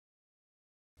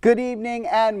Good evening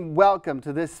and welcome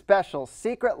to this special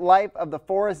Secret Life of the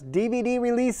Forest DVD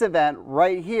release event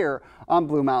right here on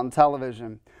Blue Mountain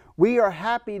Television. We are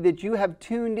happy that you have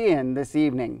tuned in this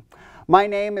evening. My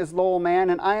name is Lowell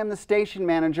Mann and I am the station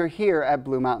manager here at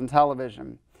Blue Mountain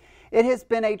Television. It has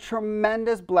been a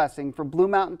tremendous blessing for Blue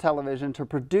Mountain Television to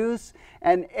produce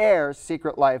and air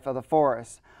Secret Life of the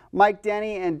Forest. Mike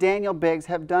Denny and Daniel Biggs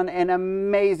have done an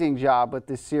amazing job with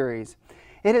this series.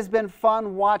 It has been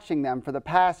fun watching them for the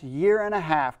past year and a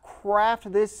half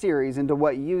craft this series into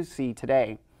what you see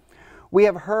today. We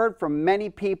have heard from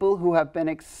many people who have been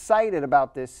excited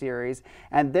about this series,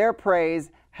 and their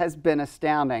praise has been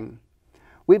astounding.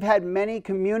 We've had many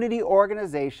community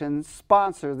organizations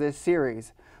sponsor this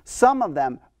series, some of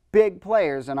them big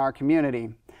players in our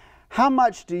community. How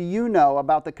much do you know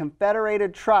about the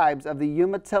Confederated Tribes of the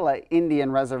Umatilla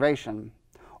Indian Reservation,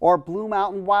 or Blue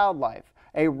Mountain Wildlife,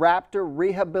 a raptor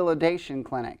rehabilitation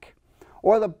clinic,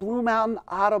 or the Blue Mountain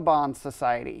Audubon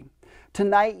Society?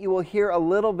 Tonight you will hear a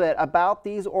little bit about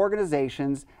these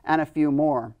organizations and a few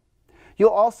more.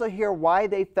 You'll also hear why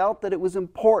they felt that it was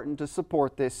important to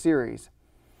support this series.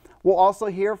 We'll also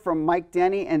hear from Mike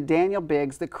Denny and Daniel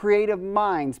Biggs, the creative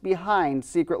minds behind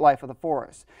Secret Life of the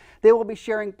Forest. They will be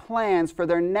sharing plans for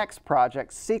their next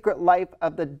project, Secret Life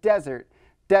of the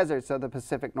Deserts of the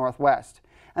Pacific Northwest.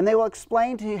 And they will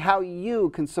explain to you how you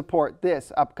can support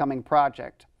this upcoming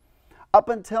project. Up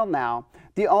until now,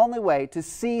 the only way to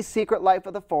see Secret Life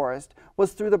of the Forest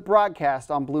was through the broadcast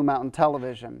on Blue Mountain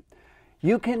Television.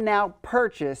 You can now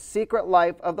purchase Secret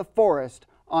Life of the Forest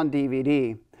on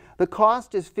DVD. The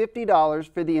cost is $50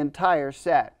 for the entire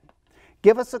set.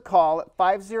 Give us a call at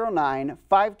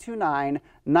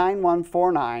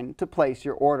 509-529-9149 to place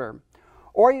your order.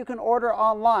 Or you can order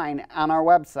online on our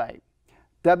website,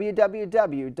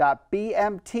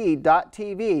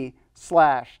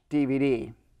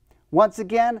 www.bmt.tv/DVD. Once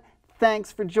again,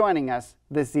 thanks for joining us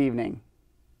this evening.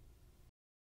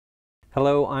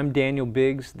 Hello, I'm Daniel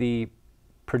Biggs, the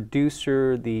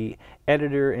producer, the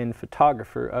editor, and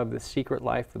photographer of The Secret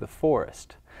Life of the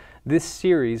Forest. This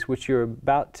series, which you're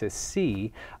about to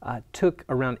see, took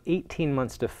around 18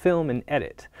 months to film and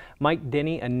edit. Mike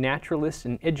Denny, a naturalist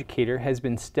and educator, has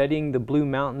been studying the Blue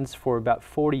Mountains for about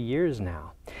 40 years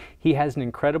now. He has an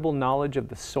incredible knowledge of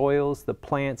the soils, the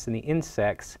plants, and the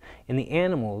insects, and the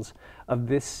animals of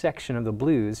this section of the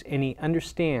Blues, and he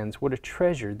understands what a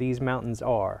treasure these mountains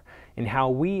are, and how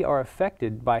we are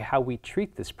affected by how we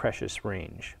treat this precious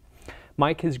range.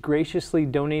 Mike has graciously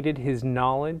donated his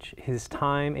knowledge, his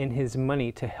time, and his money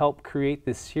to help create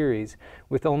this series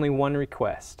with only one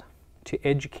request: to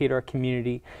educate our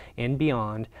community and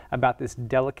beyond about this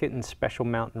delicate and special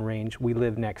mountain range we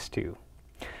live next to.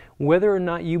 Whether or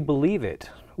not you believe it,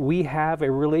 we have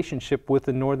a relationship with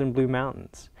the Northern Blue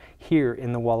Mountains here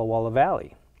in the Walla Walla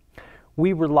Valley.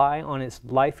 We rely on its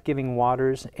life-giving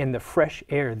waters and the fresh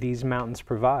air these mountains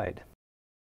provide.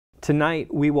 Tonight,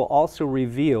 we will also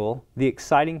reveal the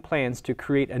exciting plans to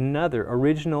create another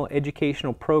original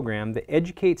educational program that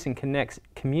educates and connects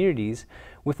communities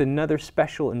with another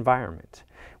special environment.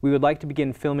 We would like to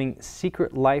begin filming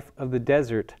Secret Life of the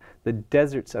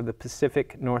Deserts of the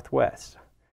Pacific Northwest.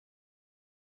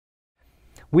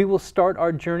 We will start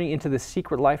our journey into the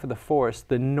Secret Life of the Forest,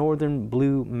 the Northern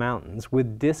Blue Mountains,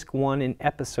 with Disc 1 and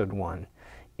Episode 1,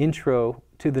 Intro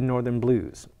to the Northern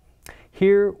Blues.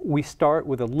 Here we start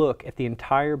with a look at the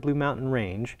entire Blue Mountain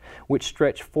Range, which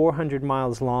stretch 400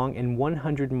 miles long and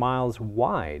 100 miles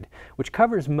wide, which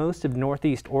covers most of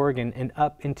northeast Oregon and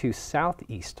up into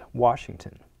southeast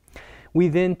Washington. We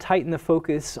then tighten the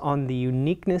focus on the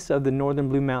uniqueness of the Northern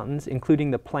Blue Mountains,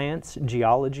 including the plants,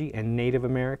 geology, and Native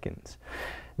Americans.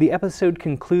 The episode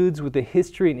concludes with the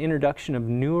history and introduction of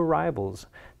new arrivals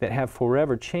that have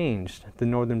forever changed the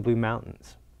Northern Blue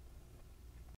Mountains.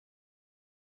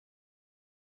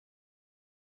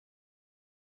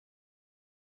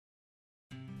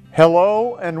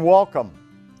 Hello and welcome.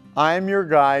 I am your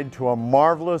guide to a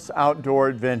marvelous outdoor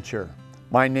adventure.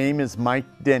 My name is Mike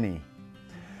Denny.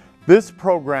 This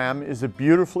program is a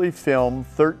beautifully filmed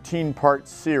 13-part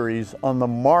series on the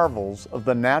marvels of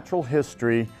the natural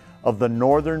history of the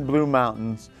Northern Blue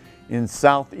Mountains in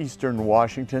southeastern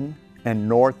Washington and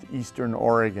northeastern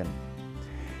Oregon.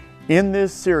 In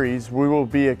this series, we will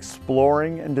be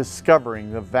exploring and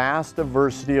discovering the vast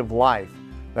diversity of life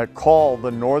that call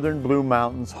the Northern Blue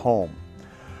Mountains home.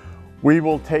 We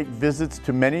will take visits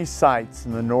to many sites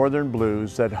in the Northern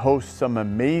Blues that host some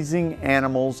amazing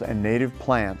animals and native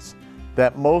plants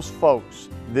that most folks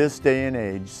this day and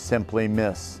age simply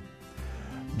miss.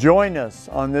 Join us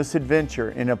on this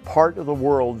adventure in a part of the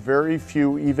world very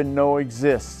few even know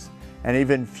exists and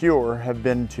even fewer have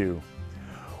been to.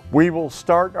 We will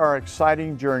start our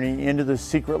exciting journey into the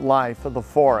secret life of the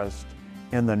forest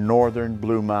in the northern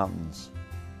Blue Mountains.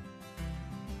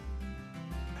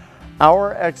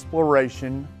 Our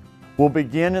exploration will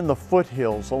begin in the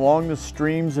foothills along the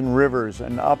streams and rivers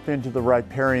and up into the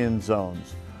riparian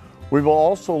zones. We will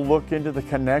also look into the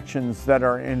connections that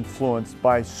are influenced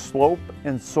by slope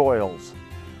and soils.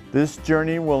 This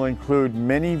journey will include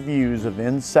many views of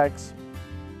insects,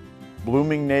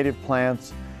 blooming native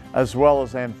plants, as well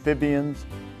as amphibians,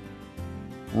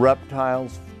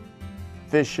 reptiles,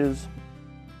 fishes,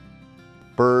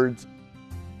 birds,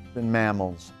 and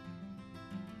mammals.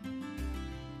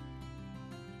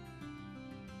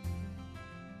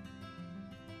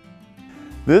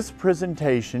 This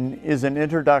presentation is an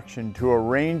introduction to a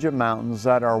range of mountains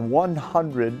that are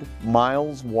 100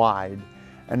 miles wide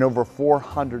and over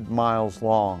 400 miles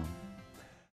long.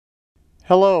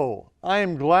 Hello, I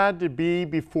am glad to be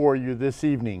before you this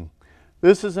evening.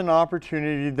 This is an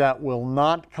opportunity that will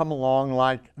not come along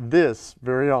like this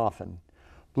very often.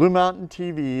 Blue Mountain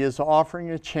TV is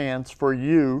offering a chance for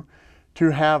you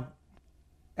to have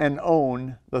and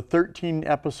own the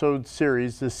 13-episode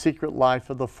series, The Secret Life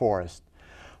of the Forest,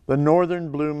 the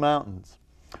Northern Blue Mountains,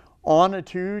 on a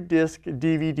 2-disc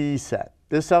DVD set.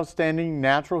 This outstanding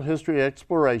natural history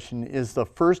exploration is the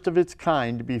first of its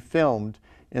kind to be filmed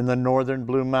in the Northern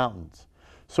Blue Mountains.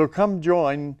 So come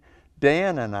join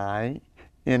Dan and I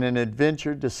in an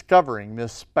adventure discovering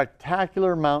this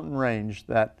spectacular mountain range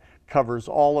that covers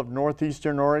all of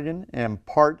northeastern Oregon and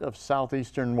part of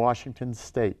southeastern Washington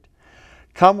state.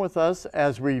 Come with us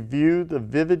as we view the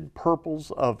vivid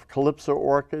purples of calypso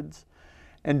orchids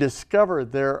and discover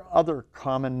their other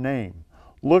common name.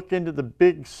 Look into the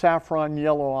big saffron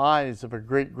yellow eyes of a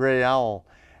great gray owl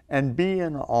and be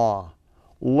in awe.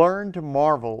 Learn to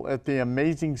marvel at the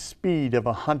amazing speed of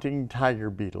a hunting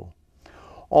tiger beetle.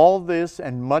 All this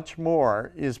and much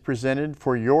more is presented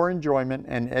for your enjoyment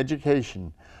and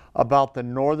education about the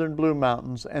Northern Blue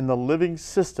Mountains and the living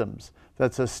systems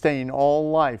that sustain all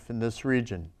life in this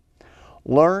region.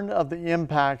 Learn of the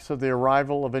impacts of the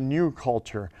arrival of a new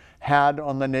culture had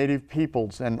on the native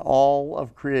peoples and all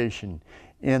of creation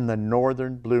in the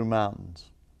Northern Blue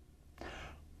Mountains.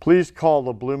 Please call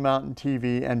the Blue Mountain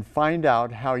TV and find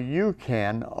out how you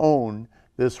can own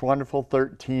this wonderful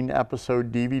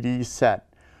 13-episode DVD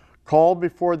set. Call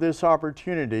before this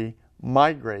opportunity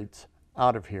migrates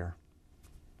out of here.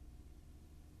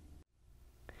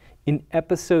 In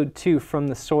Episode 2, From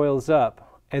the Soils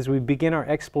Up, as we begin our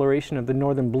exploration of the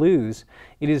Northern Blues,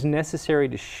 it is necessary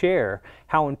to share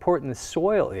how important the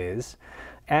soil is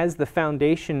as the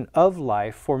foundation of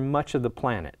life for much of the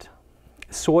planet.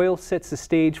 Soil sets the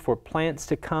stage for plants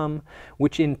to come,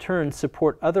 which in turn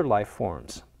support other life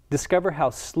forms. Discover how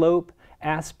slope,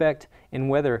 aspect, and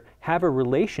weather have a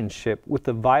relationship with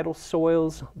the vital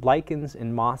soils, lichens,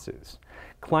 and mosses.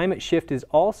 Climate shift is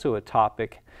also a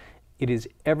topic. It is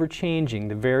ever-changing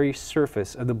the very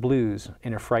surface of the blues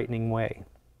in a frightening way.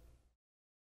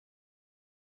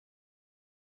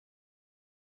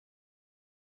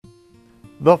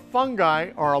 The fungi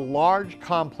are a large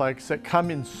complex that come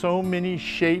in so many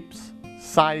shapes,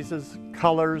 sizes,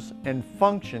 colors, and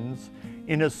functions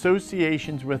in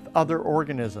associations with other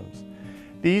organisms.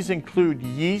 These include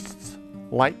yeasts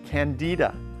like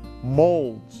Candida,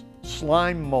 molds,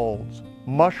 slime molds,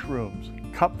 mushrooms,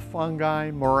 cup fungi,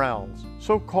 morels,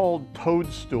 so-called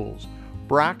toadstools,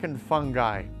 bracken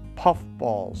fungi,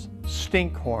 puffballs,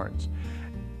 stinkhorns,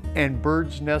 and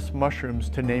bird's nest mushrooms,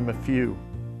 to name a few.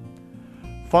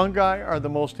 Fungi are the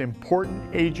most important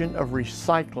agent of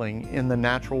recycling in the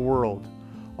natural world.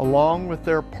 Along with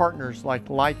their partners like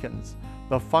lichens,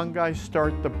 the fungi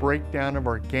start the breakdown of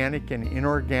organic and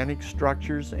inorganic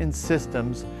structures and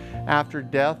systems after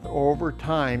death or over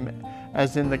time,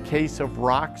 as in the case of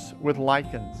rocks with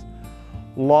lichens,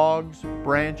 logs,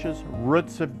 branches,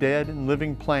 roots of dead and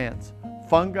living plants.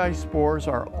 Fungi spores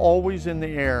are always in the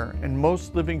air, and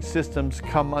most living systems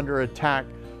come under attack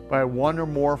by one or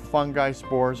more fungi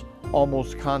spores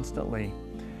almost constantly.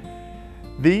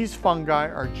 These fungi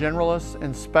are generalists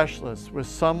and specialists, with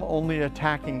some only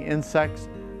attacking insects,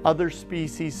 other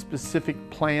species-specific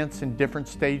plants in different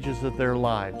stages of their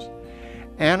lives.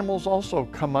 Animals also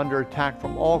come under attack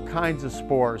from all kinds of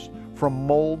spores, from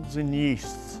molds and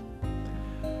yeasts.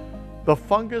 The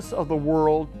fungus of the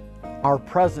world are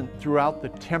present throughout the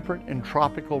temperate and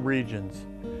tropical regions.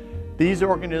 These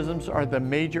organisms are the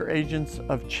major agents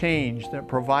of change that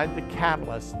provide the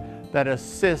catalyst that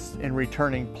assists in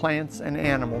returning plants and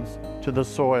animals to the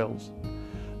soils.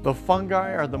 The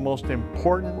fungi are the most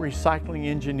important recycling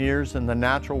engineers in the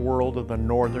natural world of the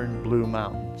Northern Blue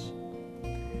Mountains.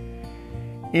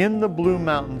 In the Blue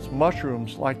Mountains,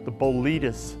 mushrooms like the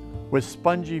Boletus, with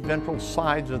spongy ventral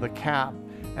sides of the cap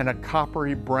and a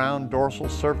coppery brown dorsal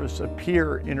surface,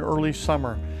 appear in early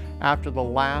summer after the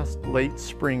last late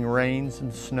spring rains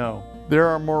and snow. There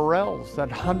are morels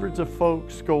that hundreds of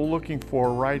folks go looking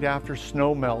for right after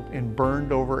snowmelt in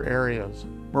burned over areas.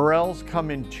 Morels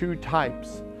come in two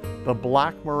types, the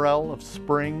black morel of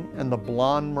spring and the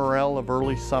blonde morel of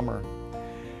early summer.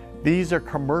 These are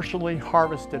commercially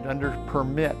harvested under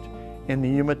permit in the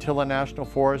Umatilla National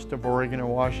Forest of Oregon and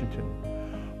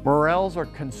Washington. Morels are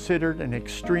considered an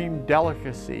extreme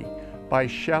delicacy by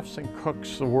chefs and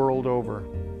cooks the world over.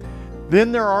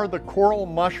 Then there are the coral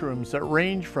mushrooms that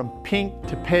range from pink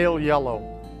to pale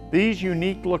yellow. These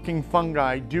unique looking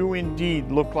fungi do indeed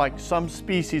look like some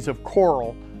species of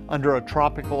coral under a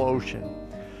tropical ocean.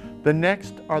 The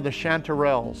next are the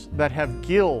chanterelles that have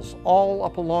gills all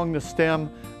up along the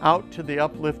stem out to the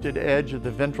uplifted edge of the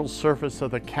ventral surface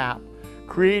of the cap,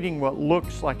 creating what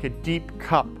looks like a deep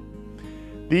cup.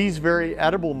 These very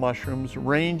edible mushrooms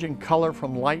range in color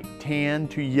from light tan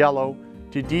to yellow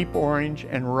to deep orange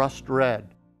and rust red.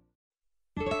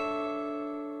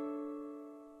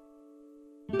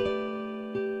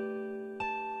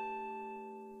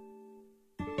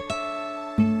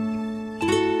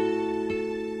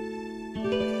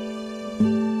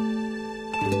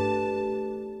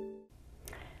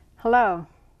 Hello,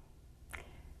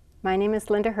 my name is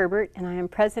Linda Herbert and I am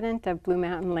president of Blue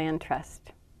Mountain Land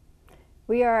Trust.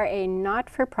 We are a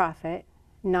not-for-profit,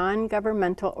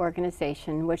 non-governmental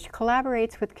organization which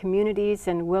collaborates with communities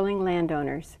and willing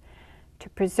landowners to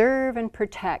preserve and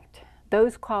protect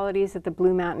those qualities of the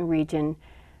Blue Mountain region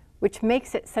which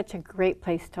makes it such a great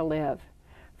place to live,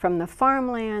 from the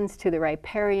farmlands to the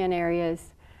riparian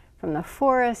areas, from the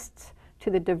forests to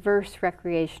the diverse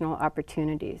recreational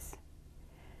opportunities.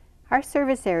 Our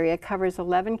service area covers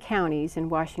 11 counties in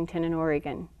Washington and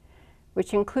Oregon,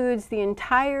 which includes the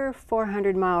entire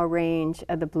 400-mile range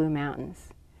of the Blue Mountains.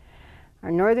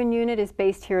 Our northern unit is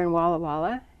based here in Walla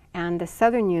Walla, and the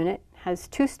southern unit has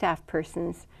 2 staff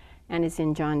persons and is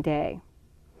in John Day.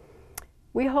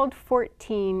 We hold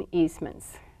 14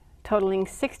 easements, totaling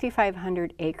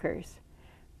 6,500 acres,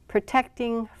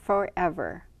 protecting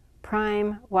forever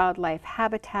prime wildlife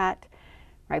habitat,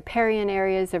 riparian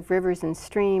areas of rivers and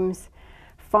streams,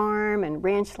 farm and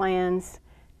ranch lands,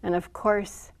 and of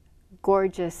course,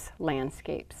 gorgeous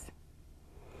landscapes.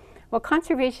 While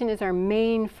conservation is our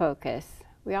main focus,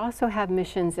 we also have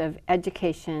missions of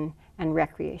education and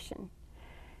recreation.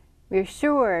 We are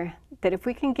sure that if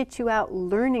we can get you out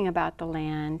learning about the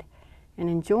land and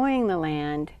enjoying the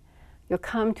land, you'll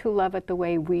come to love it the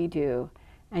way we do,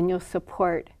 and you'll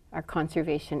support our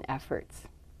conservation efforts.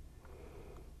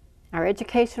 Our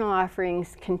educational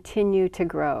offerings continue to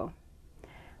grow.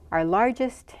 Our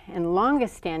largest and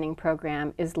longest standing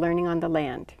program is Learning on the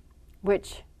Land,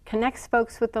 which connects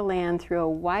folks with the land through a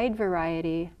wide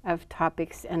variety of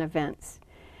topics and events.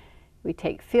 We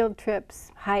take field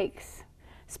trips, hikes,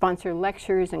 sponsor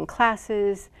lectures and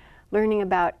classes, learning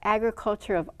about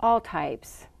agriculture of all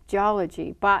types,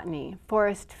 geology, botany,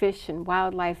 forest, fish, and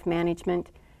wildlife management.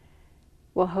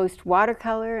 We'll host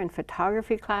watercolor and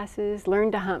photography classes,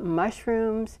 learn to hunt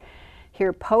mushrooms,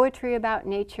 hear poetry about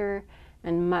nature,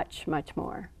 and much, much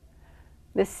more.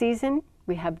 This season,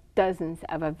 we have dozens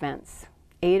of events,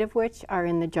 8 of which are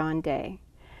in the John Day,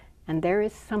 and there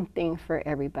is something for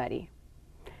everybody.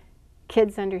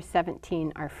 Kids under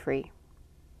 17 are free.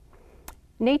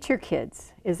 Nature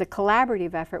Kids is a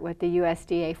collaborative effort with the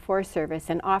USDA Forest Service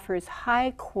and offers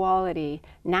high-quality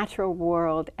natural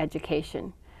world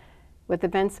education, with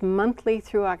events monthly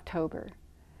through October.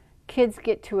 Kids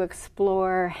get to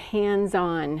explore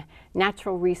hands-on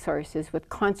natural resources with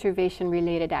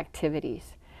conservation-related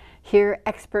activities, hear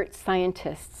expert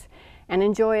scientists, and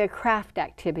enjoy a craft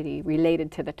activity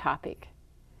related to the topic.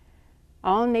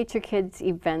 All Nature Kids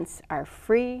events are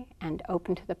free and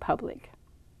open to the public.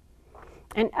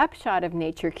 An upshot of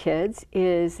Nature Kids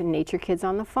is Nature Kids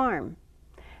on the Farm.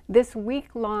 This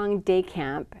week-long day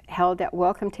camp held at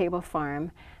Welcome Table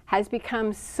Farm has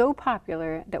become so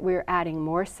popular that we're adding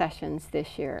more sessions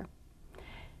this year.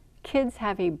 Kids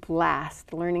have a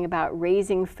blast learning about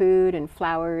raising food and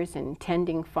flowers and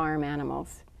tending farm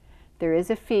animals. There is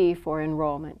a fee for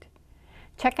enrollment.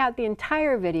 Check out the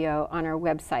entire video on our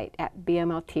website at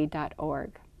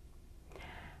bmlt.org.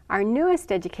 Our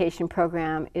newest education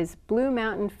program is Blue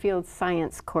Mountain Field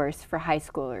Science course for high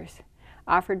schoolers,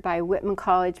 offered by Whitman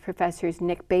College professors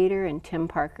Nick Bader and Tim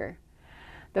Parker.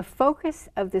 The focus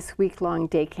of this week-long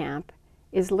day camp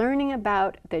is learning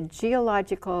about the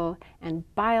geological and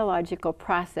biological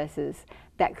processes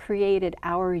that created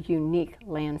our unique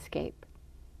landscape.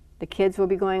 The kids will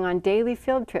be going on daily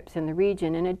field trips in the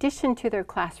region in addition to their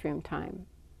classroom time.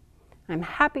 I'm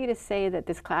happy to say that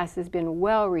this class has been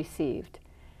well received,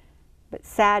 but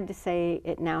sad to say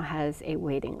it now has a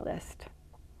waiting list.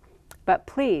 But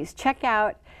please check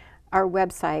out our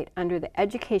website under the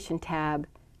Education tab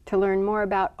to learn more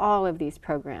about all of these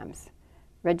programs.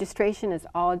 Registration is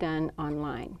all done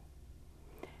online.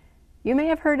 You may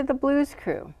have heard of the Blues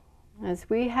Crew, as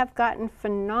we have gotten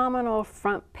phenomenal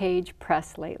front page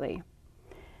press lately.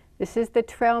 This is the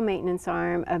trail maintenance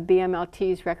arm of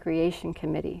BMLT's Recreation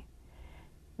Committee.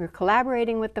 We're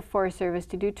collaborating with the Forest Service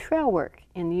to do trail work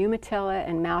in the Umatilla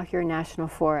and Malheur National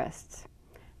Forests.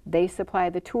 They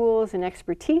supply the tools and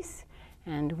expertise,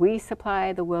 and we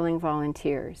supply the willing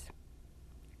volunteers.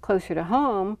 Closer to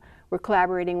home, we're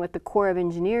collaborating with the Corps of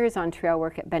Engineers on trail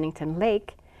work at Bennington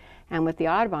Lake and with the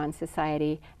Audubon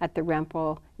Society at the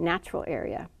Rempel Natural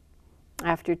Area.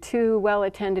 After 2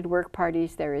 well-attended work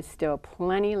parties, there is still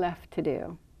plenty left to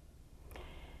do.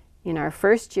 In our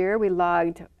first year, we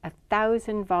logged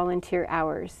 1,000 volunteer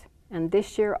hours, and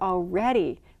this year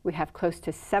already we have close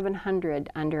to 700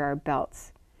 under our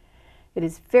belts. It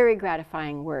is very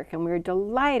gratifying work, and we're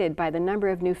delighted by the number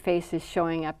of new faces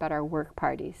showing up at our work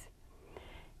parties.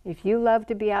 If you love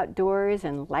to be outdoors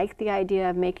and like the idea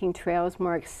of making trails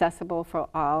more accessible for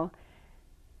all,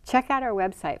 check out our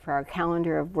website for our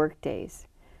calendar of work days.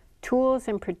 Tools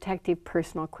and protective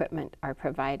personal equipment are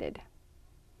provided.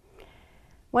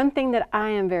 One thing that I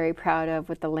am very proud of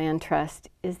with the Land Trust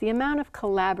is the amount of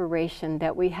collaboration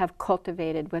that we have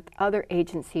cultivated with other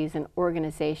agencies and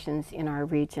organizations in our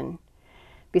region.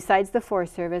 Besides the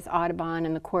Forest Service, Audubon,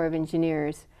 and the Corps of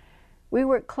Engineers, we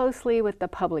work closely with the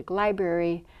Public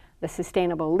Library, the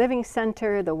Sustainable Living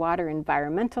Center, the Water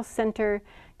Environmental Center,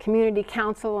 Community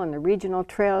Council, and the Regional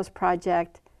Trails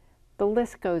Project. The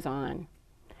list goes on.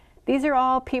 These are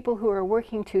all people who are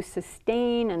working to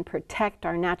sustain and protect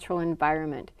our natural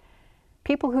environment,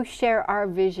 people who share our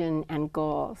vision and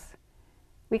goals.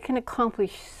 We can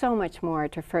accomplish so much more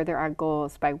to further our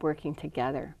goals by working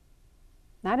together.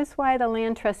 That is why the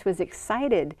Land Trust was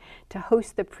excited to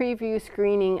host the preview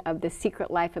screening of The Secret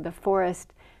Life of the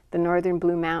Forest, the Northern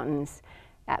Blue Mountains,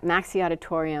 at Maxey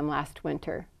Auditorium last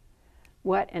winter.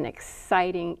 What an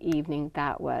exciting evening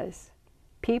that was.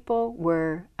 People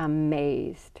were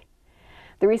amazed.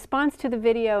 The response to the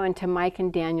video and to Mike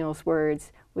and Daniel's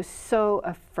words was so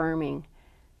affirming.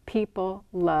 People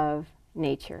love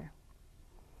nature.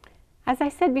 As I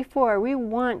said before, we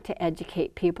want to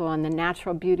educate people on the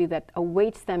natural beauty that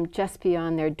awaits them just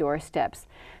beyond their doorsteps,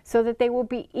 so that they will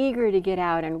be eager to get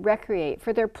out and recreate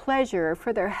for their pleasure or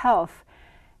for their health,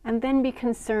 and then be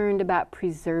concerned about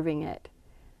preserving it.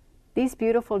 These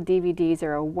beautiful DVDs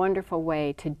are a wonderful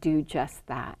way to do just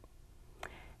that.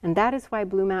 And that is why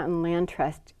Blue Mountain Land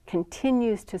Trust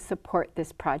continues to support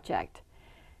this project.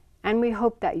 And we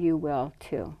hope that you will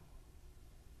too.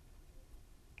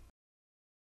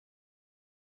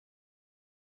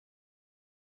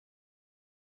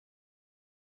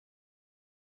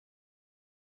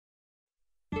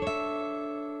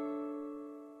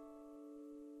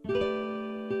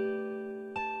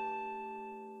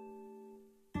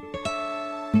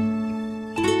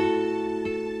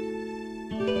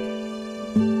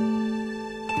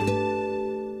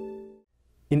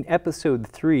 In episode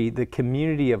 3, The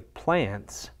Community of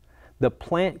Plants, the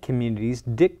plant communities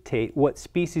dictate what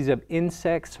species of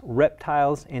insects,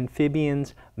 reptiles,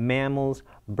 amphibians, mammals,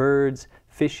 birds,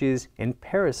 fishes, and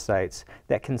parasites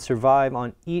that can survive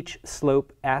on each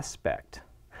slope aspect.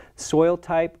 Soil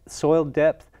type, soil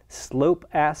depth, slope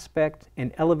aspect,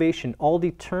 and elevation all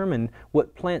determine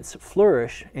what plants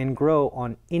flourish and grow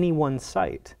on any one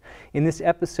site. In this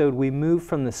episode, we move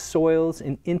from the soils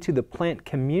and into the plant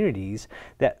communities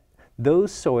that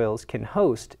those soils can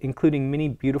host, including many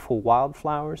beautiful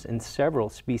wildflowers and several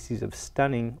species of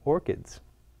stunning orchids.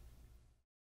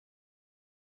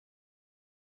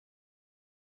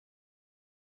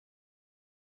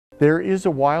 There is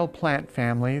a wild plant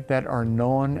family that are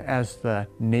known as the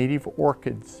native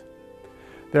orchids.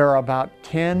 There are about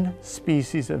 10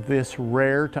 species of this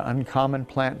rare to uncommon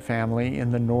plant family in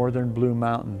the northern Blue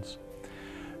Mountains.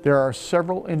 There are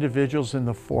several individuals in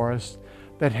the forest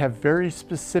that have very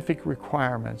specific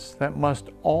requirements that must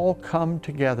all come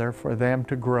together for them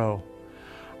to grow.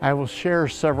 I will share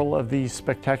several of these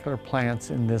spectacular plants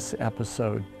in this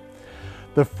episode.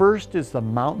 The first is the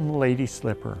mountain lady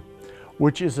slipper,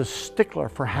 which is a stickler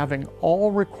for having all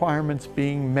requirements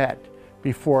being met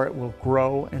before it will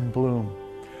grow and bloom.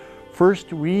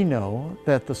 First, we know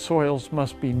that the soils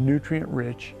must be nutrient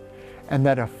rich and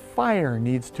that a fire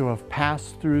needs to have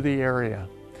passed through the area.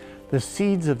 The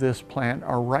seeds of this plant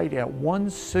are right at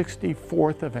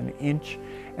 1/64 of an inch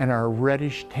and are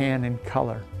reddish tan in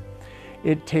color.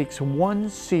 It takes one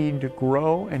seed to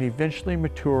grow and eventually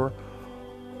mature.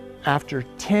 After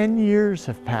 10 years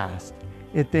have passed,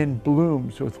 it then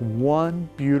blooms with one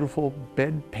beautiful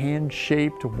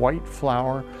bedpan-shaped white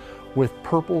flower with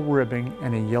purple ribbing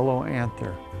and a yellow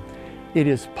anther. It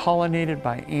is pollinated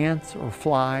by ants or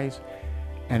flies,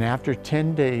 and after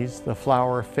 10 days, the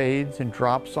flower fades and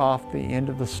drops off the end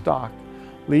of the stalk,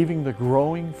 leaving the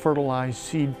growing fertilized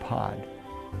seed pod,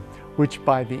 which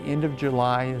by the end of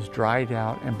July is dried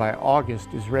out and by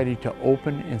August is ready to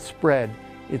open and spread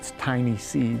its tiny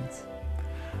seeds.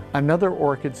 Another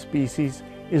orchid species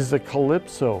is the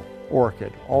Calypso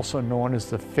orchid, also known as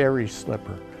the fairy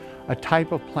slipper, a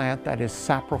type of plant that is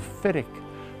saprophytic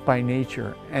by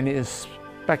nature and is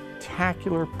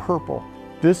spectacular purple.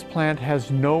 This plant has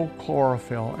no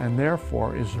chlorophyll and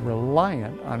therefore is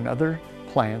reliant on other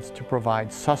plants to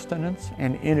provide sustenance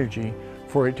and energy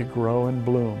for it to grow and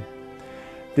bloom.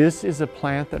 This is a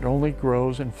plant that only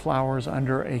grows and flowers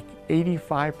under a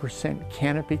 85%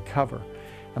 canopy cover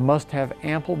and must have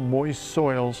ample moist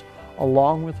soils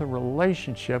along with a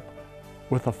relationship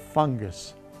with a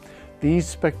fungus. These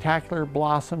spectacular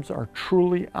blossoms are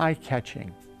truly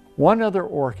eye-catching. One other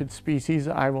orchid species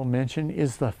I will mention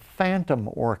is the phantom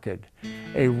orchid,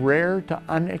 a rare to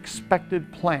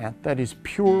unexpected plant that is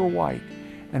pure white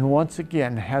and once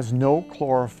again has no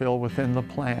chlorophyll within the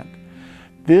plant.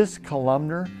 This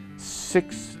columnar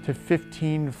 6 to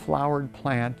 15 flowered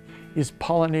plant is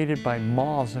pollinated by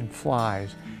moths and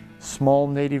flies, small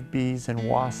native bees and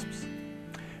wasps.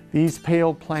 These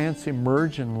pale plants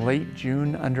emerge in late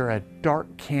June under a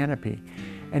dark canopy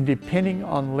and depending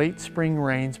on late spring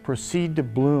rains proceed to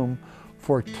bloom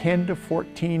for a 10 to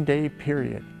 14 day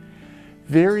period.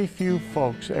 Very few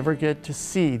folks ever get to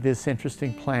see this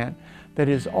interesting plant that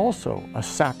is also a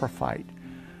saprophyte,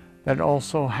 that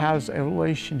also has a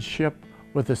relationship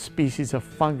with a species of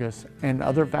fungus and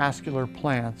other vascular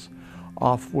plants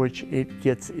off which it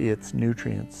gets its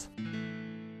nutrients.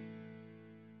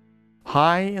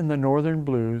 High in the northern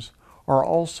blues are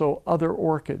also other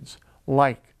orchids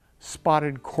like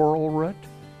spotted coral root,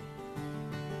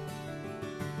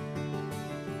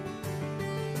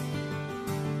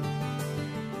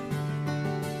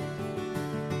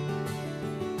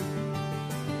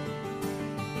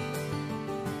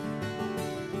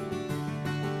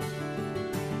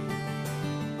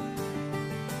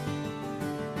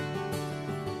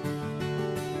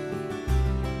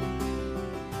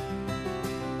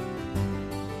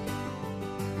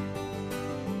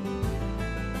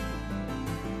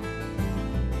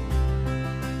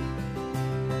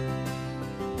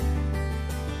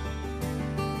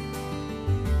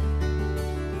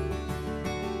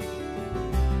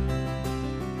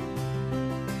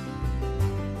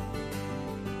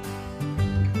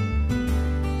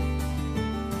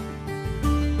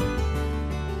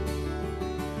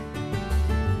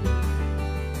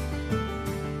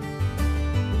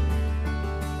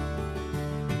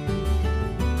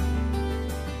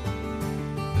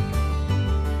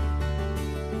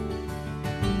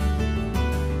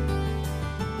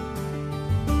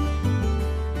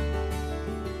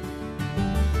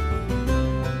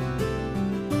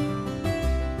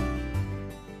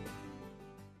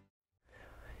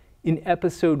 In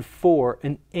episode 4,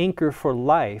 An Anchor for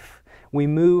Life, we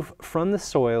move from the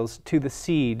soils to the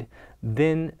seed,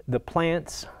 then the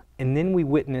plants, and then we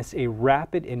witness a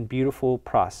rapid and beautiful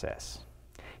process.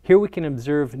 Here we can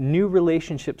observe new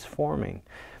relationships forming.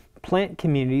 Plant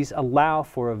communities allow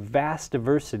for a vast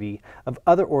diversity of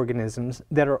other organisms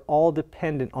that are all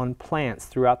dependent on plants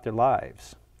throughout their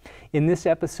lives. In this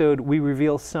episode, we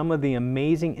reveal some of the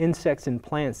amazing insects and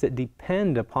plants that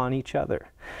depend upon each other.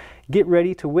 Get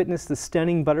ready to witness the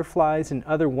stunning butterflies and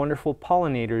other wonderful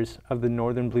pollinators of the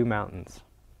northern Blue Mountains.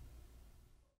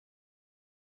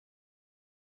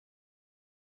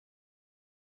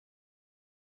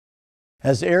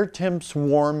 As air temps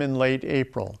warm in late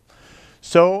April,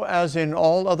 so as in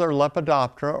all other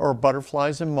Lepidoptera or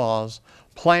butterflies and moths,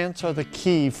 plants are the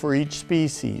key for each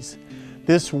species.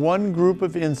 This one group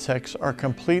of insects are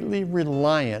completely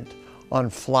reliant on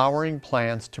flowering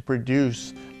plants to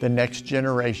produce the next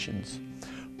generations.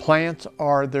 Plants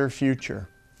are their future.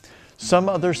 Some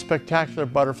other spectacular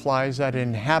butterflies that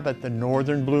inhabit the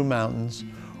northern Blue Mountains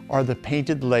are the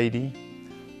painted lady,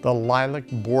 the lilac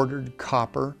bordered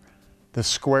copper, the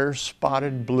square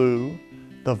spotted blue,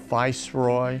 the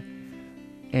viceroy,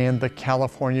 and the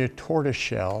California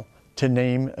tortoiseshell, to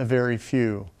name a very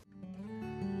few.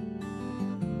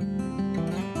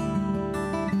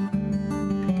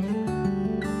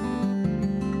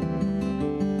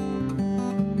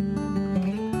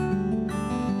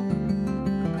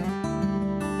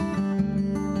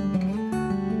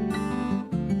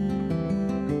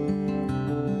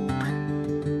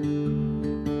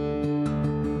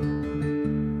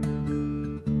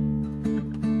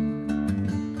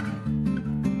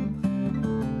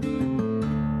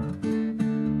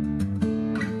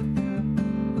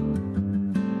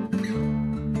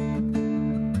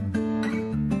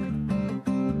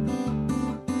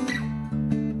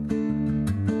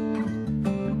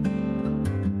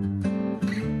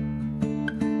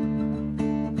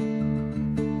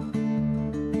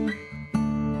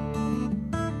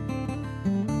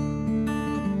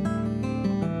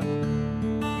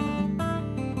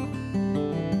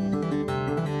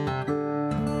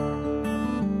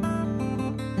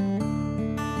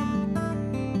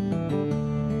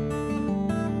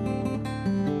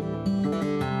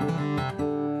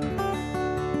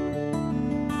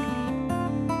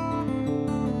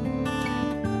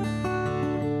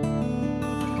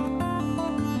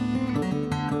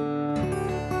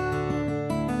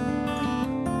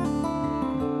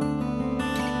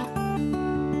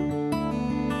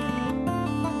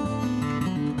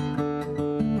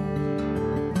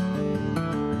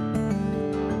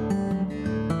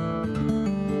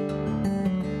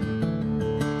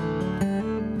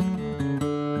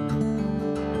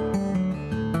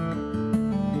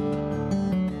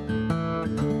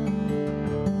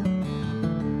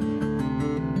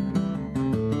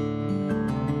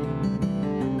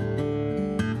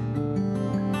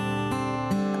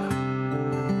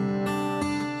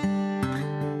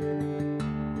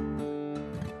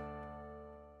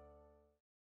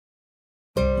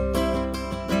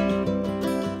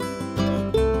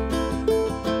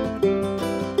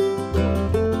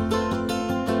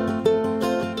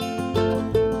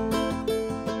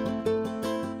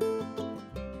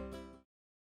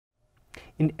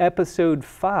 In episode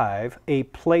 5, A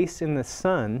Place in the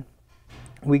Sun,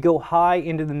 we go high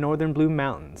into the northern Blue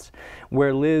Mountains,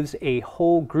 where lives a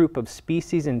whole group of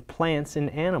species and plants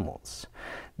and animals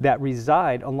that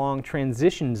reside along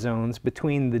transition zones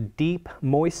between the deep,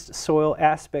 moist soil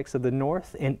aspects of the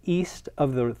north and east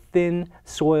of the thin,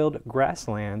 soiled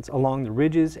grasslands along the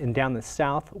ridges and down the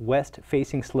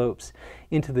southwest-facing slopes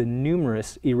into the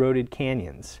numerous eroded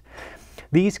canyons.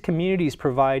 These communities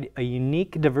provide a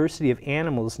unique diversity of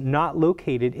animals not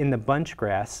located in the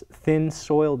bunchgrass, thin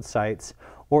soiled sites,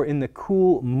 or in the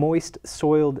cool, moist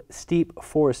soiled, steep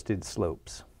forested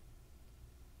slopes.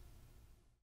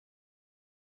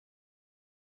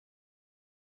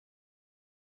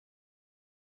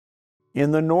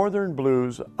 In the northern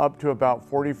Blues, up to about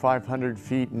 4,500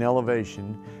 feet in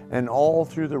elevation, and all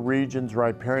through the region's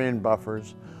riparian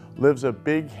buffers, lives a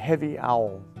big, heavy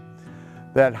owl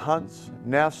that hunts,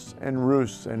 nests, and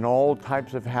roosts in all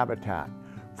types of habitat,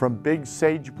 from big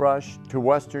sagebrush to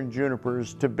western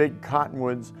junipers to big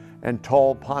cottonwoods and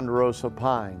tall ponderosa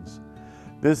pines.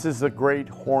 This is the great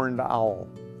horned owl.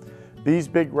 These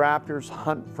big raptors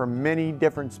hunt for many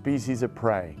different species of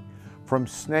prey, from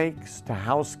snakes to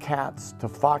house cats to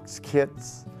fox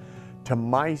kits to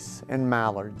mice and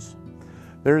mallards.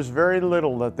 There's very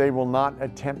little that they will not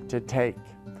attempt to take.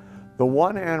 The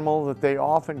one animal that they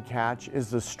often catch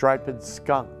is the striped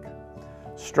skunk.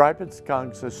 Striped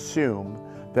skunks assume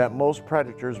that most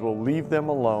predators will leave them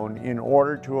alone in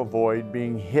order to avoid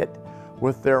being hit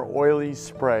with their oily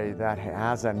spray that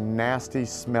has a nasty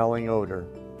smelling odor.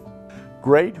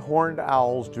 Great horned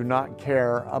owls do not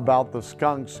care about the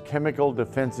skunk's chemical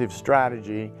defensive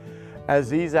strategy, as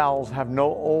these owls have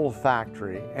no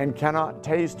olfactory and cannot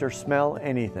taste or smell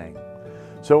anything.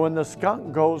 So when the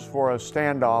skunk goes for a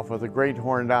standoff with a great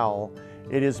horned owl,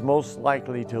 it is most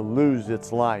likely to lose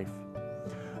its life.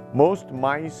 Most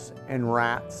mice and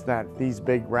rats that these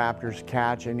big raptors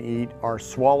catch and eat are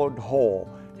swallowed whole,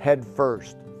 head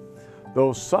first.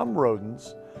 Though some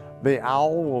rodents, the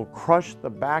owl will crush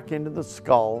the back end of the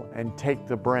skull and take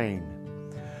the brain.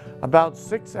 About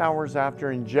 6 hours after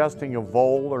ingesting a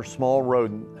vole or small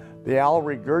rodent, the owl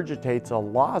regurgitates a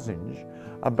lozenge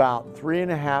about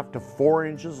 3.5 to 4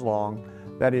 inches long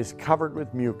that is covered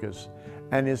with mucus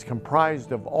and is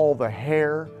comprised of all the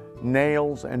hair,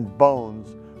 nails, and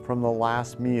bones from the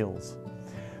last meals.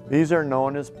 These are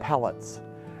known as pellets,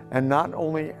 and not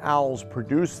only owls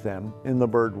produce them in the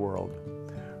bird world.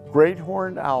 Great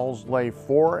horned owls lay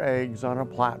 4 eggs on a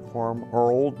platform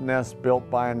or old nest built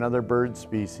by another bird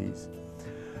species.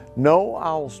 No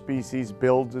owl species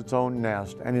builds its own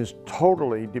nest and is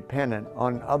totally dependent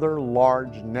on other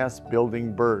large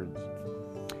nest-building birds.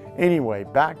 Anyway,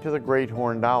 back to the great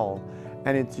horned owl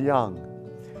and its young.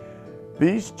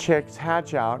 These chicks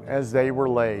hatch out as they were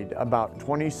laid, about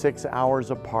 26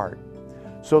 hours apart.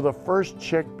 So the first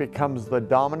chick becomes the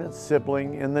dominant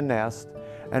sibling in the nest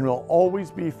and will always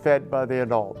be fed by the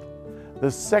adult. The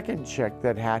second chick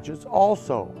that hatches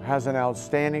also has an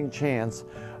outstanding chance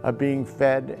of being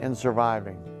fed and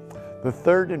surviving. The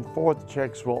third and fourth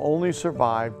chicks will only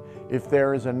survive if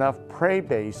there is enough prey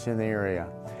base in the area.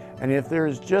 And if there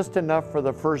is just enough for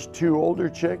the first 2 older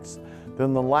chicks,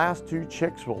 then the last 2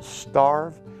 chicks will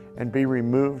starve and be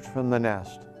removed from the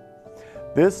nest.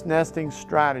 This nesting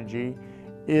strategy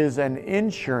is an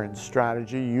insurance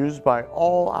strategy used by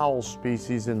all owl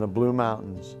species in the Blue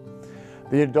Mountains.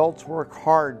 The adults work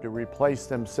hard to replace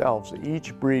themselves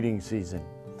each breeding season.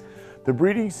 The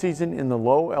breeding season in the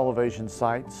low elevation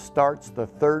sites starts the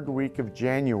 3rd week of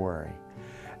January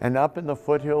and up in the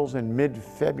foothills in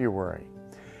mid-February.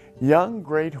 Young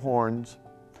great horns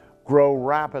grow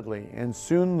rapidly and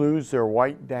soon lose their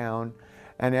white down,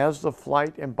 and as the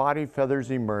flight and body feathers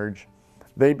emerge,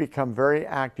 they become very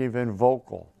active and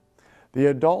vocal. The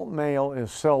adult male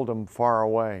is seldom far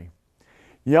away.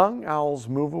 Young owls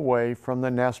move away from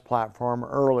the nest platform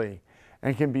early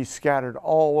and can be scattered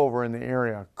all over in the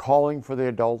area, calling for the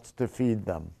adults to feed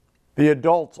them. The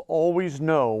adults always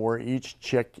know where each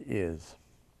chick is.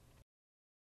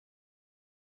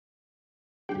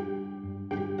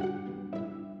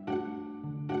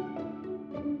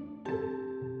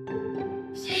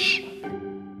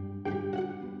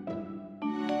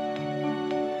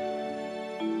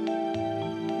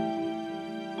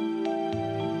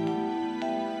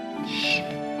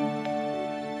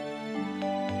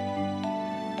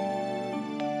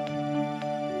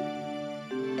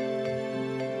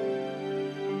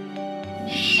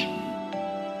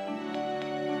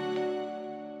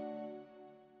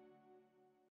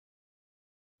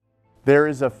 There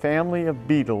is a family of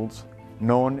beetles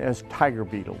known as tiger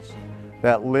beetles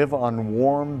that live on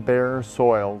warm, bare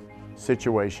soil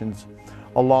situations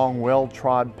along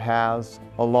well-trod paths,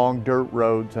 along dirt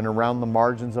roads, and around the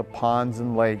margins of ponds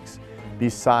and lakes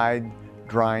beside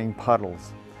drying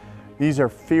puddles. These are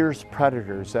fierce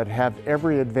predators that have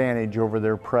every advantage over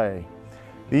their prey.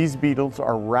 These beetles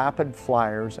are rapid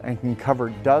flyers and can cover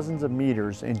dozens of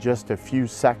meters in just a few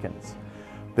seconds.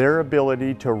 Their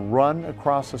ability to run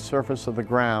across the surface of the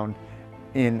ground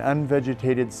in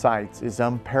unvegetated sites is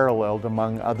unparalleled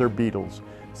among other beetles,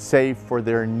 save for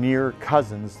their near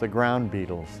cousins, the ground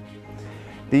beetles.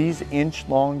 These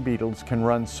inch-long beetles can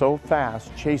run so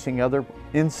fast chasing other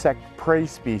insect prey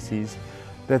species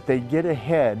that they get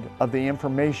ahead of the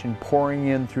information pouring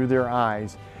in through their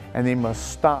eyes, and they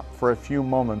must stop for a few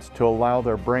moments to allow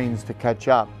their brains to catch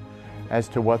up as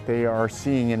to what they are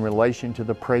seeing in relation to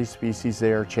the prey species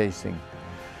they are chasing.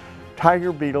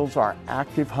 Tiger beetles are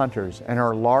active hunters and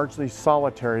are largely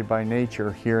solitary by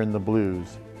nature here in the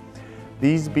blues.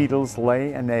 These beetles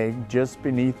lay an egg just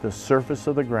beneath the surface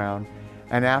of the ground,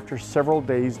 and after several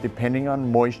days, depending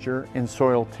on moisture and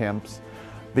soil temps,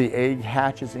 the egg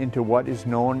hatches into what is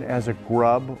known as a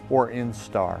grub or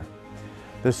instar.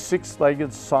 The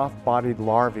six-legged, soft-bodied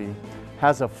larvae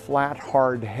has a flat,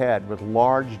 hard head with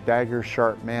large,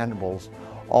 dagger-sharp mandibles,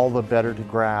 all the better to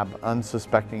grab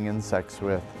unsuspecting insects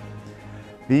with.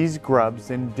 These grubs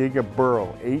then dig a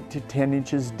burrow 8 to 10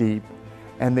 inches deep,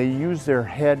 and they use their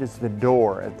head as the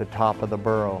door at the top of the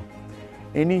burrow.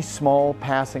 Any small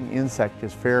passing insect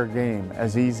is fair game,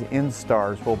 as these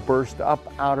instars will burst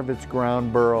up out of its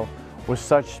ground burrow with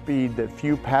such speed that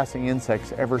few passing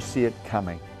insects ever see it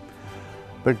coming.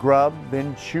 The grub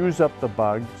then chews up the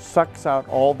bug, sucks out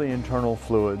all the internal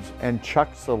fluids, and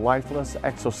chucks the lifeless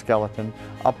exoskeleton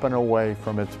up and away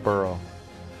from its burrow.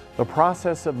 The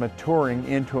process of maturing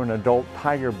into an adult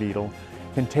tiger beetle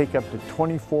can take up to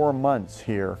 24 months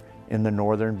here in the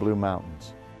northern Blue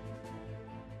Mountains.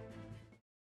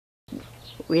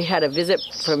 We had a visit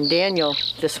from Daniel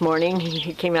this morning.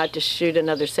 He came out to shoot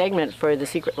another segment for The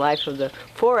Secret Life of the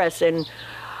Forest,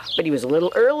 but he was a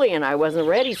little early and I wasn't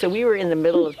ready, so we were in the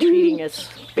middle of treating this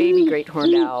baby great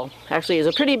horned owl. Actually, it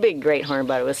was a pretty big great horn,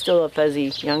 but it was still a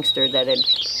fuzzy youngster that had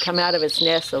come out of its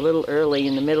nest a little early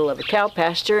in the middle of a cow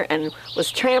pasture and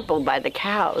was trampled by the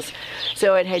cows.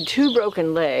 So it had 2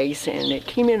 broken legs, and it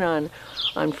came in on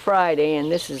Friday, and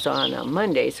this is on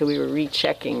Monday, so we were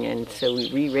rechecking, and so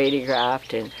we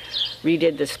re-radiographed and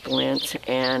redid the splints,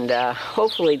 and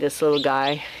hopefully this little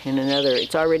guy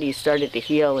it's already started to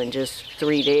heal in just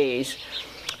 3 days,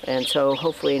 and so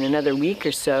hopefully in another week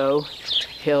or so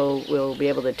we'll be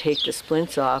able to take the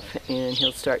splints off and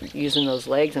he'll start using those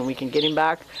legs, and we can get him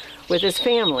back with his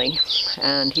family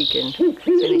and he can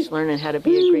finish learning how to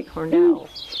be a great horned owl.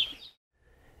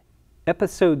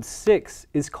 Episode 6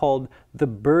 is called The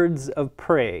Birds of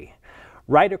Prey.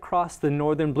 Right across the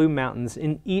northern Blue Mountains,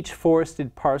 in each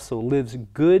forested parcel lives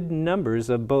good numbers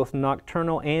of both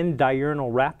nocturnal and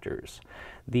diurnal raptors.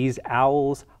 These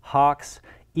owls, hawks,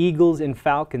 eagles, and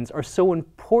falcons are so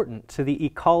important to the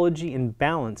ecology and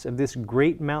balance of this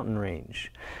great mountain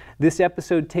range. This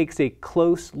episode takes a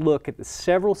close look at the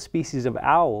several species of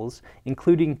owls,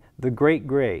 including the great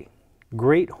gray,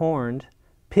 great horned,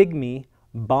 pygmy,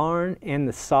 barn, and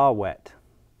the saw-whet.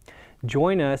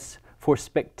 Join us for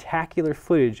spectacular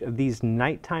footage of these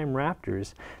nighttime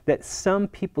raptors that some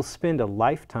people spend a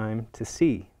lifetime to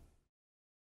see.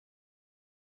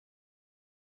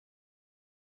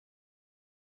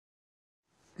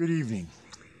 Good evening.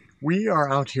 We are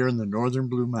out here in the northern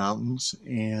Blue Mountains,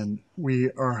 and we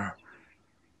are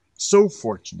so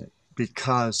fortunate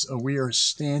because we are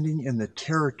standing in the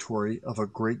territory of a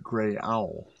great gray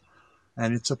owl.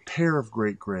 And it's a pair of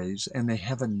great grays, and they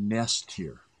have a nest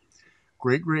here.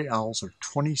 Great gray owls are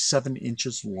 27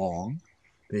 inches long.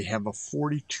 They have a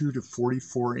 42 to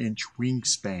 44 inch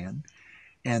wingspan,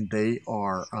 and they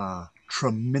are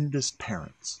tremendous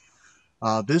parents.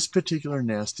 This particular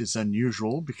nest is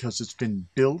unusual because it's been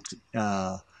built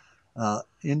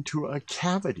into a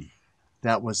cavity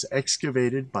that was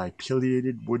excavated by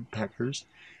pileated woodpeckers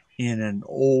in an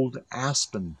old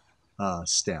aspen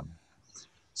stem.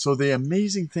 So the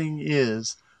amazing thing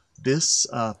is this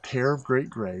pair of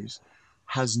great grays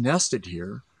has nested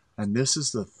here, and this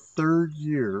is the 3rd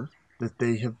year that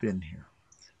they have been here,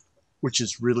 which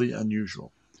is really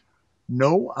unusual.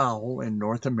 No owl in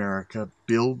North America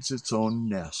builds its own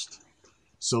nest.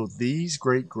 So these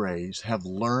great grays have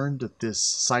learned that this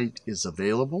site is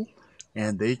available,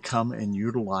 and they come and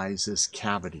utilize this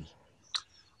cavity.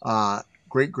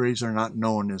 Great grays are not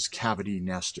known as cavity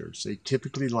nesters. They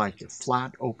typically like a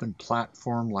flat, open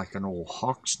platform like an old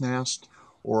hawk's nest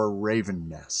or a raven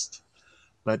nest.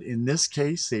 But in this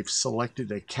case, they've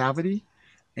selected a cavity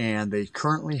and they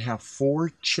currently have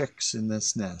 4 chicks in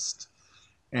this nest.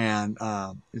 And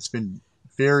it's been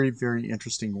very, very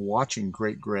interesting watching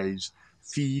great grays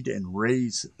feed and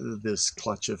raise this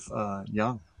clutch of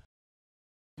young.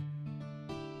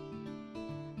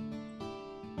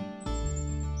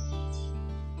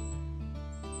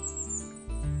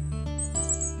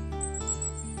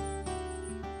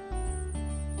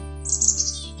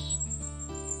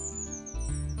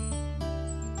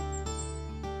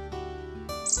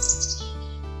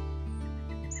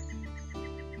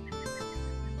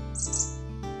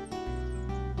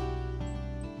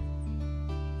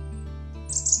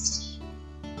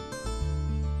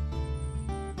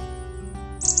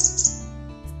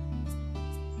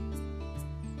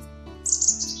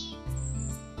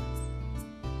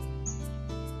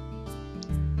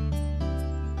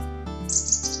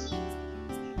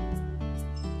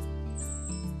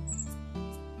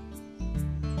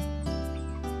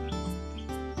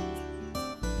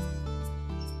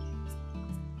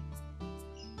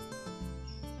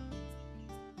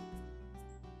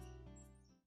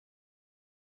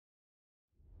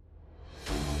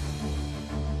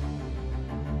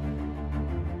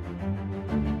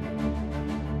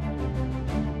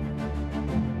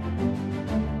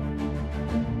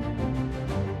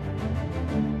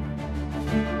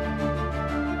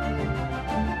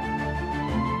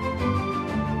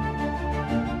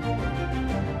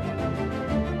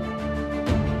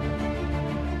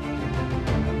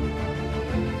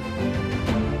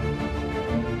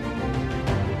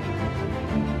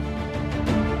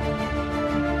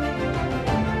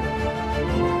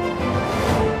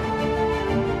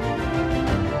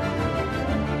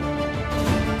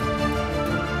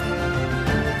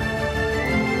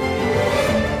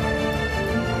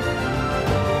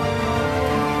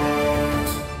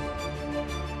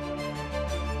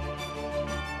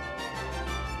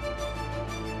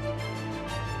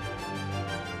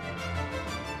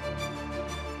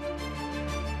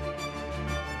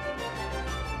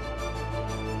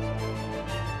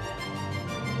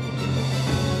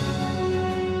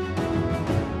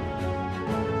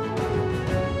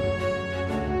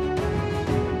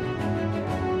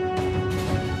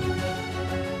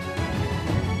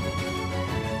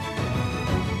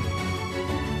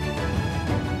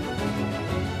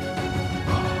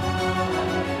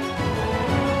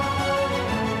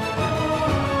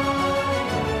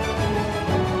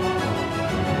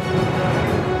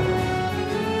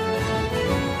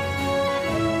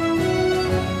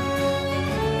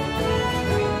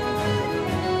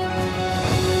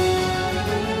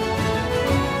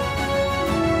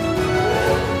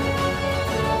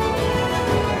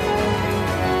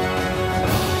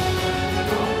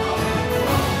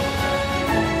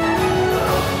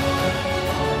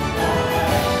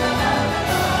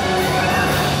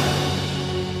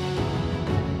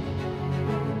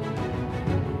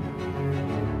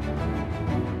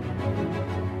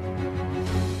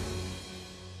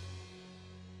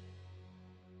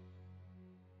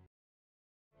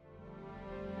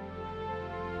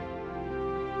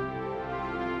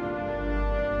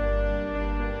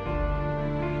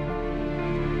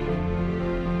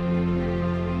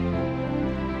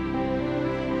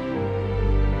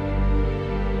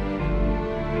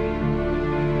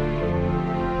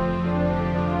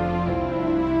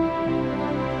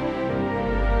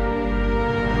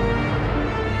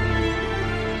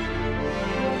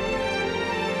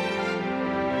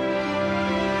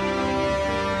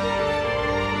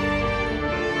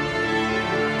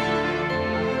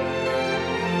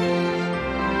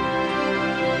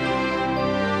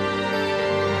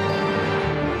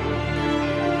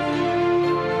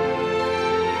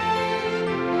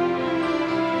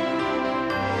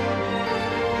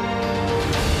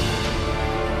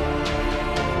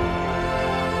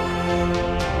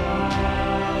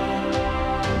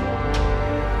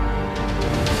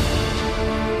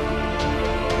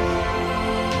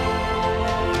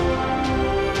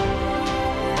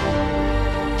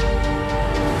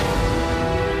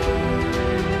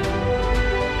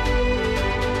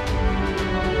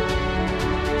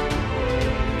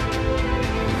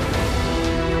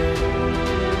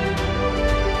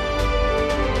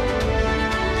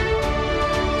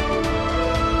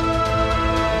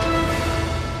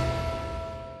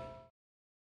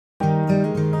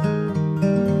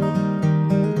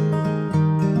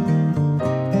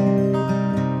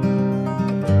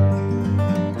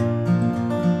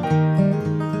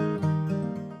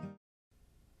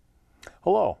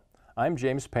 Hello, I'm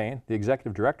James Payne, the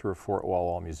Executive Director of Fort Walla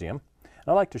Walla Museum, and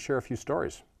I'd like to share a few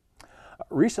stories.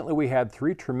 Recently we had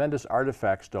 3 tremendous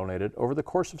artifacts donated over the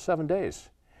course of 7 days.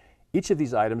 Each of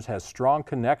these items has strong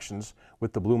connections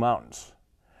with the Blue Mountains.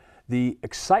 The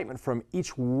excitement from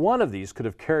each one of these could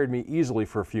have carried me easily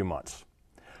for a few months.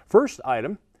 First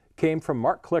item came from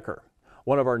Mark Clicker,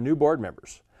 one of our new board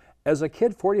members. As a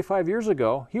kid 45 years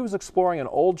ago, he was exploring an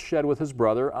old shed with his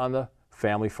brother on the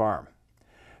family farm.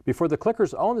 Before the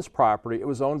Clickers owned this property, it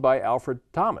was owned by Alfred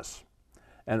Thomas.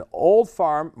 An old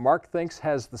farm Mark thinks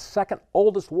has the second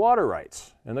oldest water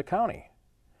rights in the county.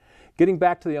 Getting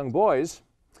back to the young boys,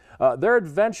 their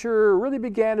adventure really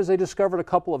began as they discovered a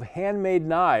couple of handmade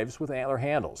knives with antler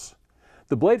handles.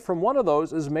 The blade from one of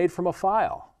those is made from a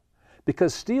file.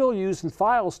 Because steel used in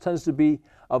files tends to be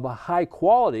of a high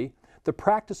quality, the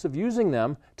practice of using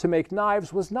them to make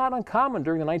knives was not uncommon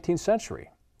during the 19th century.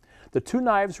 The two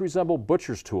knives resemble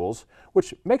butcher's tools,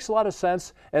 which makes a lot of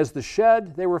sense as the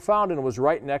shed they were found in was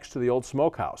right next to the old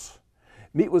smokehouse.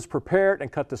 Meat was prepared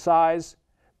and cut to size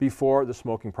before the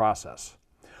smoking process.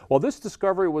 Well, this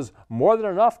discovery was more than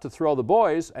enough to thrill the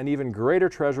boys, and even greater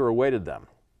treasure awaited them.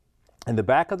 In the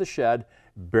back of the shed,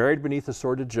 buried beneath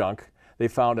assorted junk, they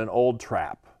found an old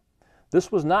trap.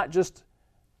 This was not just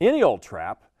any old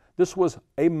trap. This was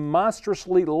a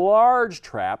monstrously large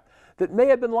trap that may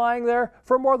have been lying there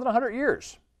for more than 100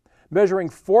 years. Measuring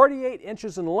 48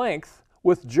 inches in length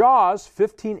with jaws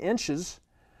 15 inches,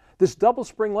 this double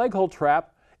spring leg hold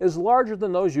trap is larger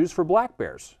than those used for black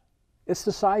bears. It's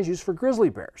the size used for grizzly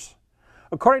bears.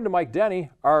 According to Mike Denny,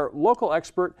 our local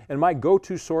expert and my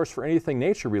go-to source for anything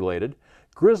nature-related,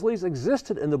 grizzlies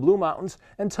existed in the Blue Mountains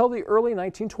until the early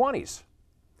 1920s.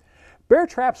 Bear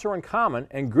traps are uncommon,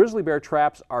 and grizzly bear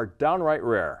traps are downright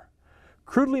rare.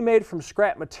 Crudely made from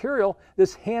scrap material,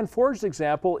 this hand-forged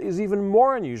example is even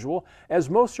more unusual, as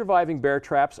most surviving bear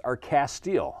traps are cast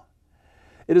steel.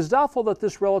 It is doubtful that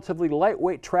this relatively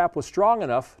lightweight trap was strong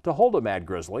enough to hold a mad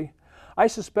grizzly. I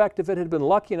suspect if it had been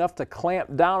lucky enough to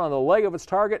clamp down on the leg of its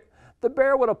target, the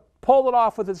bear would have pulled it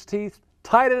off with its teeth,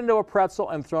 tied it into a pretzel,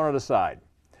 and thrown it aside.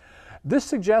 This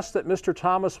suggests that Mr.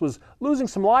 Thomas was losing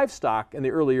some livestock in the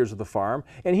early years of the farm,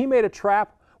 and he made a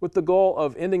trap with the goal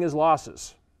of ending his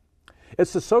losses.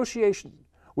 Its association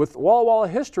with Walla Walla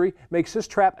history makes this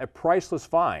trap a priceless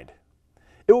find.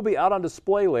 It will be out on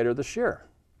display later this year.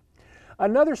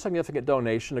 Another significant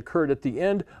donation occurred at the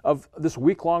end of this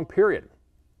week-long period.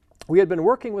 We had been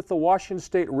working with the Washington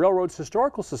State Railroads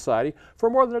Historical Society for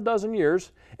more than a dozen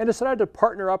years and decided to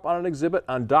partner up on an exhibit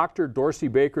on Dr. Dorsey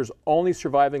Baker's only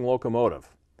surviving locomotive.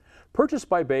 Purchased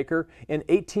by Baker in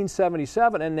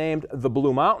 1877 and named the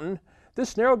Blue Mountain,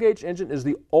 this narrow gauge engine is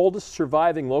the oldest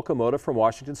surviving locomotive from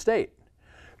Washington State.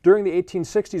 During the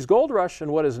 1860s gold rush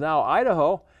in what is now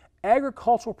Idaho,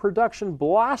 agricultural production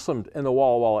blossomed in the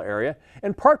Walla Walla area,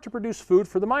 in part to produce food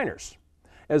for the miners.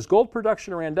 As gold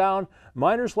production ran down,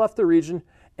 miners left the region,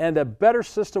 and a better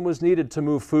system was needed to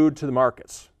move food to the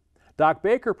markets. Doc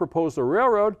Baker proposed a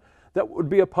railroad that would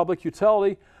be a public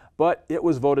utility, but it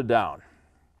was voted down.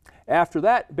 After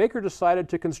that, Baker decided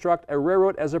to construct a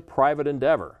railroad as a private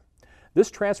endeavor.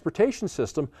 This transportation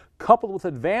system, coupled with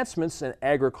advancements in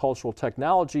agricultural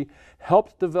technology,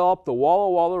 helped develop the Walla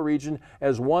Walla region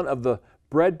as one of the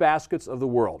breadbaskets of the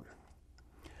world.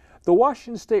 The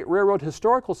Washington State Railroad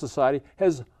Historical Society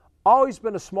has always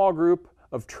been a small group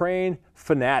of trained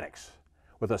fanatics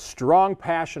with a strong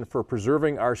passion for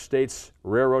preserving our state's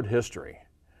railroad history.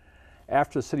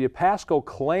 After the city of Pasco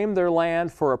claimed their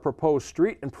land for a proposed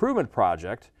street improvement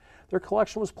project, their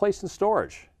collection was placed in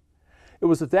storage. It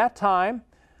was at that time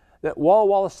that Walla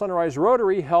Walla Sunrise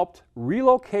Rotary helped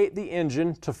relocate the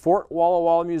engine to Fort Walla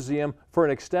Walla Museum for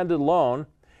an extended loan,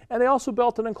 and they also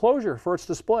built an enclosure for its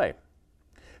display.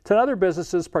 10 other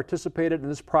businesses participated in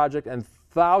this project, and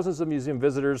thousands of museum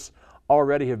visitors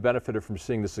already have benefited from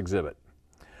seeing this exhibit.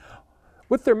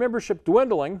 With their membership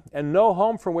dwindling and no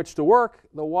home from which to work,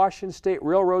 the Washington State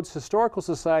Railroads Historical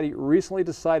Society recently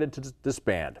decided to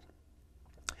disband.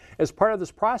 As part of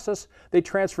this process, they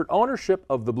transferred ownership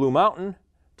of the Blue Mountain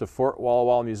to Fort Walla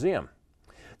Walla Museum.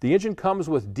 The engine comes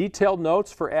with detailed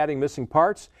notes for adding missing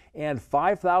parts and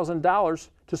 $5,000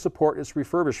 to support its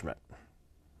refurbishment.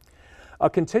 A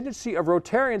contingency of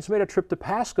Rotarians made a trip to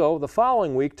Pasco the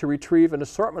following week to retrieve an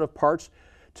assortment of parts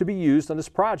to be used on this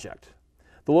project.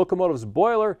 The locomotive's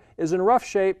boiler is in rough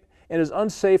shape and is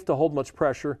unsafe to hold much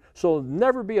pressure, so it will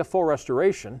never be a full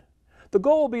restoration. The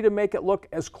goal will be to make it look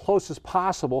as close as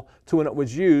possible to when it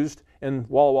was used in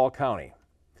Walla Walla County.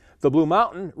 The Blue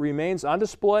Mountain remains on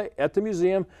display at the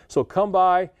museum, so come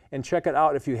by and check it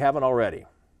out if you haven't already.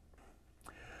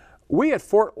 We at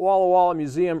Fort Walla Walla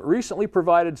Museum recently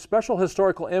provided special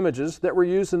historical images that were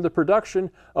used in the production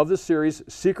of the series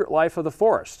Secret Life of the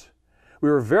Forest. We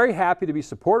were very happy to be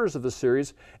supporters of the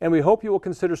series, and we hope you will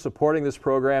consider supporting this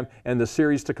program and the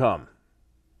series to come.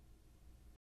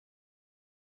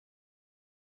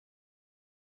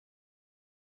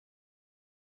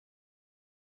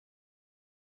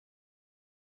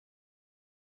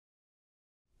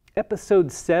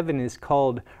 Episode 7 is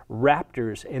called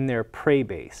Raptors and Their Prey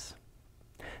Base.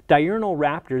 Diurnal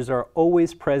raptors are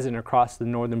always present across the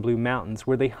northern Blue Mountains,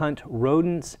 where they hunt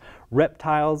rodents,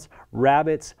 reptiles,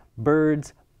 rabbits,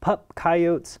 birds, pup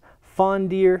coyotes, fawn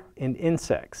deer, and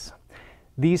insects.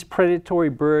 These predatory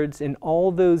birds and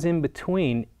all those in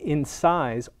between in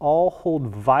size all hold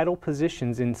vital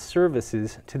positions in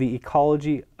services to the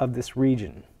ecology of this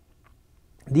region.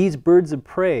 These birds of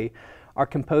prey are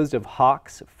composed of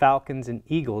hawks, falcons, and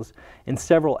eagles, and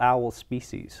several owl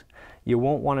species. You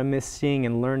won't want to miss seeing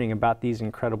and learning about these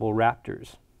incredible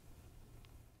raptors.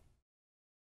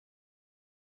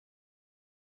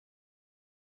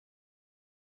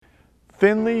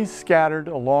 Thinly scattered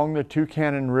along the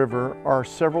Tucannon River are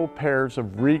several pairs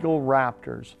of regal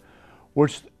raptors,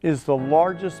 which is the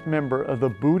largest member of the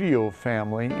booteal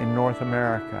family in North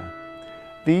America.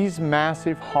 These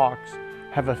massive hawks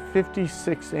have a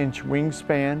 56-inch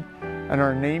wingspan and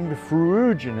are named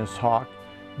ferruginous hawk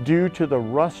due to the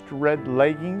rust red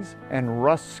leggings and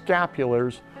rust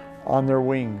scapulars on their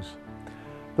wings.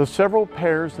 The several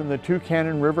pairs in the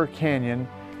Tucannon River Canyon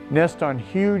nest on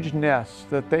huge nests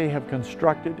that they have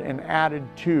constructed and added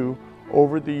to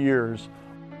over the years.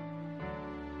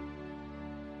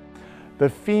 The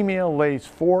female lays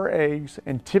 4 eggs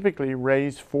and typically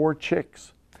raise 4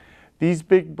 chicks. These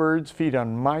big birds feed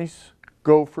on mice,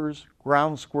 gophers,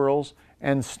 ground squirrels,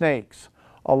 and snakes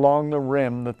along the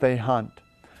rim that they hunt.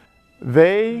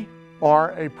 They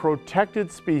are a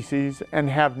protected species and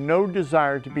have no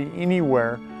desire to be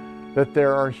anywhere that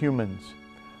there are humans.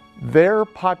 Their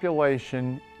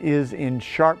population is in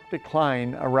sharp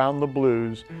decline around the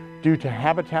Blues due to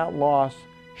habitat loss,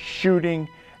 shooting,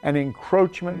 and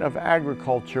encroachment of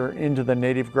agriculture into the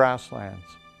native grasslands.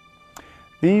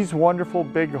 These wonderful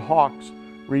big hawks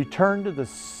return to the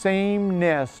same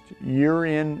nest year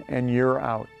in and year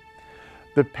out.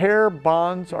 The pair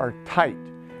bonds are tight,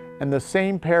 and the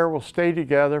same pair will stay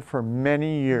together for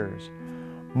many years.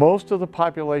 Most of the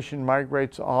population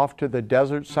migrates off to the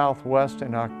desert southwest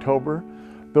in October,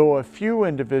 though a few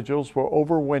individuals will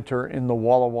overwinter in the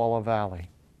Walla Walla Valley.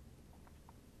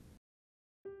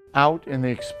 Out in the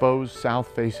exposed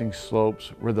south-facing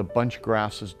slopes where the bunch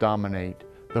grasses dominate,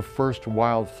 the first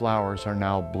wild flowers are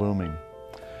now blooming.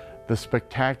 The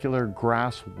spectacular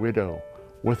grass widow,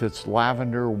 with its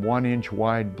lavender 1-inch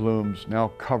wide blooms, now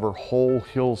cover whole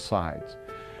hillsides.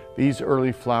 These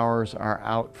early flowers are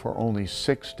out for only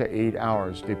 6 to 8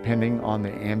 hours, depending on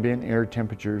the ambient air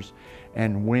temperatures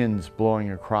and winds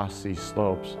blowing across these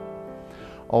slopes.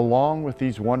 Along with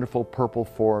these wonderful purple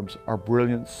forbs are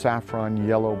brilliant saffron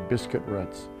yellow biscuit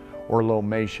roots, or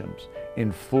lomatiums,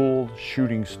 in full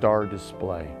shooting star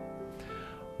display.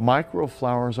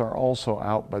 Microflowers are also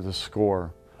out by the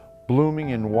score, blooming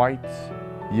in whites,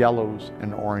 yellows,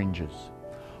 and oranges.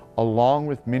 Along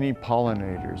with many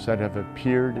pollinators that have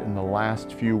appeared in the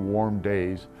last few warm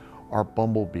days are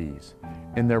bumblebees.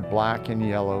 In their black and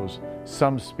yellows,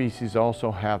 some species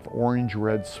also have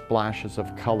orange-red splashes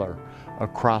of color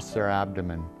across their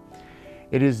abdomen.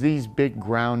 It is these big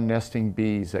ground nesting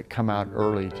bees that come out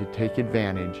early to take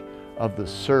advantage of the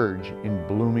surge in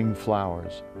blooming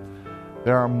flowers.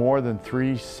 There are more than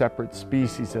 3 separate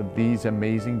species of these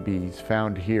amazing bees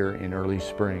found here in early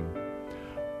spring.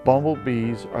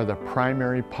 Bumblebees are the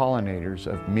primary pollinators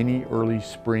of many early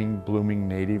spring blooming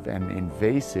native and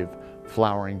invasive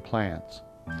flowering plants.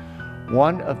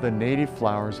 One of the native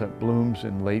flowers that blooms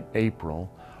in late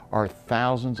April are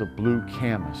thousands of blue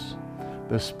camas.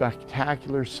 The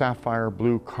spectacular sapphire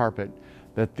blue carpet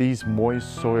that these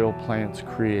moist soil plants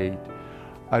create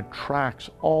attracts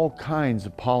all kinds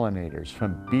of pollinators,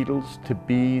 from beetles to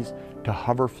bees to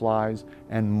hoverflies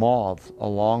and moths,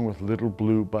 along with little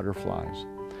blue butterflies.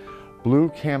 Blue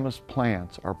camas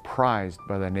plants are prized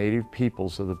by the native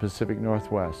peoples of the Pacific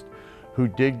Northwest, who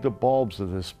dig the bulbs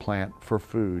of this plant for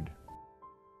food.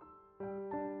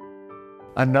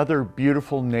 Another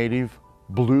beautiful native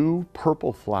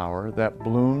blue-purple flower that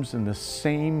blooms in the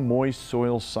same moist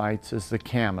soil sites as the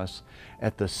camas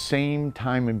at the same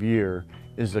time of year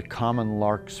is the common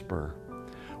larkspur.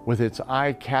 With its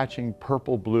eye-catching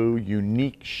purple-blue,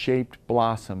 unique-shaped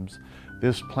blossoms,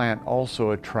 this plant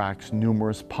also attracts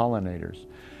numerous pollinators,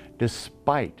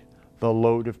 despite the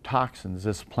load of toxins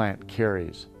this plant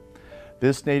carries.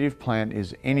 This native plant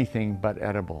is anything but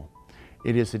edible.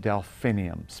 It is a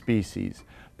delphinium species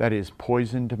that is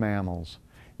poison to mammals.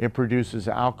 It produces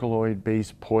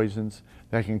alkaloid-based poisons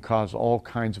that can cause all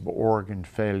kinds of organ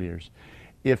failures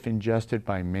if ingested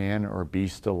by man or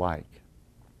beast alike.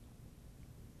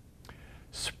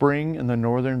 Spring in the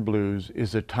northern blues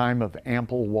is a time of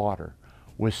ample water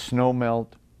with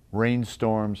snowmelt,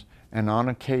 rainstorms, and on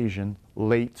occasion,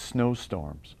 late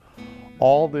snowstorms.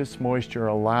 All this moisture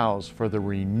allows for the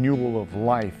renewal of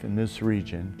life in this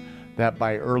region that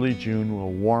by early June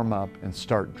will warm up and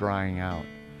start drying out.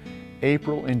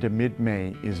 April into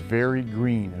mid-May is very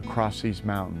green across these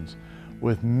mountains,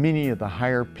 with many of the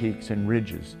higher peaks and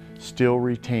ridges still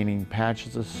retaining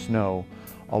patches of snow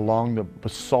along the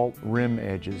basalt rim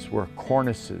edges where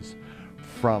cornices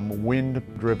from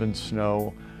wind-driven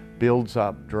snow builds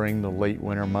up during the late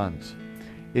winter months.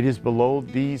 It is below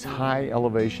these high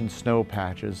elevation snow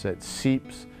patches that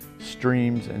seeps,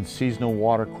 streams, and seasonal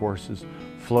watercourses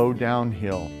flow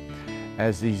downhill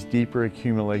as these deeper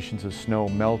accumulations of snow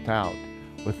melt out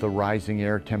with the rising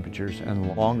air temperatures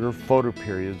and longer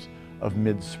photoperiods of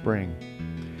mid-spring.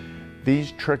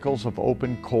 These trickles of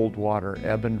open cold water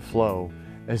ebb and flow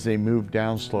as they move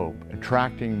downslope,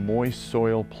 attracting moist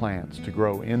soil plants to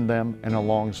grow in them and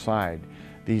alongside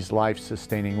these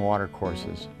life-sustaining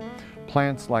watercourses.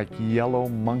 Plants like yellow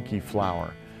monkey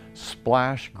flower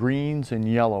splash greens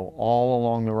and yellow all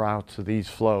along the routes of these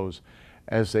flows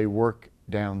as they work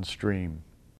downstream.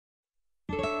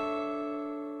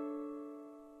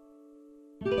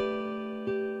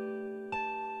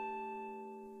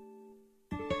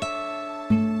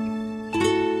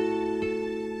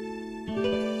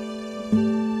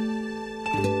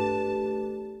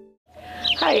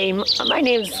 Hi, my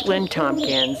name's Lynn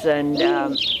Tompkins, and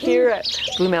here at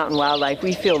Blue Mountain Wildlife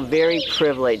we feel very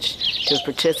privileged to have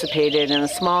participated in a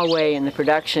small way in the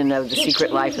production of The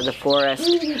Secret Life of the Forest.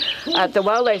 At the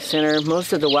Wildlife Center,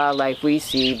 most of the wildlife we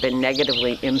see have been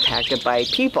negatively impacted by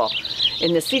people.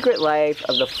 In The Secret Life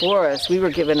of the Forest, we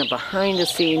were given a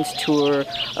behind-the-scenes tour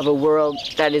of a world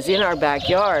that is in our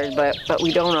backyard, but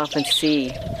we don't often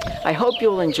see. I hope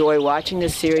you'll enjoy watching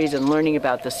this series and learning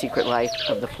about the secret life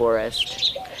of the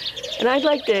forest. And I'd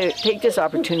like to take this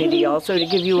opportunity also to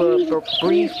give you a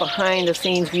brief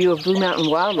behind-the-scenes view of Blue Mountain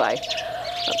Wildlife.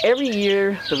 Every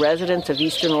year, the residents of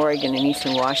Eastern Oregon and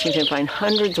Eastern Washington find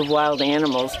hundreds of wild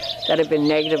animals that have been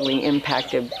negatively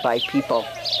impacted by people.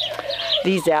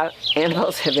 These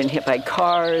animals have been hit by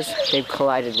cars, they've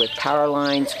collided with power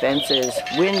lines, fences,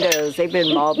 windows, they've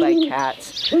been mauled by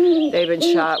cats, they've been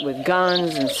shot with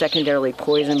guns and secondarily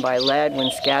poisoned by lead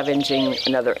when scavenging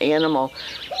another animal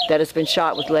that has been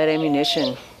shot with lead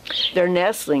ammunition. They're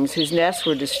nestlings whose nests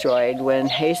were destroyed when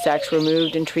haystacks were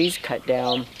moved and trees cut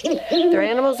down. They're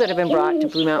animals that have been brought to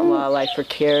Blue Mountain Wildlife for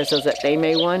care so that they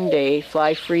may one day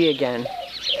fly free again.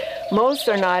 Most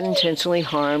are not intentionally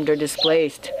harmed or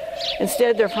displaced.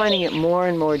 Instead, they're finding it more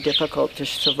and more difficult to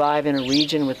survive in a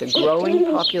region with a growing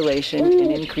population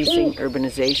and increasing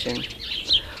urbanization.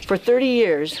 For 30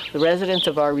 years, the residents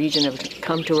of our region have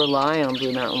come to rely on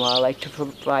Blue Mountain Wildlife to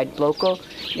provide local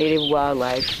native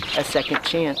wildlife a second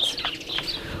chance.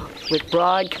 With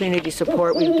broad community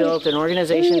support, we've built an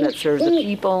organization that serves the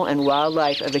people and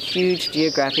wildlife of a huge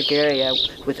geographic area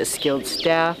with a skilled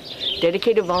staff,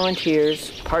 dedicated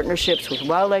volunteers, partnerships with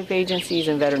wildlife agencies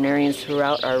and veterinarians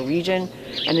throughout our region,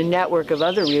 and a network of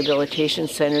other rehabilitation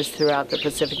centers throughout the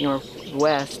Pacific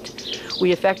Northwest.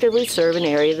 We effectively serve an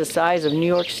area the size of New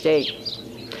York State.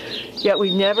 Yet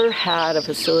we've never had a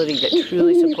facility that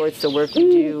truly supports the work we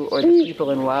do or the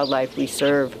people and wildlife we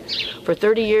serve. For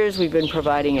 30 years, we've been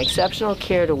providing exceptional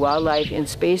care to wildlife in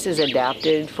spaces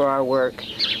adapted for our work.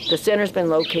 The center's been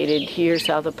located here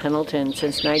south of Pendleton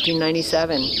since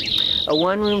 1997. A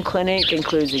one-room clinic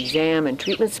includes exam and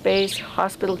treatment space,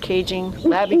 hospital caging,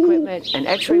 lab equipment, an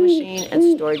x-ray machine, and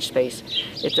storage space.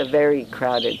 It's a very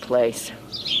crowded place.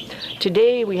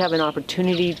 Today, we have an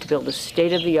opportunity to build a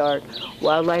state-of-the-art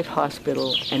wildlife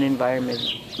hospital and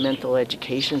environmental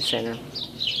education center.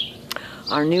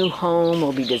 Our new home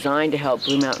will be designed to help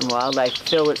Blue Mountain Wildlife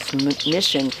fill its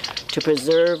mission to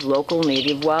preserve local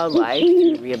native wildlife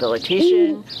through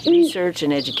rehabilitation, research,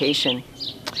 and education.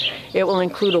 It will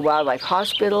include a wildlife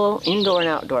hospital, indoor and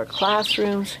outdoor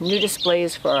classrooms, new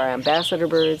displays for our ambassador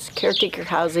birds, caretaker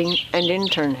housing, and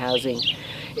intern housing.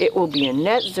 It will be a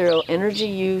net zero energy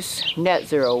use, net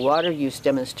zero water use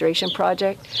demonstration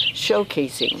project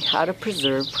showcasing how to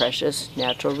preserve precious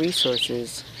natural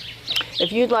resources.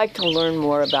 If you'd like to learn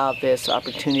more about this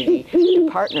opportunity to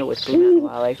partner with Blue Mountain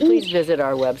Wildlife, please visit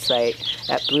our website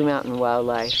at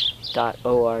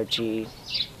bluemountainwildlife.org.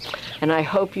 And I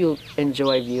hope you'll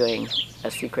enjoy viewing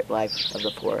A Secret Life of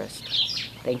the Forest.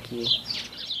 Thank you.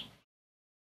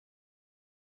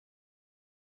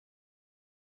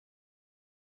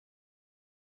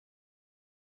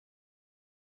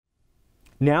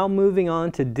 Now moving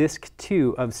on to Disc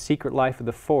 2 of Secret Life of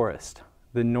the Forest,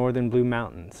 the Northern Blue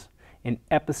Mountains, in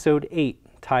Episode 8,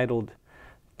 titled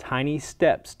Tiny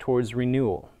Steps Towards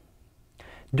Renewal.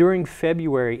 During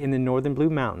February in the Northern Blue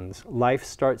Mountains, life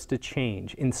starts to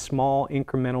change in small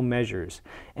incremental measures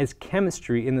as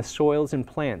chemistry in the soils and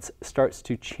plants starts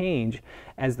to change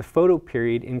as the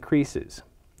photoperiod increases.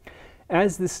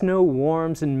 As the snow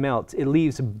warms and melts, it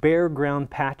leaves bare ground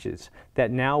patches that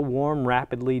now warm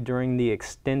rapidly during the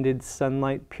extended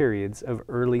sunlight periods of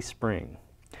early spring.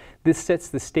 This sets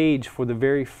the stage for the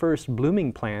very first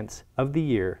blooming plants of the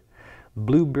year,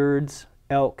 bluebirds,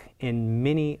 elk, and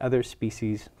many other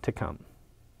species to come.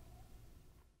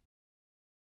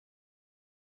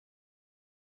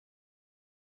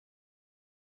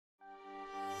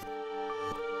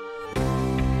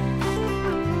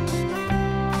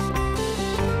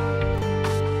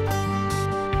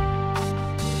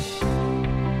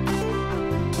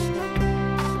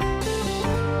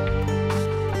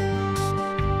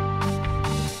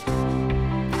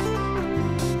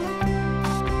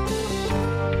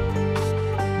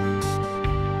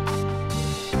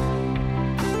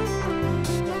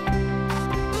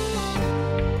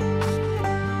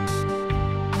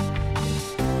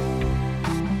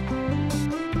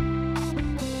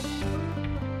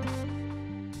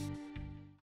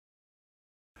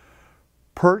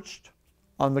 Perched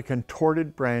on the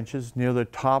contorted branches near the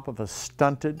top of a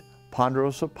stunted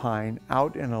ponderosa pine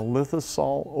out in a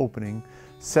lithosol opening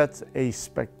sits a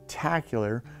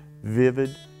spectacular,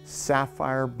 vivid,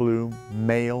 sapphire blue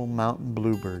male mountain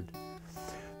bluebird.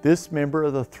 This member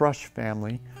of the thrush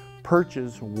family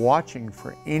perches watching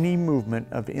for any movement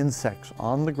of insects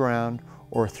on the ground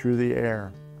or through the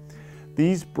air.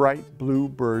 These bright blue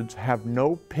birds have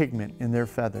no pigment in their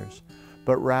feathers,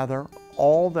 but rather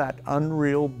all that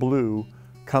unreal blue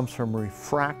comes from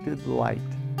refracted light.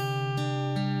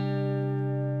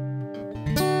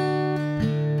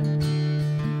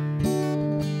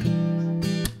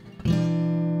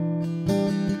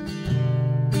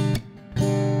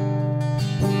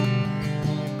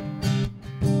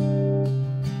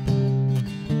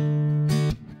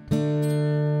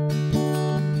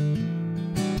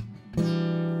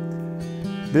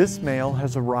 This male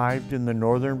has arrived in the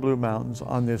Northern Blue Mountains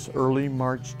on this early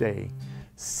March day,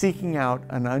 seeking out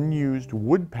an unused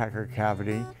woodpecker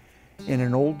cavity in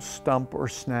an old stump or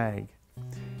snag.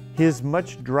 His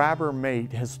much drabber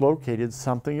mate has located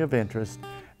something of interest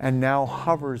and now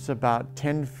hovers about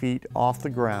 10 feet off the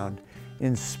ground,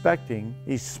 inspecting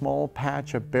a small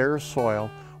patch of bare soil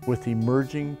with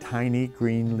emerging tiny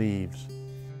green leaves.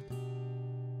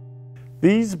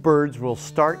 These birds will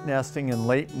start nesting in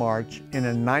late March in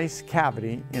a nice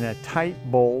cavity in a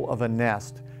tight bowl of a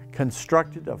nest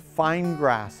constructed of fine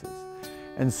grasses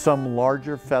and some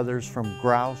larger feathers from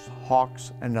grouse,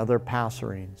 hawks, and other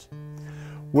passerines.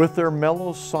 With their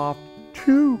mellow, soft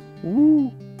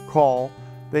 "too-woo" call,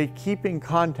 they keep in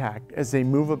contact as they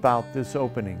move about this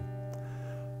opening.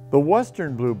 The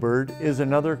western bluebird is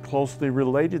another closely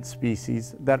related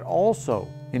species that also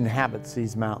inhabits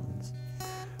these mountains.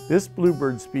 This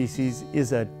bluebird species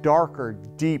is a darker,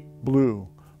 deep blue,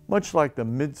 much like the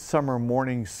midsummer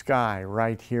morning sky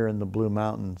right here in the Blue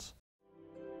Mountains.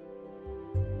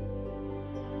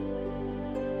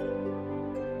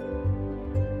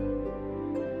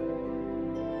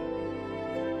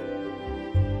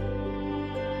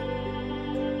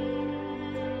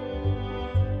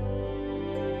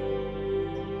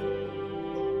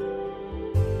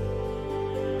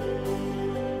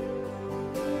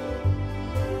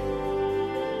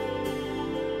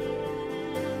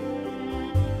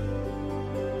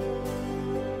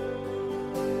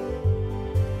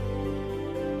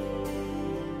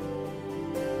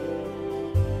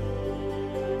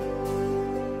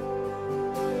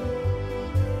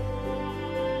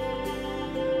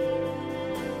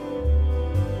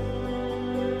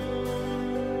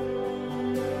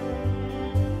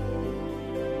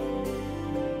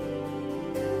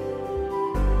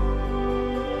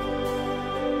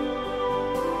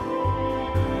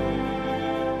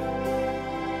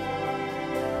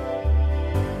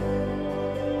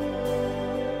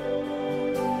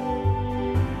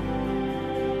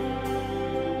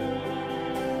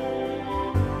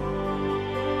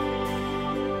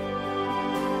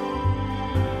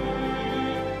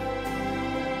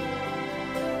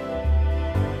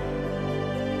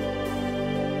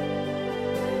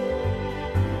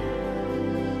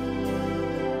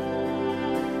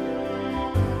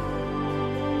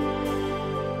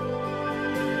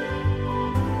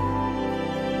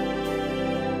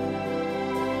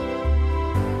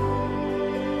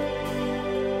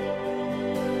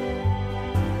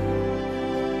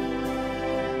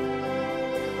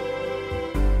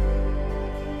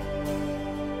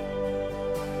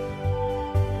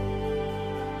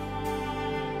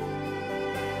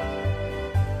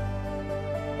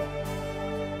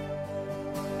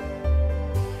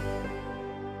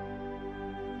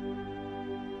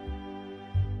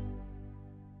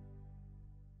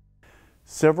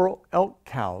 Several elk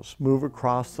cows move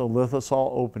across the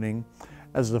lithosol opening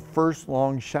as the first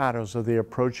long shadows of the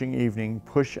approaching evening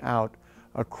push out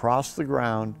across the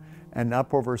ground and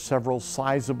up over several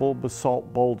sizable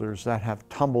basalt boulders that have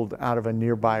tumbled out of a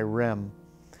nearby rim.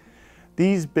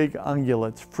 These big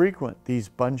ungulates frequent these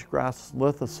bunchgrass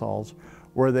lithosols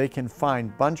where they can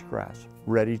find bunchgrass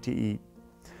ready to eat.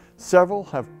 Several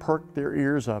have perked their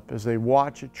ears up as they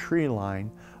watch a tree line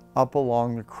up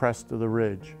along the crest of the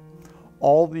ridge.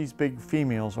 All these big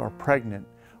females are pregnant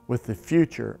with the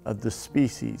future of the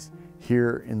species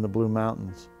here in the Blue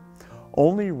Mountains.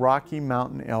 Only Rocky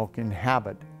Mountain elk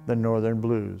inhabit the northern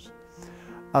blues.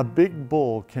 A big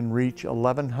bull can reach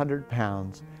 1,100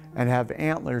 pounds and have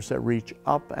antlers that reach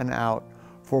up and out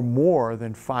for more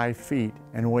than 5 feet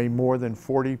and weigh more than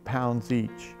 40 pounds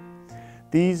each.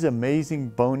 These amazing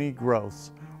bony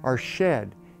growths are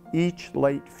shed each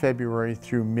late February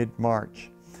through mid-March.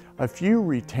 A few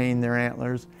retain their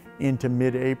antlers into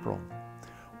mid-April.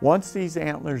 Once these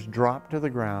antlers drop to the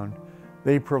ground,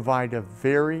 they provide a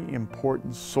very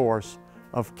important source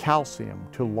of calcium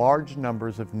to large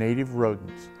numbers of native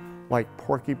rodents like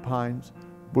porcupines,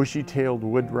 bushy-tailed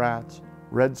wood rats,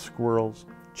 red squirrels,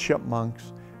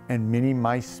 chipmunks, and many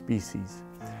mice species.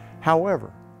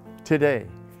 However, today,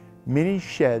 many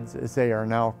sheds, as they are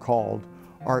now called,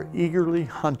 are eagerly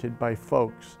hunted by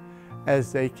folks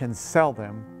as they can sell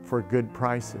them for good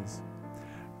prices.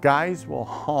 Guys will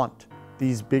haunt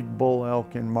these big bull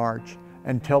elk in March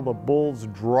until the bulls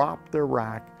drop their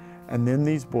rack, and then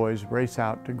these boys race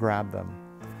out to grab them.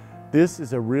 This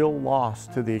is a real loss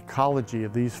to the ecology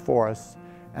of these forests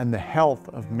and the health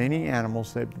of many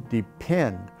animals that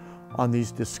depend on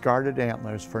these discarded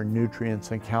antlers for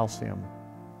nutrients and calcium.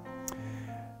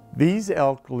 These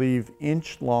elk leave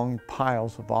inch-long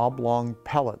piles of oblong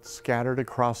pellets scattered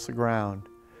across the ground.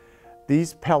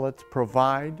 These pellets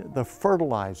provide the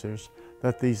fertilizers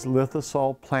that these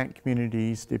lithosol plant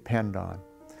communities depend on.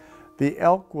 The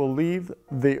elk will leave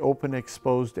the open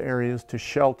exposed areas to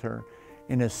shelter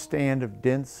in a stand of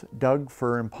dense Doug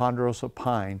fir and ponderosa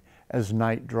pine as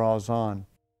night draws on.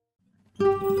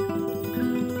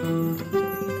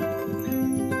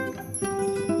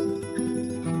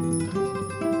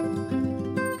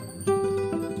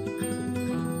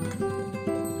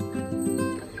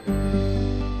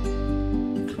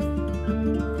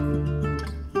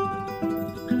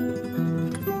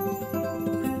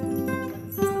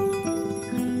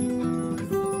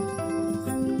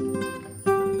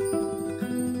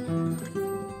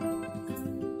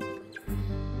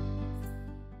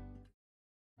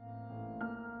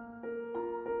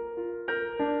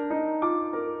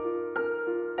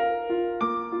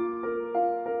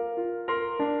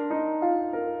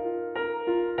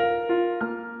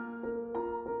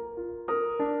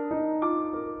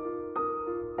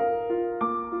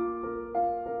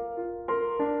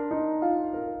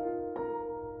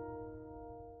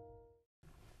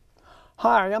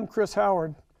 Hi, I'm Chris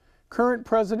Howard, current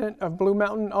president of Blue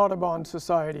Mountain Audubon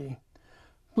Society.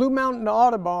 Blue Mountain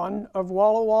Audubon of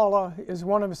Walla Walla is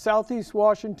one of Southeast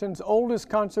Washington's oldest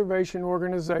conservation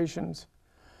organizations.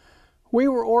 We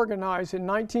were organized in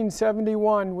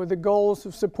 1971 with the goals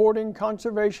of supporting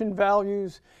conservation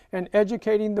values and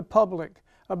educating the public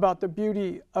about the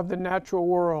beauty of the natural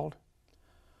world.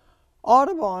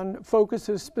 Audubon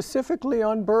focuses specifically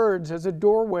on birds as a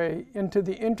doorway into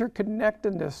the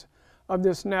interconnectedness of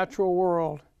this natural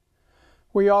world.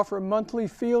 We offer monthly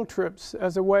field trips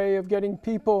as a way of getting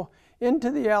people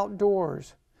into the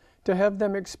outdoors to have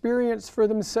them experience for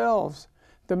themselves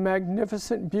the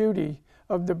magnificent beauty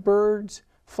of the birds,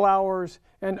 flowers,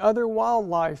 and other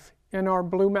wildlife in our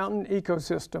Blue Mountain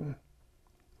ecosystem.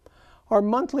 Our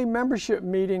monthly membership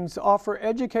meetings offer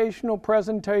educational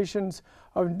presentations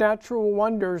of natural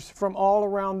wonders from all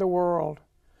around the world.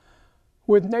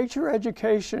 With nature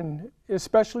education,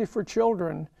 especially for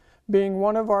children, being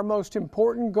one of our most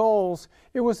important goals,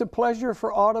 it was a pleasure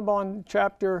for Audubon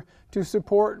chapter to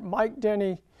support Mike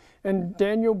Denny and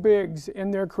Daniel Biggs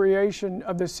in their creation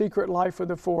of The Secret Life of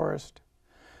the Forest.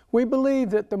 We believe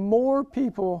that the more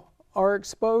people are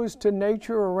exposed to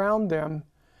nature around them,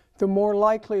 the more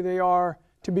likely they are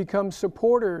to become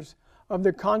supporters of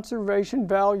the conservation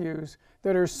values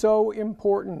that are so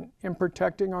important in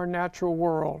protecting our natural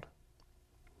world.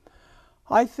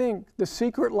 I think The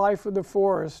Secret Life of the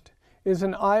Forest is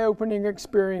an eye-opening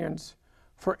experience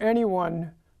for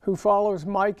anyone who follows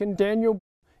Mike and Daniel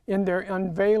in their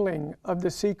unveiling of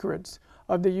the secrets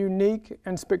of the unique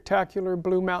and spectacular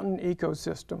Blue Mountain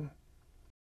ecosystem.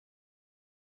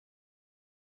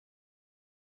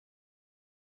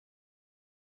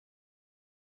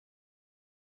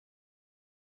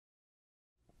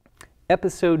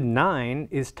 Episode 9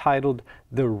 is titled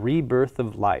The Rebirth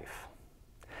of Life.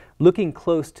 Looking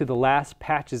close to the last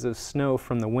patches of snow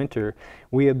from the winter,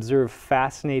 we observe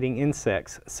fascinating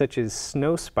insects such as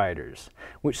snow spiders,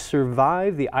 which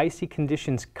survive the icy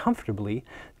conditions comfortably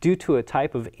due to a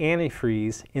type of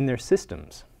antifreeze in their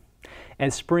systems.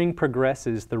 As spring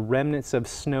progresses, the remnants of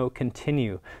snow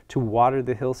continue to water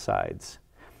the hillsides.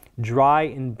 Dry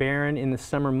and barren in the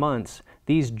summer months,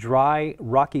 these dry,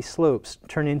 rocky slopes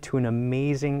turn into an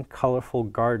amazing, colorful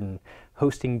garden,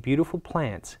 hosting beautiful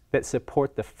plants that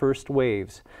support the first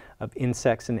waves of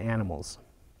insects and animals.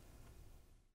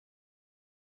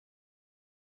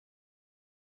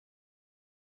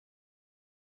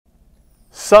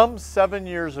 Some 7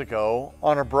 years ago,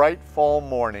 on a bright fall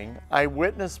morning, I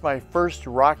witnessed my first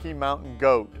Rocky Mountain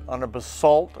goat on a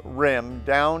basalt rim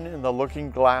down in the Looking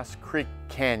Glass Creek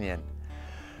Canyon.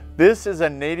 This is a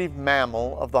native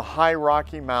mammal of the high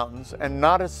Rocky Mountains and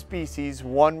not a species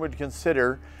one would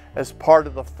consider as part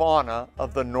of the fauna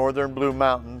of the northern Blue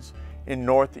Mountains in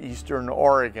northeastern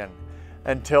Oregon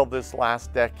until this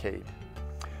last decade.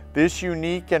 This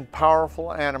unique and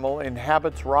powerful animal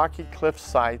inhabits rocky cliff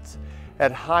sites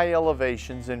at high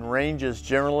elevations in ranges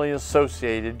generally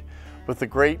associated with the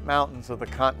Great Mountains of the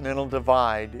Continental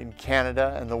Divide in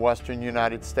Canada and the western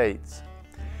United States.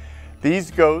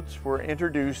 These goats were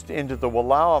introduced into the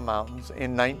Wallowa Mountains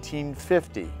in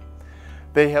 1950.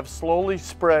 They have slowly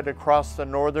spread across the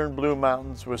northern Blue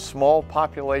Mountains with small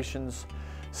populations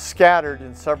scattered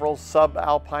in several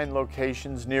subalpine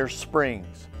locations near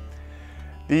springs.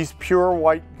 These pure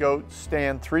white goats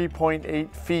stand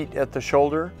 3.8 feet at the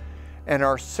shoulder and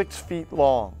are 6 feet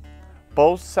long.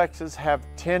 Both sexes have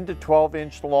 10 to 12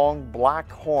 inch long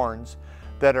black horns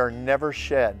that are never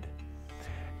shed.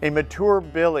 A mature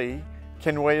billy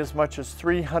can weigh as much as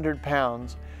 300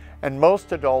 pounds, and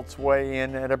most adults weigh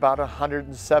in at about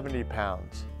 170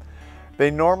 pounds.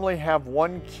 They normally have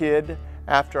one kid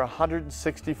after a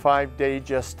 165-day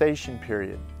gestation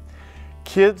period.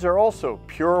 Kids are also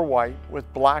pure white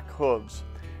with black hooves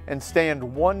and stand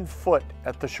 1 foot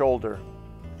at the shoulder.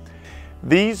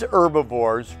 These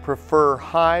herbivores prefer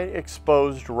high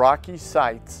exposed rocky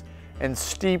sites and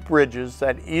steep ridges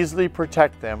that easily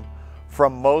protect them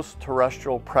from most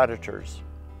terrestrial predators.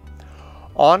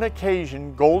 On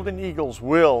occasion, golden eagles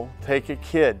will take a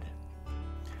kid.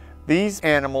 These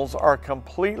animals are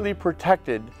completely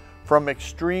protected from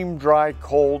extreme dry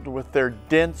cold with their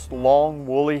dense, long,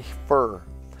 woolly fur.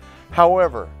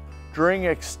 However, during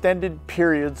extended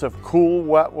periods of cool,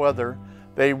 wet weather,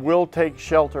 they will take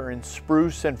shelter in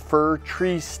spruce and fir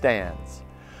tree stands.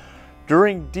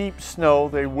 During deep snow,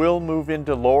 they will move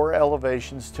into lower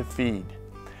elevations to feed.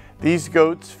 These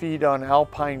goats feed on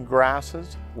alpine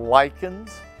grasses,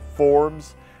 lichens,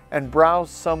 forbs, and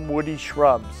browse some woody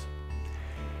shrubs.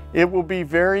 It will be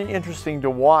very interesting to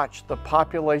watch the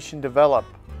population develop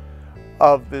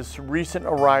of this recent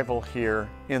arrival here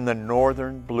in the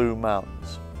northern Blue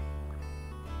Mountains.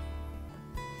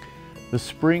 The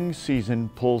spring season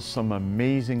pulls some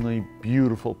amazingly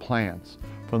beautiful plants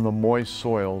from the moist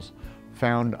soils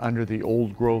found under the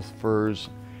old-growth firs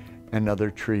and other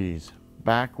trees.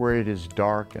 Back where it is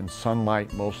dark and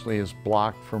sunlight mostly is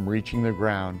blocked from reaching the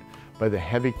ground by the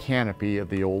heavy canopy of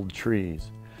the old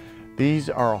trees. These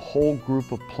are a whole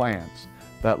group of plants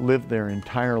that live their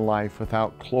entire life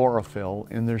without chlorophyll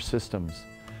in their systems.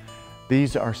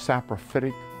 These are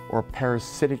saprophytic or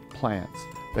parasitic plants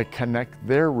that connect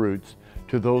their roots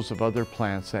to those of other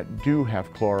plants that do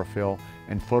have chlorophyll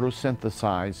and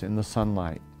photosynthesize in the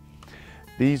sunlight.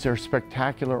 These are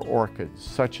spectacular orchids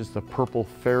such as the purple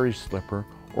fairy slipper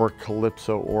or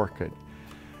calypso orchid.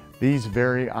 These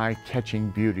very eye-catching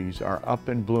beauties are up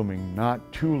and blooming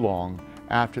not too long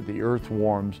after the earth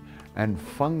warms and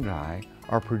fungi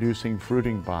are producing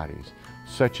fruiting bodies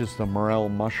such as the morel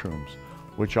mushrooms,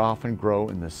 which often grow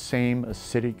in the same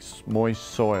acidic, moist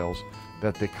soils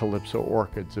that the calypso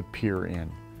orchids appear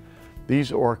in.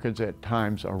 These orchids at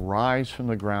times arise from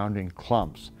the ground in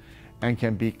clumps and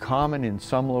can be common in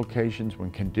some locations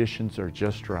when conditions are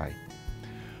just right.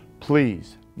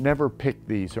 Please never pick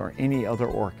these or any other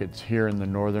orchids here in the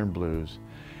Northern Blues,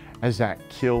 as that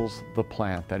kills the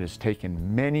plant that has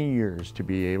taken many years to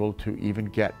be able to even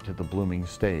get to the blooming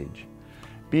stage.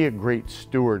 Be a great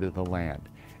steward of the land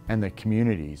and the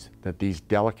communities that these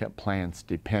delicate plants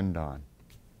depend on.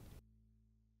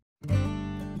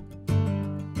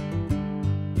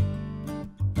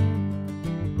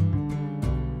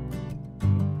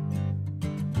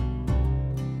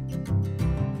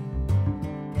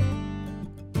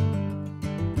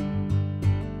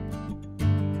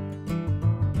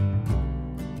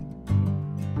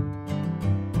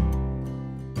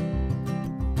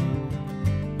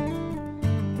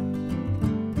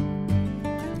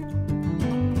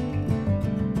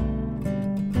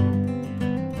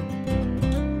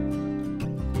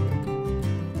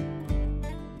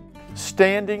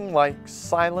 Standing like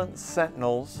silent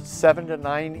sentinels 7 to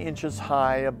 9 inches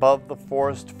high above the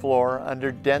forest floor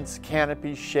under dense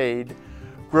canopy shade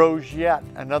grows yet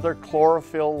another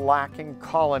chlorophyll-lacking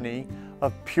colony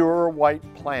of pure white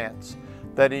plants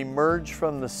that emerge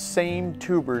from the same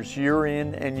tubers year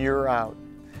in and year out.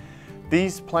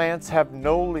 These plants have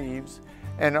no leaves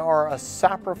and are a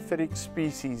saprophytic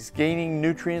species gaining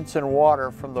nutrients and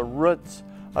water from the roots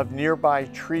of nearby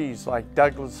trees like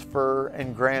Douglas fir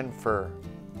and grand fir.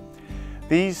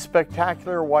 These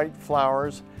spectacular white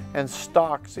flowers and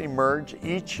stalks emerge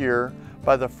each year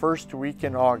by the first week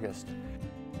in August.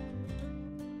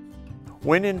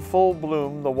 When in full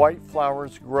bloom, the white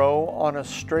flowers grow on a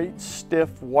straight,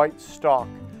 stiff white stalk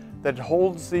that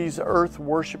holds these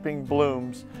earth-worshipping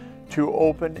blooms to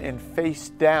open and face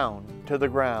down to the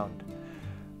ground.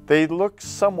 They look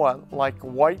somewhat like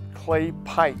white clay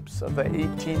pipes of the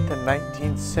 18th and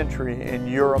 19th century in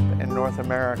Europe and North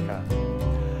America.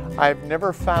 I've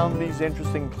never found these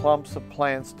interesting clumps of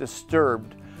plants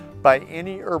disturbed by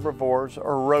any herbivores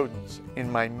or rodents in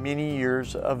my many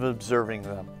years of observing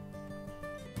them.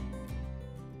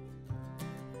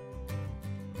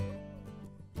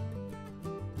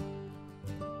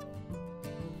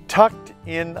 Tucked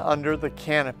in under the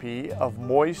canopy of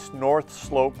moist north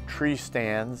slope tree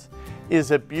stands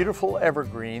is a beautiful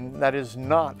evergreen that is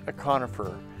not a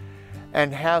conifer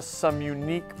and has some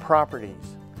unique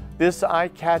properties. This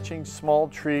eye-catching small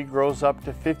tree grows up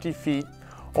to 50 feet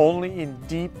only in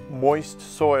deep, moist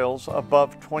soils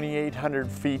above 2,800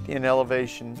 feet in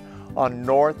elevation on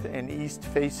north and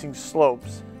east-facing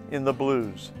slopes in the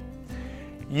Blues.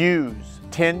 Yews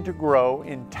tend to grow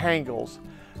in tangles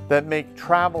that make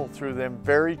travel through them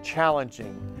very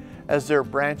challenging, as their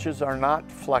branches are not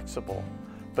flexible,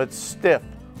 but stiff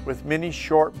with many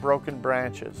short broken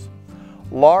branches.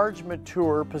 Large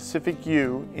mature Pacific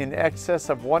yew in excess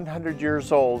of 100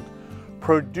 years old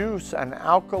produce an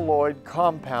alkaloid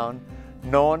compound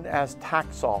known as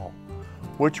Taxol,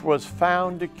 which was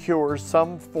found to cure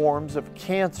some forms of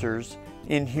cancers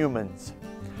in humans.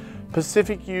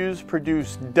 Pacific yews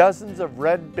produce dozens of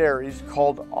red berries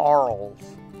called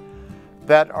arils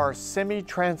that are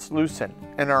semi-translucent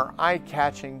and are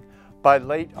eye-catching by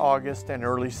late August and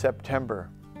early September.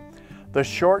 The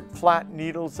short, flat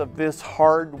needles of this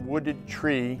hard wooded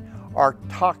tree are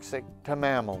toxic to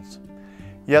mammals,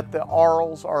 yet the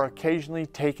arils are occasionally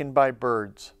taken by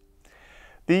birds.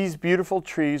 These beautiful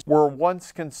trees were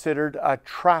once considered a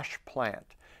trash plant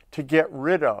to get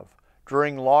rid of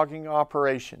during logging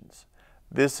operations.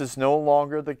 This is no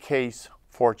longer the case,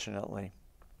 fortunately.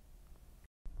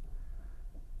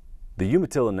 The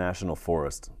Umatilla National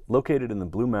Forest, located in the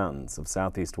Blue Mountains of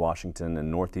southeast Washington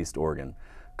and northeast Oregon,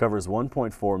 covers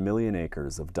 1.4 million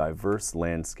acres of diverse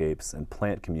landscapes and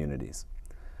plant communities.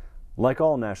 Like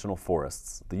all national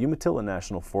forests, the Umatilla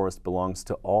National Forest belongs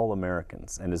to all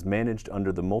Americans and is managed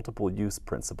under the multiple use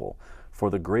principle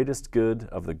for the greatest good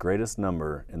of the greatest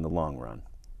number in the long run.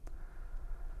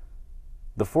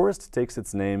 The forest takes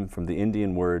its name from the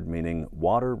Indian word meaning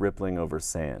water rippling over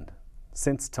sand.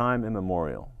 Since time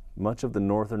immemorial, much of the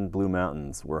northern Blue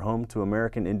Mountains were home to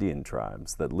American Indian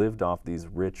tribes that lived off these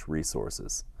rich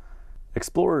resources.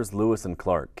 Explorers Lewis and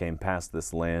Clark came past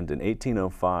this land in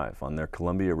 1805 on their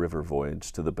Columbia River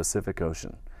voyage to the Pacific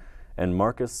Ocean, and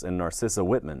Marcus and Narcissa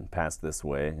Whitman passed this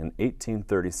way in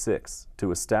 1836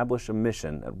 to establish a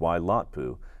mission at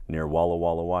Wailatpu near Walla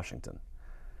Walla, Washington.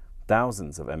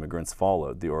 Thousands of immigrants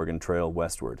followed the Oregon Trail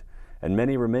westward, and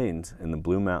many remained in the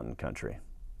Blue Mountain country.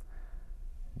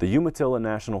 The Umatilla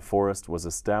National Forest was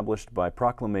established by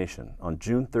proclamation on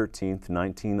June 13,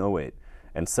 1908,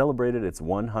 and celebrated its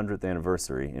 100th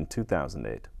anniversary in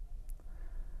 2008.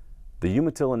 The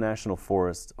Umatilla National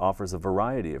Forest offers a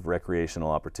variety of recreational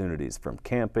opportunities from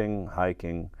camping,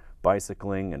 hiking,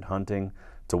 bicycling, and hunting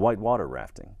to whitewater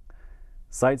rafting.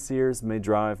 Sightseers may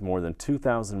drive more than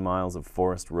 2,000 miles of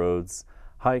forest roads,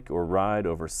 hike or ride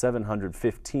over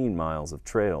 715 miles of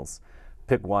trails,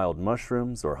 pick wild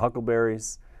mushrooms or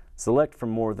huckleberries, select from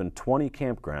more than 20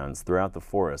 campgrounds throughout the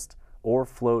forest, or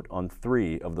float on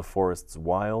 3 of the forest's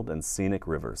wild and scenic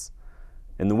rivers.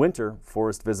 In the winter,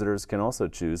 forest visitors can also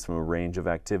choose from a range of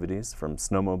activities from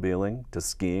snowmobiling to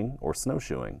skiing or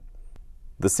snowshoeing.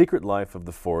 The Secret Life of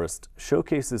the Forest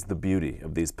showcases the beauty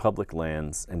of these public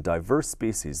lands and diverse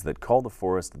species that call the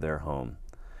forest their home.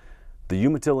 The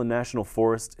Umatilla National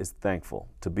Forest is thankful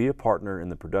to be a partner in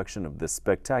the production of this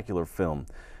spectacular film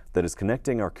that is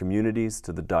connecting our communities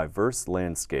to the diverse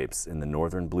landscapes in the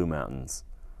northern Blue Mountains.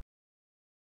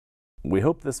 We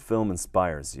hope this film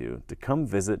inspires you to come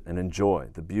visit and enjoy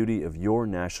the beauty of your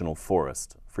national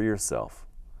forest for yourself.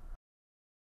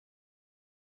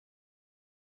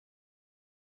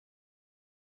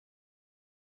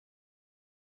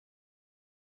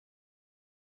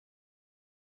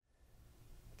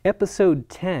 Episode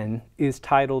 10 is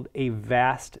titled A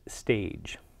Vast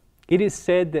Stage. It is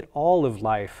said that all of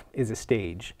life is a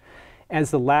stage. As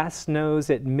the last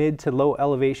snows at mid to low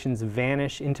elevations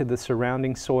vanish into the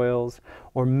surrounding soils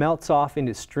or melts off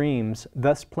into streams,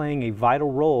 thus playing a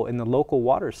vital role in the local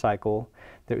water cycle,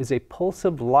 there is a pulse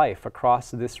of life across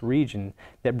this region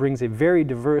that brings a very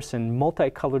diverse and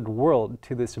multicolored world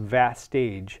to this vast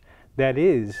stage that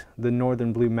is the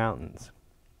Northern Blue Mountains.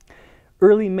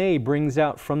 Early May brings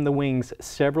out from the wings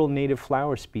several native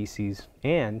flower species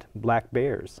and black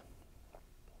bears.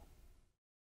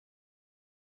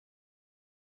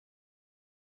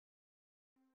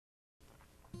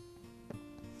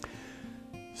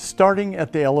 Starting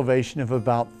at the elevation of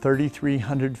about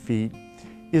 3,300 feet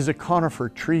is a conifer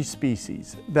tree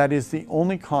species that is the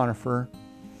only conifer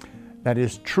that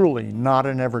is truly not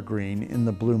an evergreen in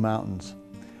the Blue Mountains.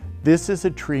 This is a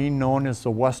tree known as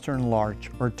the western larch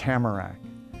or tamarack.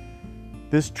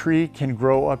 This tree can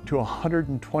grow up to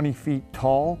 120 feet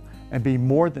tall and be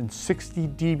more than 60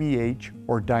 dBH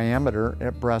or diameter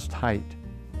at breast height.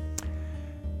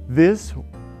 This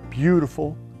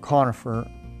beautiful conifer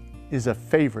is a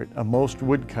favorite of most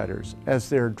woodcutters as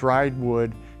their dried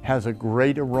wood has a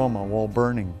great aroma while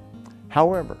burning.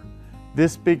 However,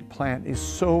 this big plant is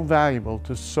so valuable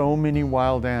to so many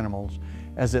wild animals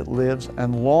as it lives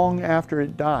and long after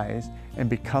it dies and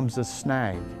becomes a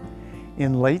snag.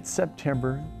 In late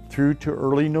September through to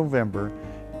early November,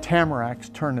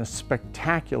 tamaracks turn a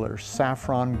spectacular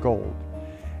saffron gold.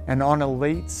 And on a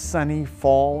late sunny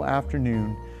fall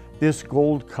afternoon, this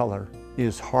gold color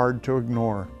is hard to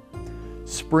ignore.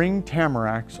 Spring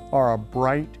tamaracks are a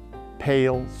bright,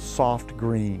 pale, soft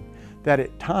green that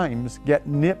at times get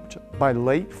nipped by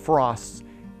late frosts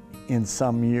in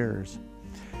some years.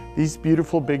 These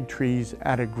beautiful big trees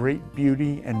add a great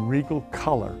beauty and regal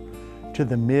color to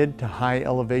the mid to high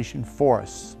elevation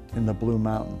forests in the Blue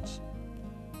Mountains.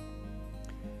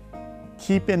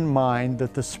 Keep in mind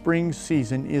that the spring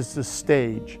season is the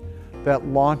stage that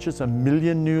launches a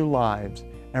million new lives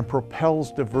and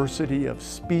propels diversity of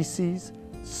species,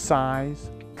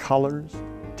 size, colors,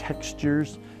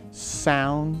 textures,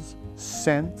 sounds,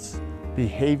 scents,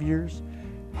 behaviors,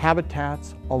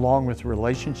 habitats, along with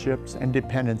relationships and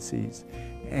dependencies,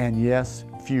 and yes,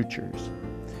 futures.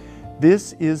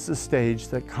 This is the stage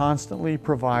that constantly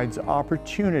provides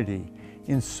opportunity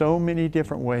in so many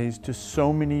different ways to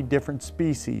so many different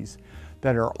species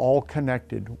that are all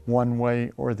connected one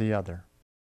way or the other.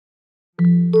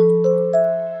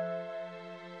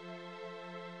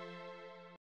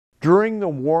 During the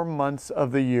warm months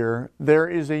of the year, there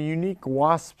is a unique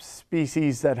wasp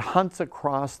species that hunts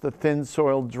across the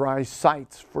thin-soiled dry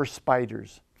sites for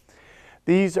spiders.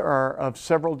 These are of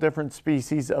several different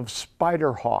species of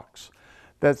spider hawks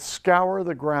that scour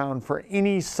the ground for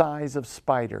any size of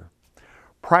spider.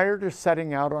 Prior to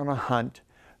setting out on a hunt,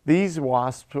 these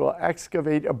wasps will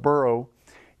excavate a burrow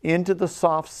into the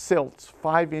soft silts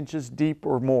 5 inches deep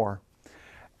or more.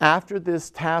 After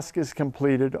this task is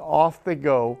completed, off they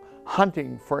go,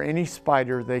 hunting for any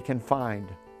spider they can find.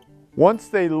 Once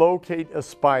they locate a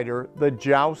spider, the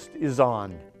joust is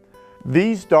on.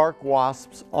 These dark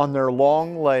wasps on their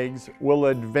long legs will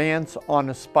advance on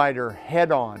a spider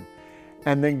head on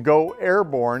and then go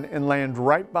airborne and land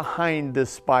right behind this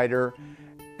spider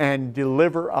and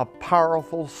deliver a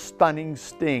powerful, stunning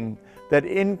sting that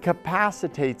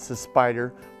incapacitates the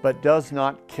spider but does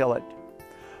not kill it.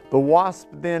 The wasp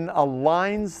then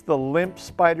aligns the limp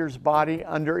spider's body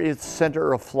under its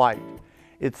center of flight,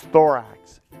 its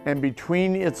thorax, and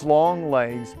between its long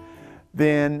legs,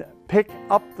 then pick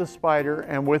up the spider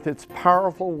and with its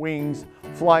powerful wings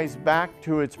flies back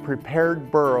to its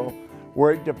prepared burrow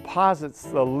where it deposits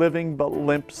the living but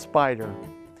limp spider.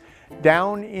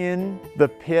 Down in the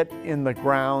pit in the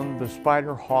ground, the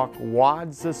spider hawk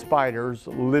wads the spider's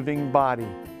living body.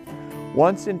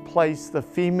 Once in place, the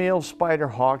female spider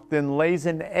hawk then lays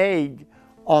an egg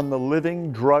on the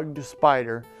living drugged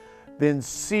spider, then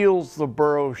seals the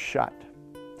burrow shut.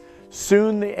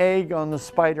 Soon the egg on the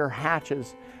spider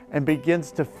hatches and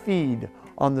begins to feed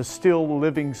on the still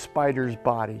living spider's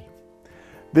body.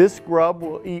 This grub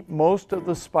will eat most of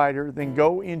the spider, then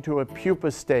go into a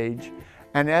pupa stage,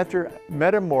 and after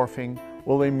metamorphing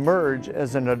will emerge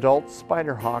as an adult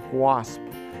spider hawk wasp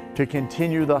to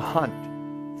continue the hunt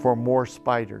for more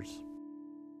spiders.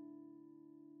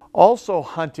 Also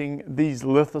hunting these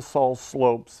lithosol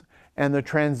slopes and the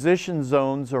transition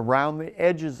zones around the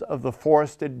edges of the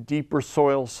forested deeper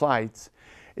soil sites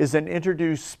is an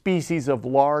introduced species of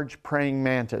large praying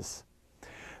mantis.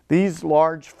 These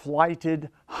large flighted,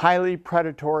 highly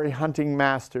predatory hunting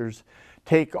masters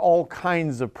take all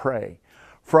kinds of prey,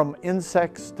 from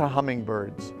insects to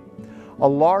hummingbirds. A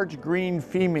large green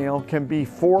female can be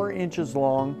 4 inches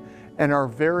long and are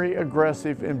very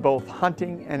aggressive in both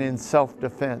hunting and in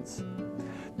self-defense.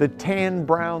 The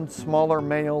tan-brown smaller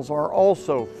males are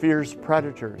also fierce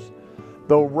predators,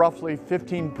 though roughly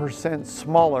 15%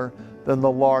 smaller than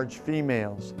the large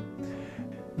females.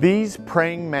 These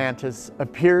praying mantis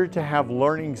appear to have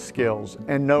learning skills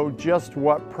and know just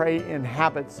what prey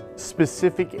inhabits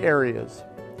specific areas.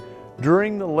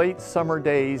 During the late summer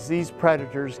days, these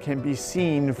predators can be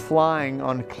seen flying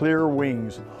on clear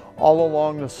wings all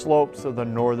along the slopes of the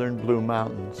northern Blue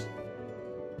Mountains.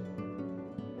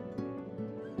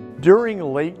 During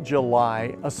late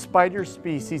July, a spider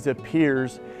species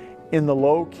appears in the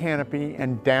low canopy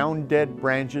and down dead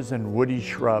branches and woody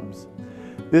shrubs.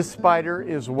 This spider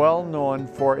is well known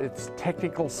for its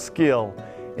technical skill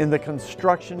in the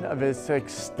construction of its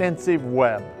extensive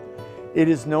web. It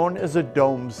is known as a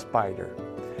dome spider.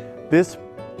 This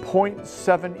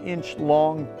 0.7-inch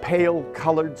long pale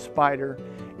colored spider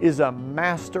is a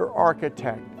master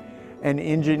architect and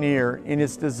engineer in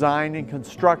its design and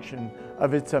construction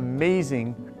of its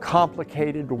amazing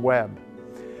complicated web.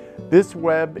 This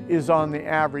web is on the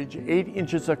average 8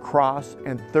 inches across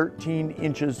and 13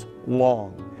 inches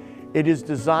long. It is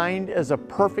designed as a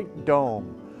perfect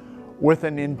dome with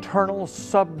an internal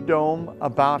subdome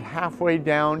about halfway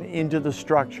down into the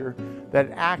structure that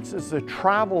acts as the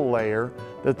travel layer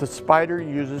that the spider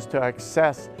uses to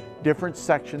access different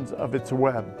sections of its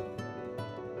web.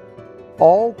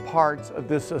 All parts of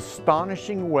this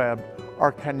astonishing web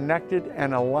are connected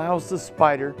and allows the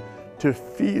spider to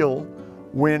feel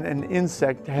when an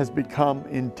insect has become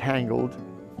entangled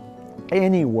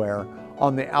anywhere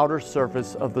on the outer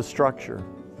surface of the structure.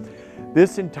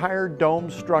 This entire dome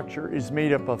structure is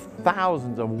made up of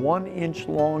thousands of 1-inch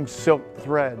long silk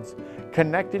threads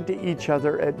connected to each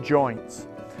other at joints.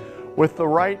 With the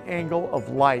right angle of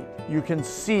light, you can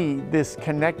see this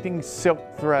connecting silk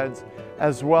threads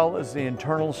as well as the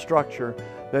internal structure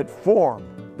that form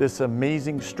this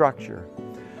amazing structure.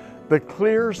 The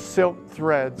clear silk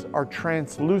threads are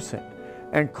translucent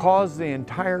and cause the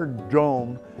entire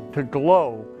dome to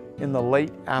glow in the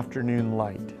late afternoon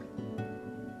light.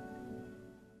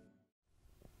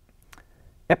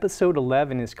 Episode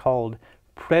 11 is called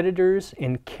Predators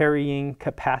and Carrying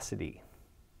Capacity.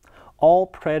 All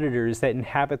predators that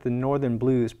inhabit the northern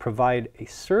blues provide a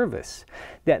service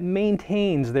that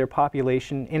maintains their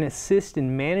population and assists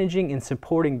in managing and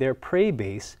supporting their prey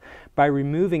base by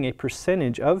removing a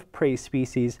percentage of prey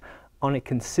species on a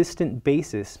consistent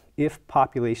basis if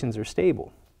populations are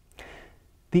stable.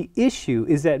 The issue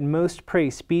is that most prey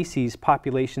species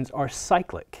populations are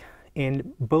cyclic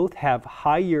and both have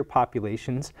high year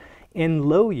populations and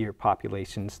low year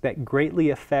populations that greatly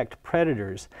affect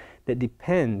predators that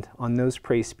depend on those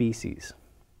prey species.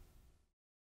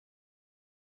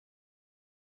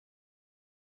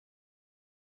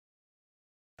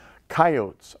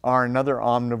 Coyotes are another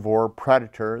omnivore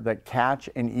predator that catch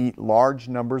and eat large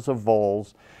numbers of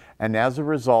voles, and as a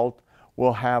result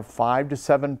will have 5 to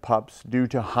 7 pups due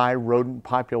to high rodent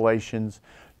populations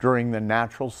during the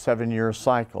natural 7-year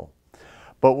cycle.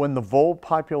 But when the vole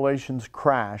populations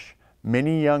crash,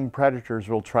 many young predators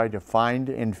will try to find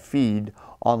and feed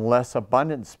on less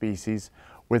abundant species,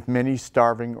 with many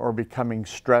starving or becoming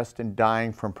stressed and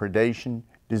dying from predation,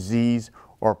 disease,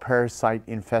 or parasite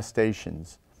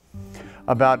infestations.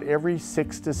 About every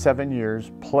 6 to 7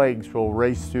 years, plagues will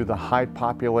race through the high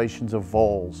populations of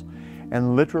voles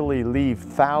and literally leave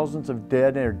thousands of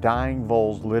dead or dying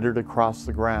voles littered across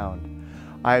the ground.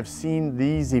 I have seen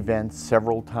these events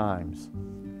several times.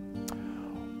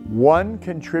 One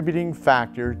contributing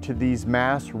factor to these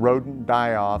mass rodent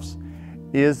die-offs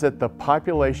is that the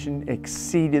population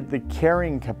exceeded the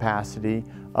carrying capacity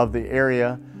of the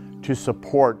area to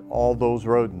support all those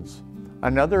rodents.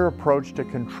 Another approach to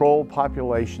control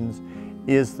populations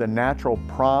is the natural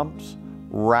prompts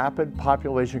rapid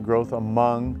population growth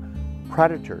among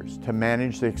predators to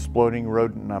manage the exploding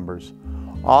rodent numbers.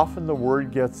 Often the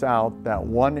word gets out that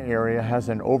one area has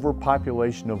an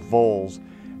overpopulation of voles,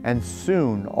 and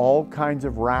soon all kinds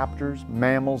of raptors,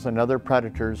 mammals, and other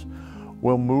predators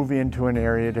will move into an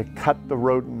area to cut the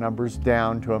rodent numbers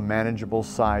down to a manageable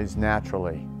size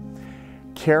naturally.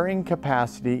 Carrying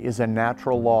capacity is a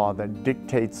natural law that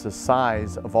dictates the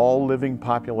size of all living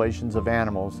populations of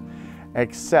animals,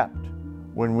 except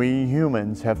when we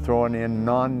humans have thrown in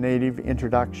non-native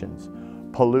introductions,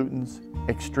 pollutants,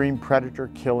 extreme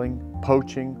predator killing,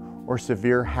 poaching, or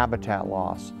severe habitat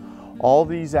loss. All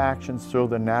these actions throw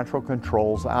the natural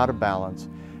controls out of balance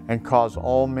and cause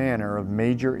all manner of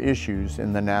major issues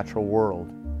in the natural world.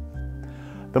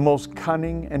 The most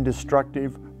cunning and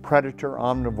destructive predator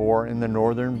omnivore in the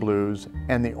northern blues,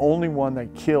 and the only one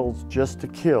that kills just to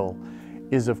kill,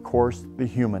 is of course the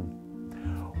human.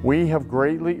 We have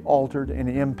greatly altered and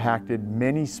impacted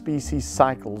many species'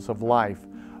 cycles of life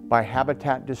by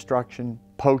habitat destruction,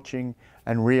 poaching,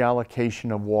 and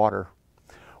reallocation of water.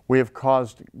 We have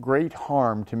caused great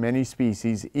harm to many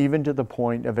species, even to the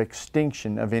point of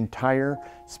extinction of entire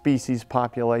species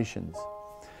populations.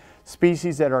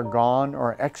 Species that are gone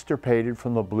or extirpated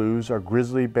from the blues are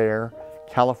grizzly bear,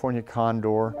 California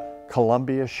condor,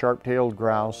 Columbia sharp-tailed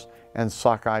grouse, and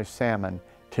sockeye salmon,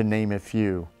 to name a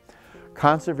few.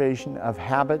 Conservation of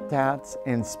habitats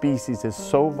and species is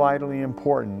so vitally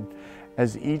important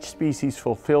as each species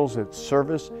fulfills its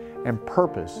service and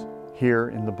purpose here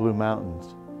in the Blue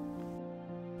Mountains.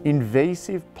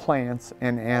 Invasive plants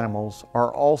and animals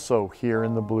are also here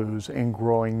in the blues in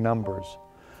growing numbers.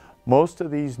 Most of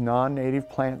these non-native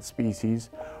plant species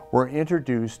were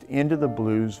introduced into the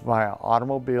blues via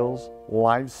automobiles,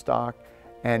 livestock,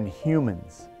 and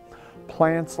humans.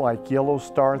 Plants like yellow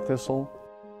star thistle,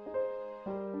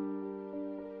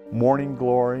 morning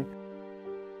glory,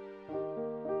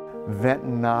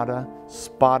 ventonata,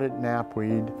 spotted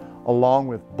knapweed, along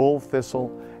with bull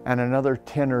thistle and another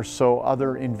 10 or so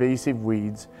other invasive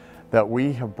weeds that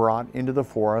we have brought into the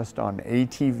forest on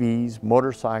ATVs,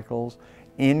 motorcycles,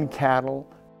 in cattle,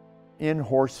 in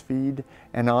horse feed,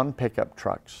 and on pickup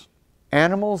trucks.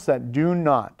 Animals that do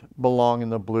not belong in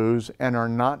the blues and are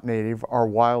not native are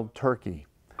wild turkey.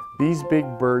 These big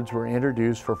birds were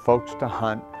introduced for folks to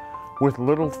hunt with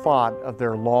little thought of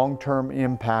their long-term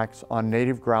impacts on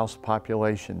native grouse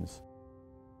populations.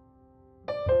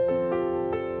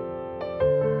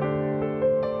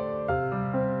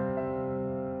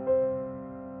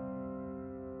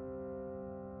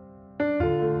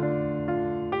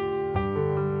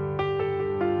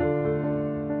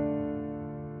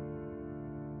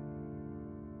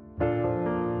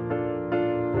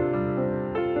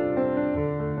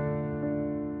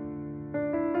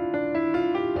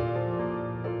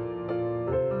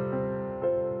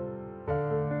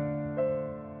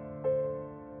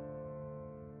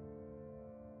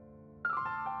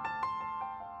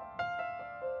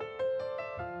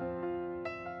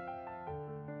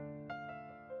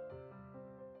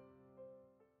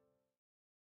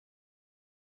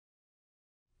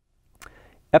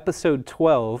 Episode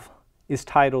 12 is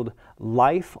titled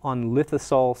Life on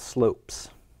Lithosol Slopes.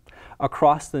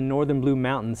 Across the northern Blue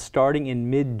Mountains, starting in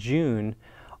mid-June,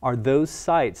 are those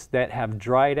sites that have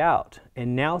dried out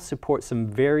and now support some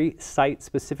very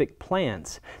site-specific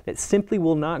plants that simply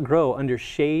will not grow under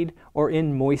shade or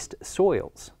in moist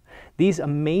soils. These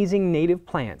amazing native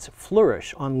plants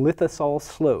flourish on lithosol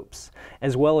slopes,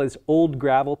 as well as old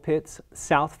gravel pits,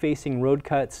 south-facing road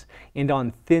cuts, and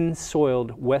on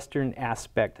thin-soiled western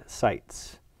aspect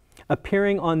sites.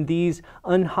 Appearing on these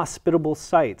unhospitable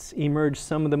sites emerge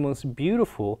some of the most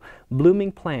beautiful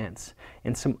blooming plants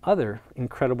and some other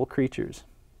incredible creatures.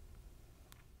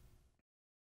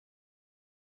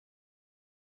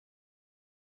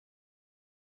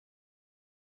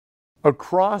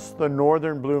 Across the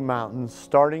northern Blue Mountains,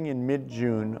 starting in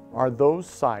mid-June, are those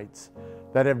sites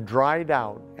that have dried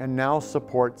out and now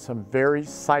support some very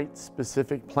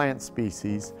site-specific plant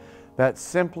species that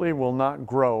simply will not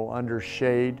grow under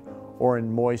shade or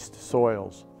in moist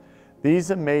soils.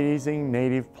 These amazing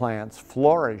native plants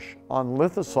flourish on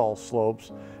lithosol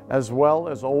slopes as well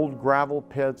as old gravel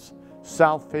pits,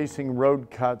 south-facing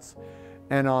road cuts,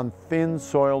 and on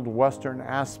thin-soiled western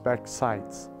aspect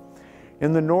sites.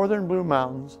 In the northern Blue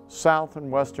Mountains, south and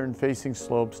western facing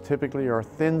slopes typically are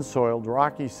thin-soiled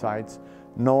rocky sites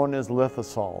known as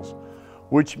lithosols,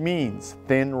 which means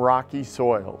thin rocky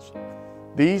soils.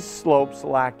 These slopes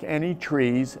lack any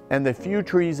trees, and the few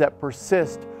trees that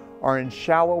persist are in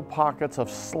shallow pockets of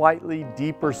slightly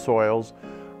deeper soils,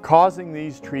 causing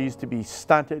these trees to be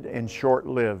stunted and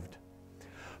short-lived.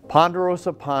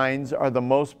 Ponderosa pines are the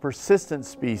most persistent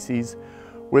species,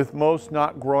 with most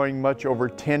not growing much over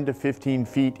 10 to 15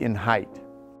 feet in height.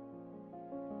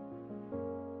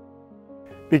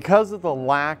 Because of the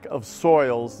lack of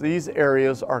soils, these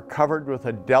areas are covered with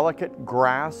a delicate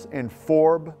grass and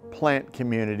forb plant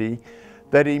community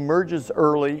that emerges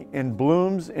early and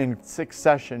blooms in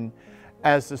succession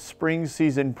as the spring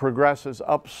season progresses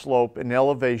upslope in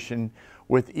elevation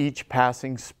with each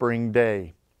passing spring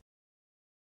day.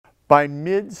 By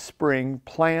mid-spring,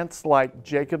 plants like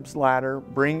Jacob's Ladder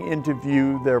bring into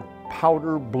view their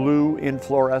powder blue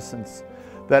inflorescence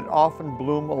that often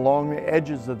bloom along the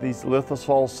edges of these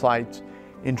lithosol sites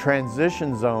in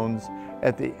transition zones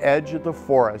at the edge of the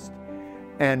forest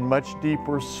and much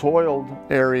deeper soiled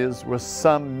areas with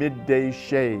some midday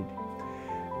shade.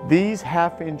 These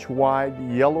half-inch wide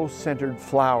yellow-centered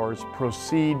flowers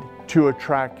proceed to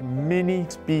attract many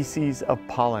species of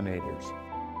pollinators.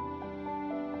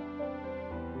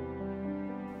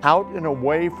 Out and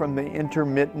away from the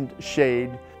intermittent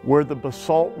shade, where the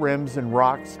basalt rims and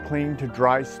rocks cling to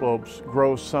dry slopes,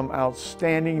 grow some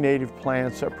outstanding native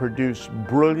plants that produce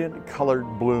brilliant colored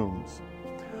blooms.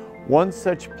 One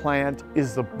such plant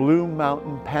is the Blue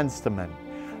Mountain Penstemon,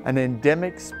 an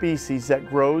endemic species that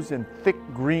grows in thick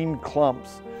green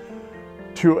clumps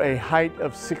to a height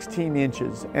of 16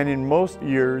 inches and in most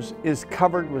years is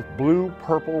covered with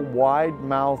blue-purple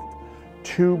wide-mouthed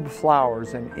tube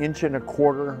flowers 1.25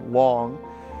 inches long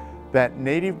that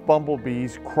native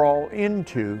bumblebees crawl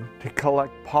into to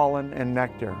collect pollen and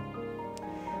nectar.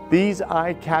 These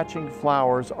eye-catching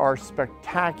flowers are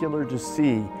spectacular to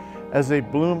see as they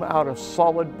bloom out of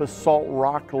solid basalt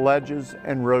rock ledges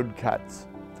and road cuts.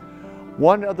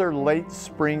 One other late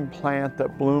spring plant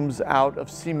that blooms out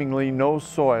of seemingly no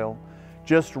soil,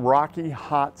 just rocky,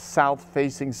 hot,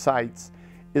 south-facing sites,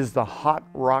 is the Hot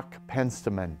Rock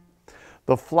Penstemon.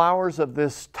 The flowers of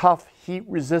this tough,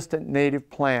 heat-resistant native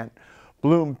plant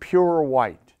bloom pure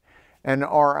white and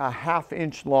are a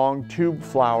half-inch long tube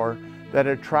flower that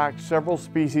attracts several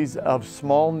species of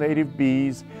small native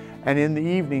bees and in the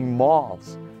evening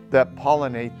moths that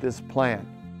pollinate this plant.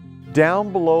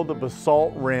 Down below the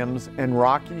basalt rims and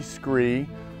rocky scree,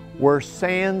 where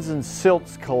sands and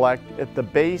silts collect at the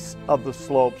base of the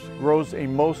slopes, grows a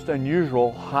most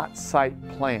unusual hot site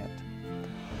plant.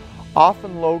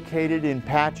 Often located in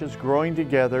patches growing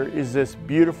together is this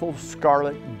beautiful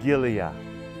scarlet gilia.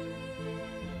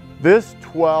 This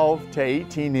 12 to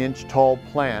 18 inch tall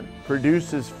plant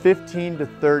produces 15 to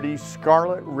 30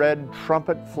 scarlet red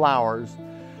trumpet flowers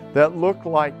that look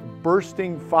like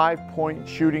bursting 5-point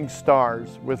shooting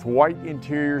stars with white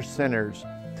interior centers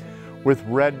with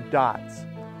red dots.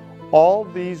 All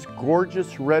these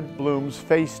gorgeous red blooms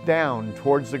face down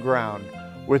towards the ground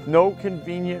with no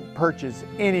convenient perches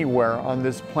anywhere on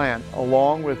this plant,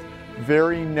 along with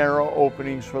very narrow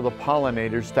openings for the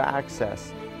pollinators to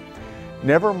access.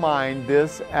 Never mind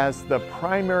this, as the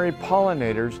primary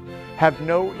pollinators have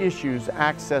no issues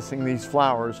accessing these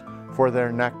flowers for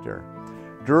their nectar.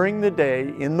 During the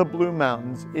day in the Blue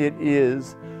Mountains, it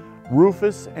is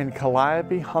rufous and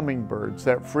calliope hummingbirds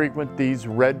that frequent these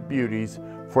red beauties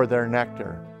for their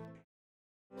nectar.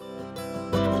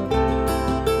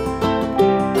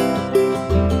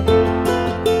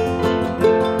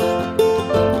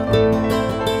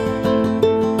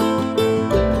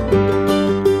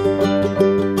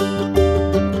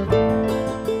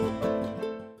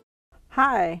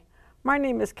 Hi, my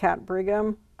name is Kat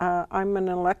Brigham. I'm an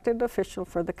elected official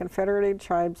for the Confederated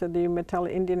Tribes of the Umatilla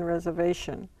Indian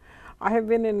Reservation. I'm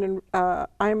an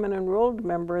enrolled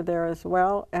member there as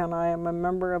well, and I am a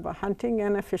member of a hunting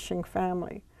and a fishing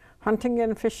family. Hunting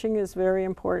and fishing is very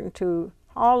important to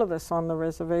all of us on the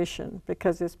reservation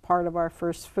because it's part of our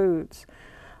first foods.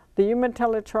 The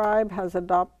Umatilla tribe has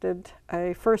adopted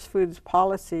a first foods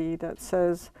policy that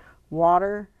says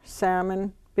water,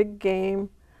 salmon, big game,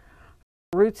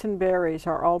 roots and berries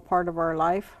are all part of our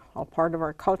life, all part of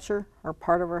our culture, are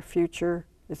part of our future.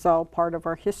 It's all part of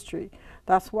our history.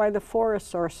 That's why the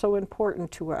forests are so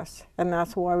important to us, and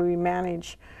that's why we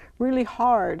manage really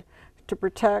hard to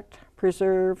protect,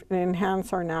 preserve, and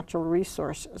enhance our natural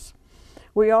resources.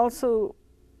 We also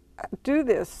do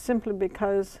this simply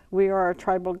because we are a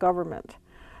tribal government,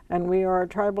 and we are a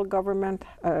tribal government.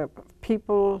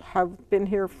 People have been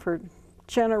here for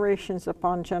generations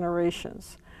upon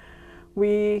generations.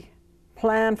 We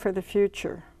plan for the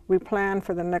future. We plan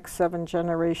for the next 7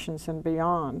 generations and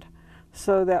beyond,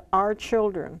 so that our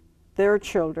children, their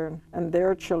children, and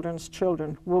their children's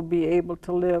children will be able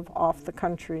to live off the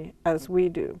country as we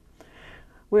do.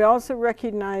 We also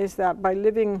recognize that by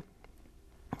living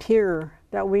here,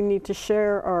 that we need to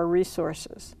share our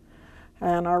resources.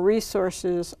 And our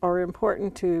resources are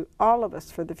important to all of us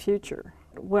for the future.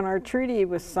 When our treaty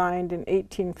was signed in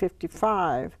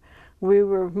 1855, we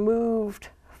were moved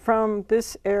from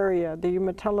this area, the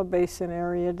Umatilla Basin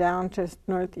area, down to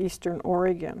northeastern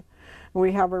Oregon.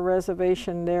 We have a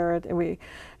reservation there.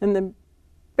 In the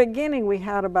beginning, we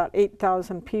had about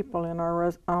 8,000 people in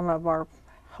our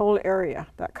whole area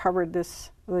that covered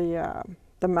the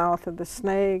mouth of the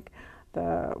Snake,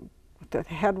 the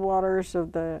headwaters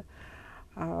of the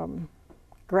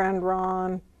Grand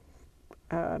Ronde,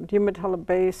 Umatilla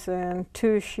Basin,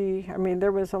 Touchy. I mean,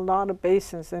 there was a lot of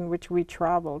basins in which we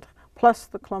traveled, plus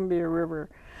the Columbia River.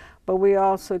 but we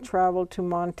also traveled to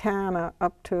Montana,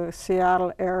 up to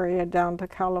Seattle area, down to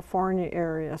California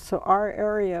area. So our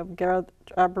area of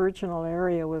Aboriginal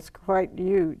area was quite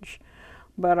huge,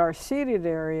 but our ceded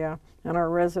area and our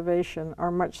reservation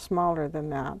are much smaller than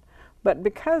that. But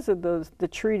because of the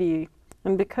treaty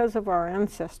and because of our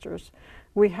ancestors,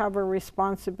 we have a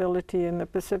responsibility in the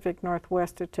Pacific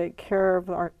Northwest to take care of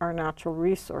our natural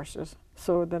resources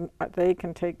so that they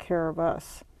can take care of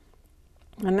us.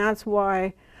 And that's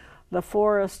why the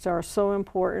forests are so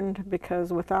important,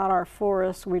 because without our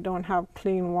forests we don't have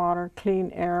clean water,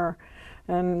 clean air,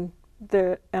 and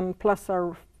plus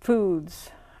our foods,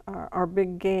 our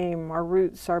big game, our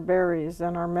roots, our berries,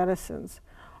 and our medicines.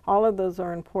 All of those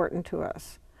are important to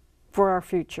us for our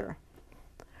future.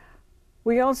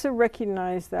 We also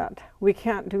recognize that we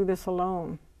can't do this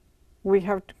alone. We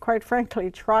have, quite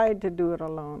frankly, tried to do it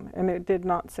alone, and it did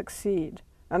not succeed.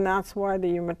 And that's why the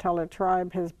Umatilla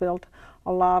tribe has built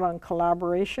a lot on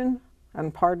collaboration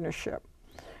and partnership.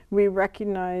 We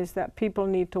recognize that people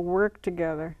need to work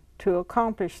together to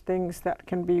accomplish things that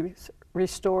can be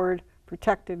restored,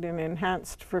 protected, and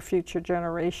enhanced for future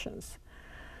generations.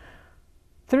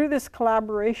 Through this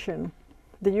collaboration,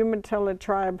 the Umatilla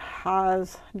tribe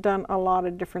has done a lot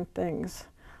of different things.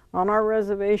 On our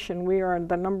reservation, we are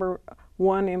the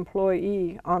 #1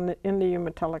 employee in the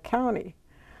Umatilla County.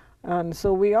 And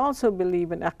so we also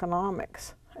believe in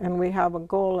economics, and we have a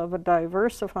goal of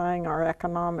diversifying our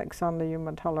economics on the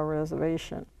Umatilla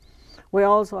Reservation. We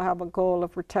also have a goal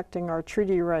of protecting our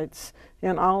treaty rights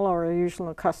in all our usual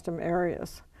and custom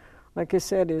areas. Like I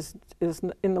said, is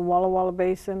in the Walla Walla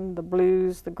Basin, the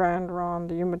Blues, the Grand Ronde,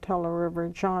 the Umatilla River,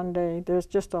 John Day. There's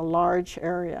just a large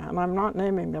area, and I'm not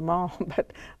naming them all,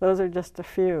 but those are just a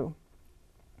few.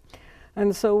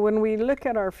 And so when we look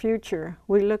at our future,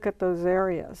 we look at those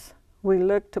areas. We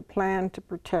look to plan to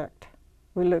protect.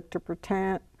 We look to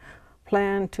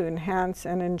plan to enhance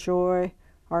and enjoy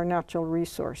our natural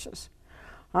resources.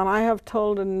 And I have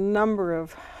told a number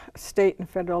of state and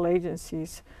federal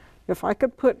agencies, if I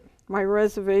could put my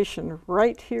reservation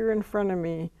right here in front of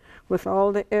me with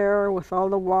all the air, with all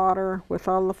the water, with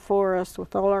all the forests,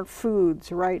 with all our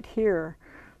foods right here,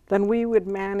 then we would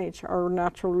manage our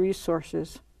natural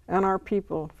resources and our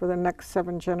people for the next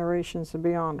 7 generations and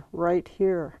beyond right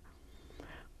here.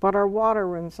 But our water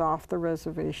runs off the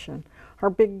reservation. Our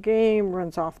big game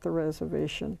runs off the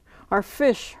reservation. Our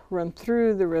fish run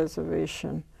through the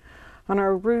reservation. And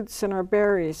our roots and our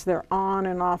berries, they're on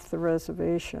and off the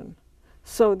reservation.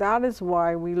 So that is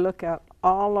why we look at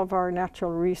all of our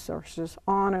natural resources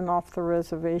on and off the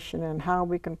reservation and how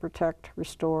we can protect,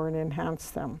 restore, and enhance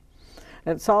them.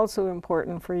 It's also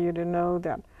important for you to know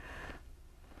that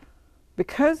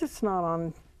because it's not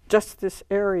on just this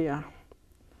area,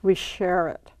 we share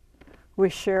it. We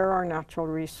share our natural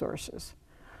resources.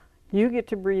 You get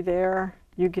to breathe air,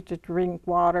 you get to drink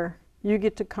water, you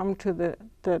get to come to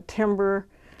the timber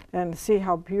and see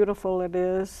how beautiful it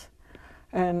is.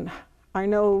 And I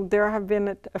know there have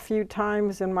been a few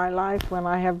times in my life when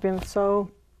I have been so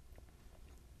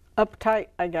uptight,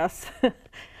 I guess. And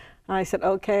I said,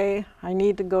 okay, I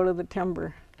need to go to the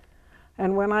timber.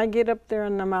 And when I get up there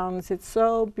in the mountains, it's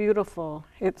so beautiful.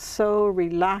 It's so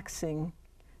relaxing.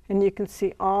 And you can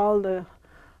see all the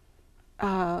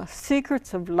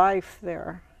secrets of life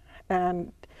there.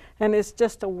 And it's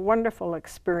just a wonderful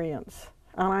experience.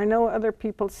 And I know other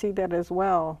people see that as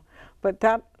well. But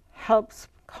that helps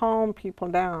calm people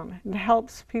down. It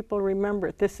helps people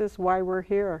remember this is why we're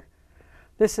here.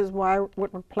 This is what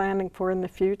we're planning for in the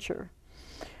future.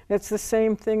 It's the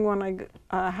same thing when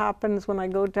happens when I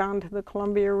go down to the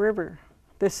Columbia River.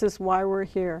 This is why we're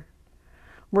here.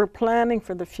 We're planning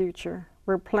for the future.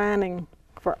 We're planning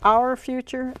for our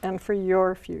future and for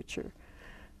your future.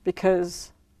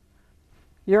 Because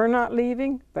you're not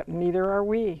leaving, but neither are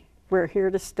we. We're here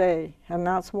to stay. And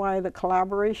that's why the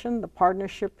collaboration, the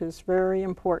partnership is very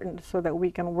important so that we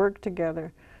can work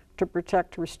together to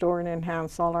protect, restore, and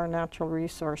enhance all our natural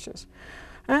resources.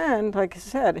 And like I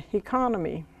said,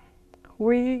 economy.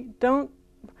 We don't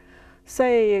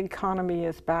say economy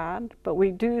is bad, but we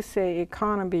do say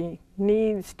economy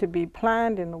needs to be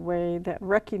planned in a way that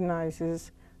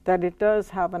recognizes that it does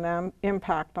have an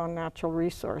impact on natural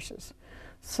resources.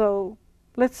 So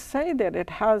let's say that it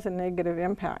has a negative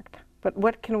impact, but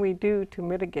what can we do to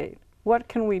mitigate? What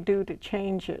can we do to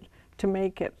change it, to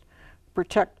make it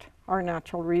protect our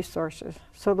natural resources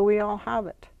so that we all have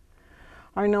it?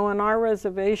 I know on our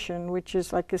reservation, which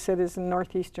is, like I said, is in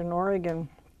northeastern Oregon,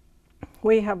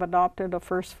 we have adopted a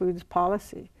first foods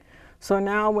policy. So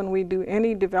now when we do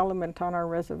any development on our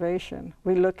reservation,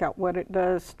 we look at what it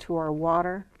does to our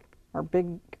water,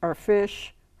 our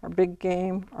fish, our big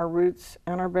game, our roots,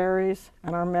 and our berries,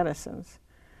 and our medicines.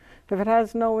 If it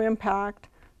has no impact,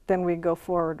 then we go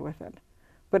forward with it.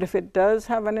 But if it does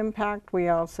have an impact, we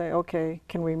all say, okay,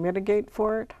 can we mitigate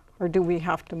for it, or do we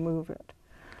have to move it?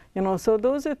 You know, so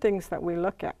those are things that we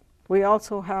look at. We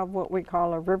also have what we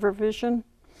call a river vision,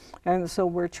 and so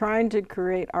we're trying to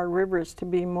create our rivers to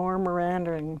be more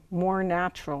meandering, more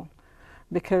natural,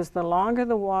 because the longer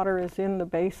the water is in the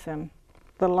basin,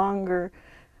 the longer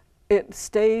it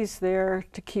stays there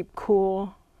to keep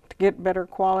cool, to get better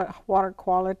water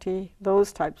quality,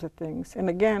 those types of things. And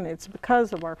again, it's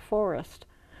because of our forest.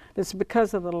 It's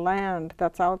because of the land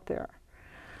that's out there.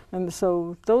 And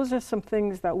so those are some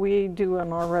things that we do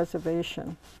on our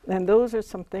reservation. And those are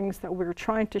some things that we're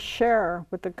trying to share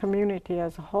with the community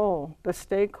as a whole, the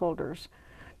stakeholders,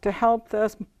 to help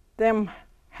them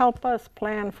help us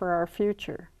plan for our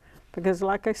future. Because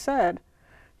like I said,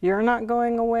 you're not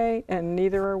going away and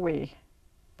neither are we.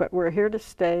 But we're here to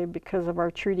stay because of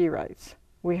our treaty rights.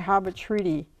 We have a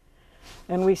treaty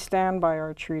and we stand by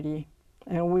our treaty,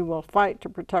 and we will fight to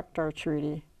protect our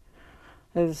treaty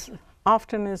as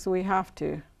often as we have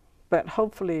to. But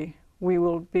hopefully we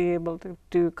will be able to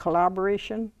do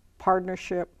collaboration,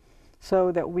 partnership,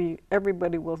 so that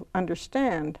everybody will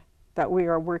understand that we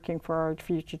are working for our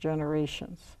future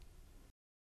generations.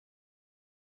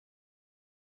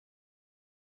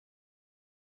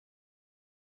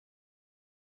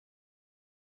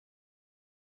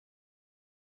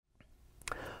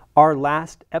 Our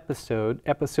last episode,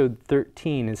 episode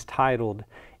 13, is titled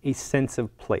A Sense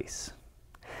of Place.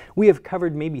 We have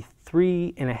covered maybe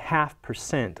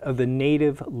 3.5% of the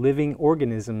native living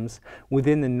organisms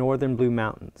within the northern Blue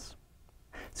Mountains.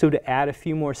 So to add a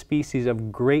few more species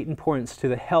of great importance to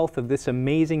the health of this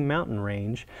amazing mountain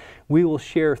range, we will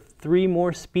share 3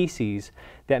 more species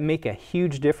that make a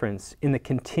huge difference in the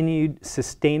continued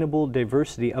sustainable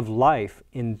diversity of life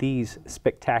in these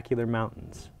spectacular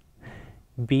mountains.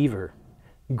 Beaver,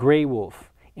 gray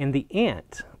wolf, and the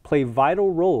ant play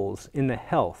vital roles in the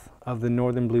health of the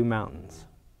northern Blue Mountains.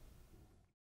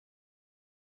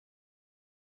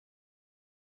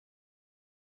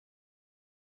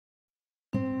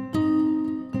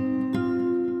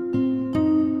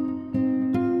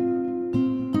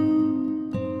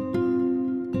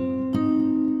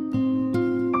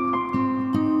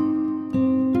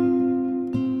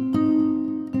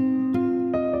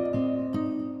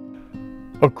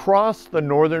 Across the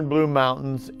northern Blue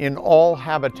Mountains, in all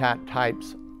habitat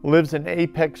types, lives an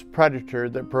apex predator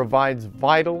that provides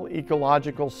vital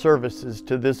ecological services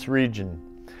to this region.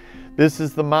 This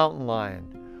is the mountain lion,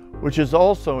 which is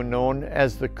also known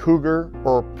as the cougar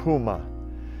or puma.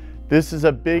 This is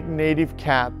a big native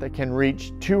cat that can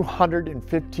reach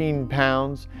 215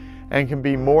 pounds and can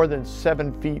be more than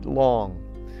 7 feet long.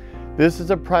 This is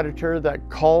a predator that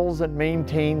culls and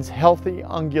maintains healthy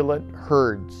ungulate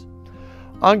herds.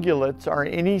 Ungulates are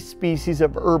any species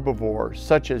of herbivore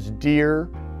such as deer,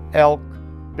 elk,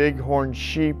 bighorn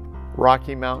sheep,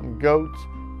 Rocky Mountain goats,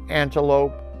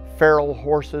 antelope, feral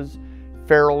horses,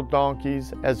 feral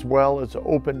donkeys, as well as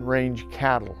open-range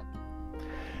cattle.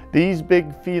 These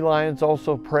big felines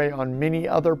also prey on many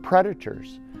other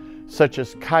predators, such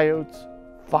as coyotes,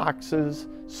 foxes,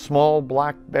 small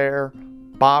black bear,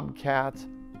 bobcats,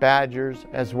 badgers,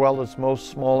 as well as most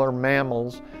smaller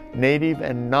mammals, native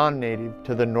and non-native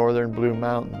to the northern Blue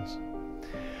Mountains.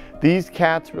 These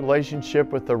cats'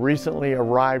 relationship with the recently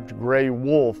arrived gray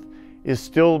wolf is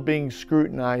still being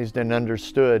scrutinized and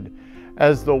understood,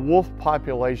 as the wolf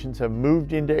populations have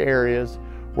moved into areas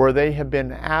where they have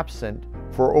been absent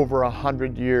for over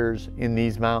 100 years in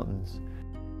these mountains.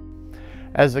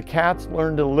 As the cats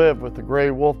learn to live with the gray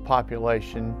wolf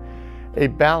population, a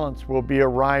balance will be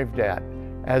arrived at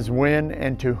as when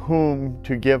and to whom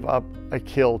to give up a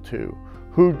kill to,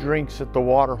 who drinks at the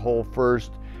water hole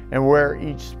first, and where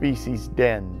each species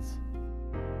dens.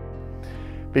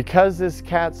 Because this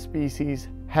cat species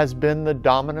has been the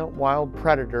dominant wild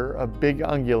predator of big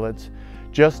ungulates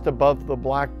just above the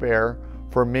black bear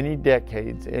for many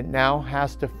decades, it now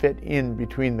has to fit in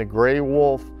between the gray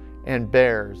wolf and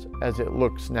bears as it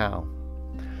looks now.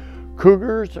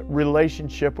 Cougars'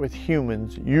 relationship with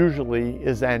humans usually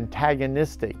is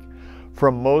antagonistic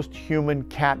from most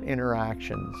human-cat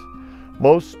interactions.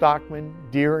 Most stockmen,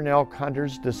 deer, and elk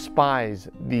hunters despise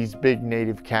these big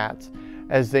native cats,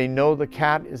 as they know the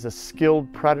cat is a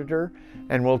skilled predator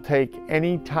and will take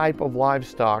any type of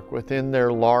livestock within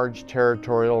their large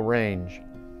territorial range.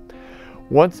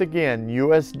 Once again,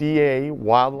 USDA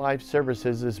Wildlife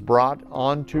Services is brought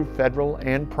onto federal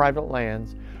and private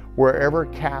lands wherever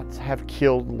cats have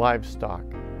killed livestock.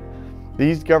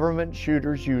 These government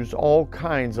shooters use all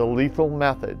kinds of lethal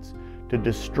methods to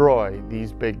destroy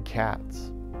these big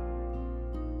cats.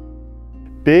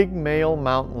 Big male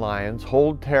mountain lions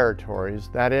hold territories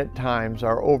that at times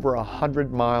are over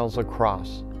 100 miles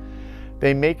across.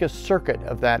 They make a circuit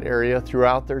of that area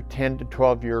throughout their 10 to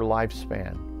 12-year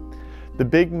lifespan. The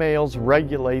big males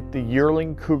regulate the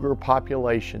yearling cougar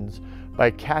populations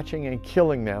by catching and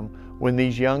killing them when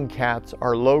these young cats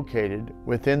are located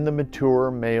within the mature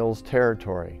male's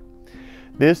territory.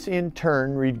 This in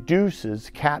turn reduces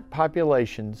cat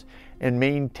populations and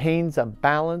maintains a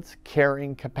balanced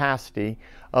carrying capacity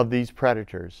of these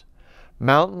predators.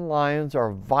 Mountain lions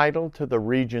are vital to the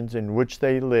regions in which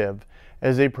they live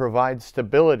as they provide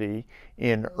stability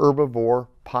in herbivore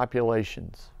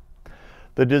populations.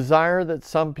 The desire that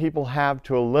some people have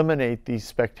to eliminate these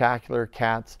spectacular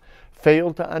cats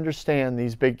fail to understand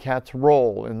these big cats'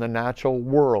 role in the natural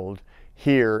world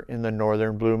here in the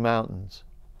northern Blue Mountains.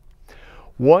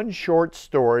 One short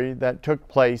story that took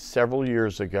place several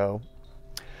years ago.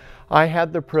 I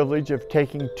had the privilege of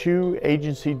taking two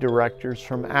agency directors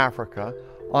from Africa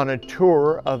on a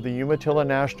tour of the Umatilla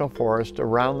National Forest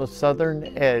around the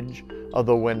southern edge of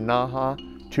the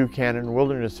Wennaha-Tucannon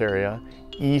Wilderness Area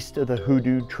east of the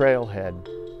Hoodoo Trailhead.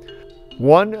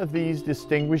 One of these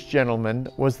distinguished gentlemen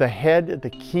was the head of the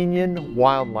Kenyan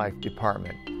Wildlife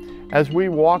Department. As we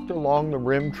walked along the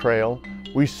rim trail,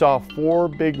 we saw 4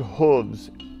 big hooves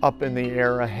up in the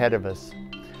air ahead of us.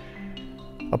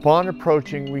 Upon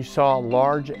approaching, we saw a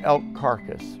large elk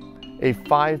carcass, a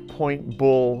 5-point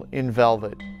bull in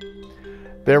velvet.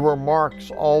 There were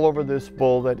marks all over this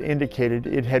bull that indicated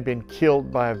it had been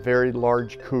killed by a very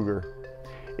large cougar.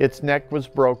 Its neck was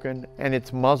broken and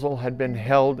its muzzle had been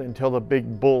held until the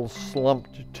big bull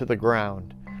slumped to the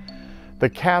ground. The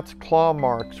cat's claw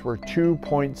marks were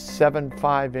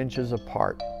 2.75 inches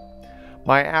apart.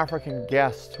 My African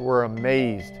guests were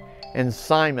amazed, and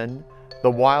Simon, the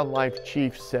wildlife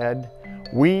chief, said,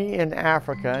 "We in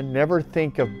Africa never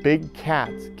think of big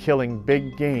cats killing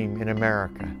big game in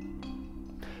America."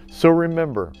 So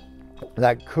remember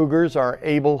that cougars are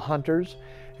able hunters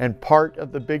and part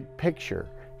of the big picture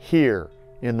here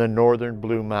in the northern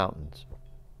Blue Mountains.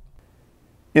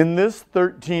 In this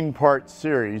 13-part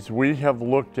series, we have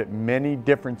looked at many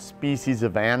different species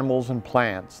of animals and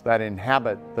plants that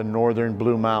inhabit the northern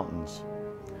Blue Mountains.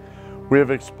 We have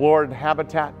explored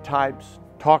habitat types,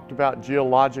 talked about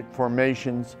geologic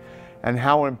formations, and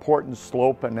how important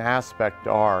slope and aspect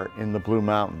are in the Blue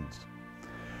Mountains.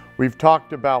 We've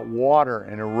talked about water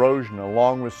and erosion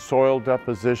along with soil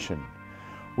deposition.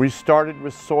 We started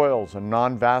with soils and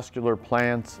non-vascular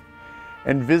plants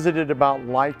and visited about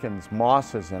lichens,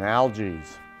 mosses, and algae,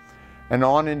 and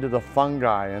on into the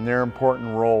fungi and their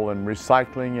important role in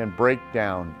recycling and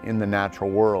breakdown in the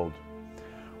natural world.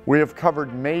 We have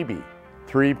covered maybe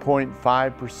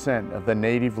 3.5% of the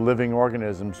native living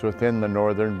organisms within the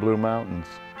northern Blue Mountains.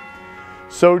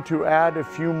 So to add a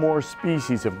few more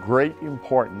species of great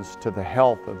importance to the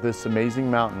health of this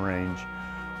amazing mountain range,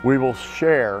 we will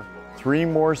share 3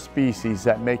 more species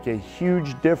that make a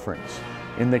huge difference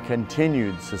in the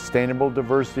continued sustainable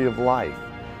diversity of life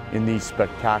in these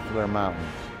spectacular mountains.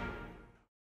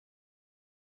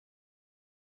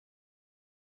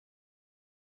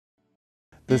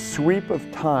 The sweep of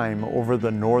time over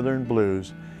the northern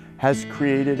Blues has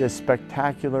created a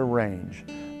spectacular range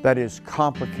that is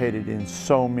complicated in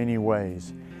so many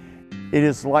ways. It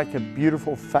is like a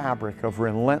beautiful fabric of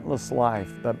relentless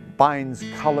life that binds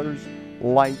colors,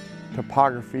 light,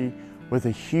 topography with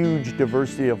a huge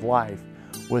diversity of life,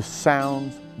 with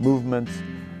sounds, movements,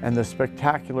 and the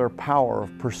spectacular power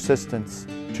of persistence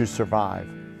to survive.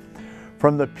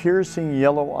 From the piercing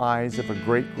yellow eyes of a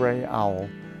great gray owl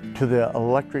to the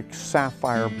electric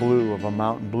sapphire blue of a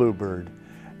mountain bluebird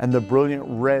and the brilliant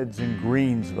reds and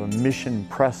greens of a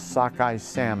mission-pressed sockeye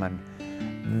salmon,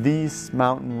 this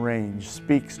mountain range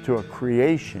speaks to a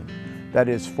creation that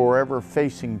is forever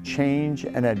facing change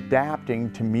and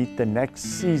adapting to meet the next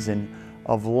season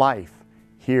of life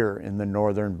here in the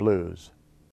northern Blues.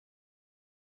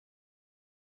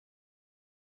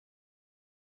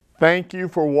 Thank you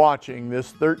for watching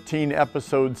this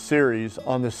 13-episode series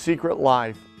on the secret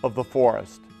life of the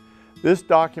forest. This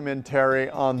documentary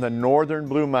on the northern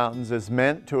Blue Mountains is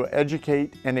meant to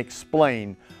educate and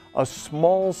explain a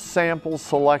small sample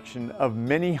selection of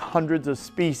many hundreds of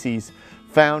species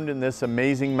found in this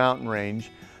amazing mountain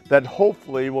range that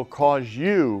hopefully will cause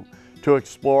you to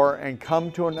explore and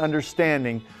come to an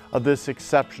understanding of this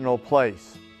exceptional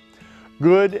place.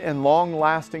 Good and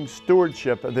long-lasting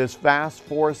stewardship of this vast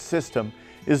forest system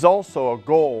is also a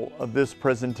goal of this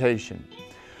presentation.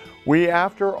 We,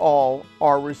 after all,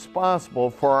 are responsible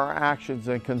for our actions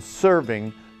in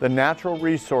conserving the natural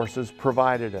resources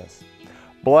provided us.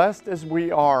 Blessed as we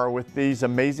are with these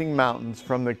amazing mountains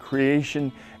from the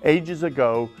creation ages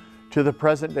ago to the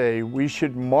present day, we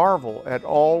should marvel at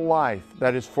all life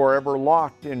that is forever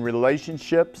locked in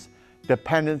relationships,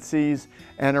 dependencies,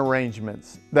 and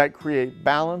arrangements that create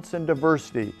balance and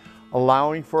diversity,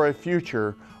 allowing for a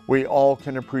future we all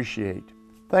can appreciate.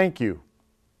 Thank you.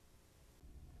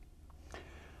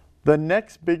 The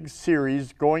next big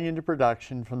series going into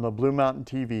production from the Blue Mountain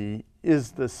TV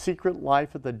is The Secret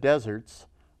Life of the Deserts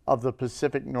of the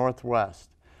Pacific Northwest.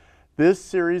 This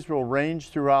series will range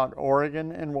throughout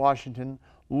Oregon and Washington,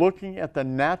 looking at the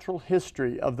natural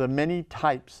history of the many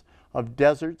types of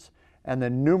deserts and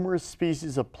the numerous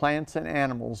species of plants and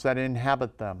animals that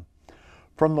inhabit them.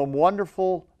 From the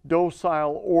wonderful,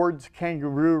 docile Ord's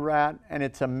kangaroo rat and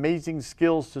its amazing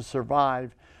skills to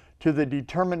survive, to the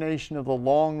determination of the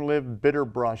long-lived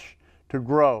bitterbrush to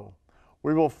grow.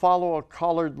 We will follow a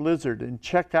collared lizard and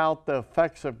check out the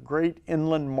effects of great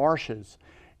inland marshes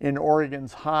in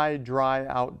Oregon's high, dry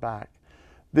outback.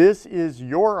 This is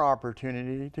your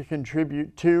opportunity to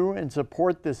contribute to and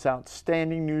support this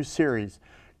outstanding new series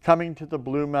coming to the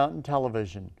Blue Mountain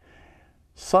Television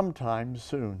sometime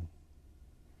soon.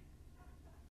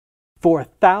 For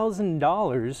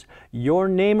 $1,000, your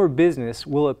name or business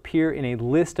will appear in a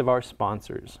list of our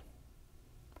sponsors.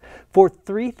 For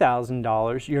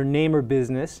 $3,000, your name or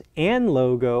business and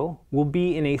logo will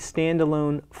be in a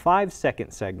standalone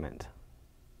 5-second segment.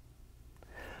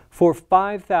 For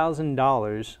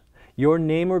 $5,000, your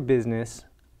name or business,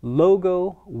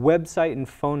 logo, website, and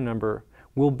phone number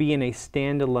will be in a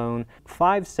standalone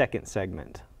 5-second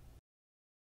segment.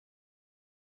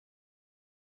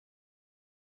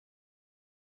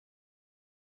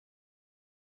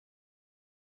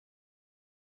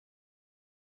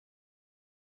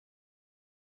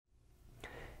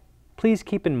 Please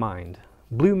keep in mind,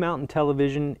 Blue Mountain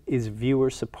Television is viewer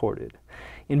supported,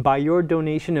 and by your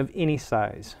donation of any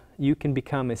size, you can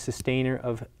become a sustainer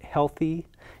of healthy,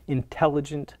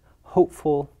 intelligent,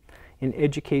 hopeful, and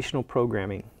educational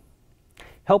programming.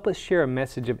 Help us share a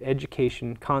message of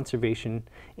education, conservation,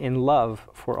 and love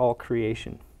for all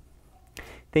creation.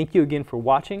 Thank you again for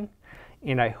watching,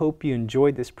 and I hope you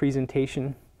enjoyed this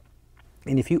presentation.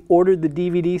 And if you ordered the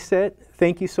DVD set,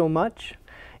 thank you so much.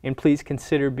 And please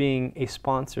consider being a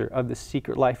sponsor of The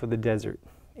Secret Life of the Desert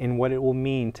and what it will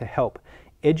mean to help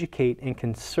educate and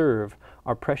conserve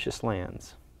our precious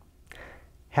lands.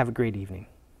 Have a great evening.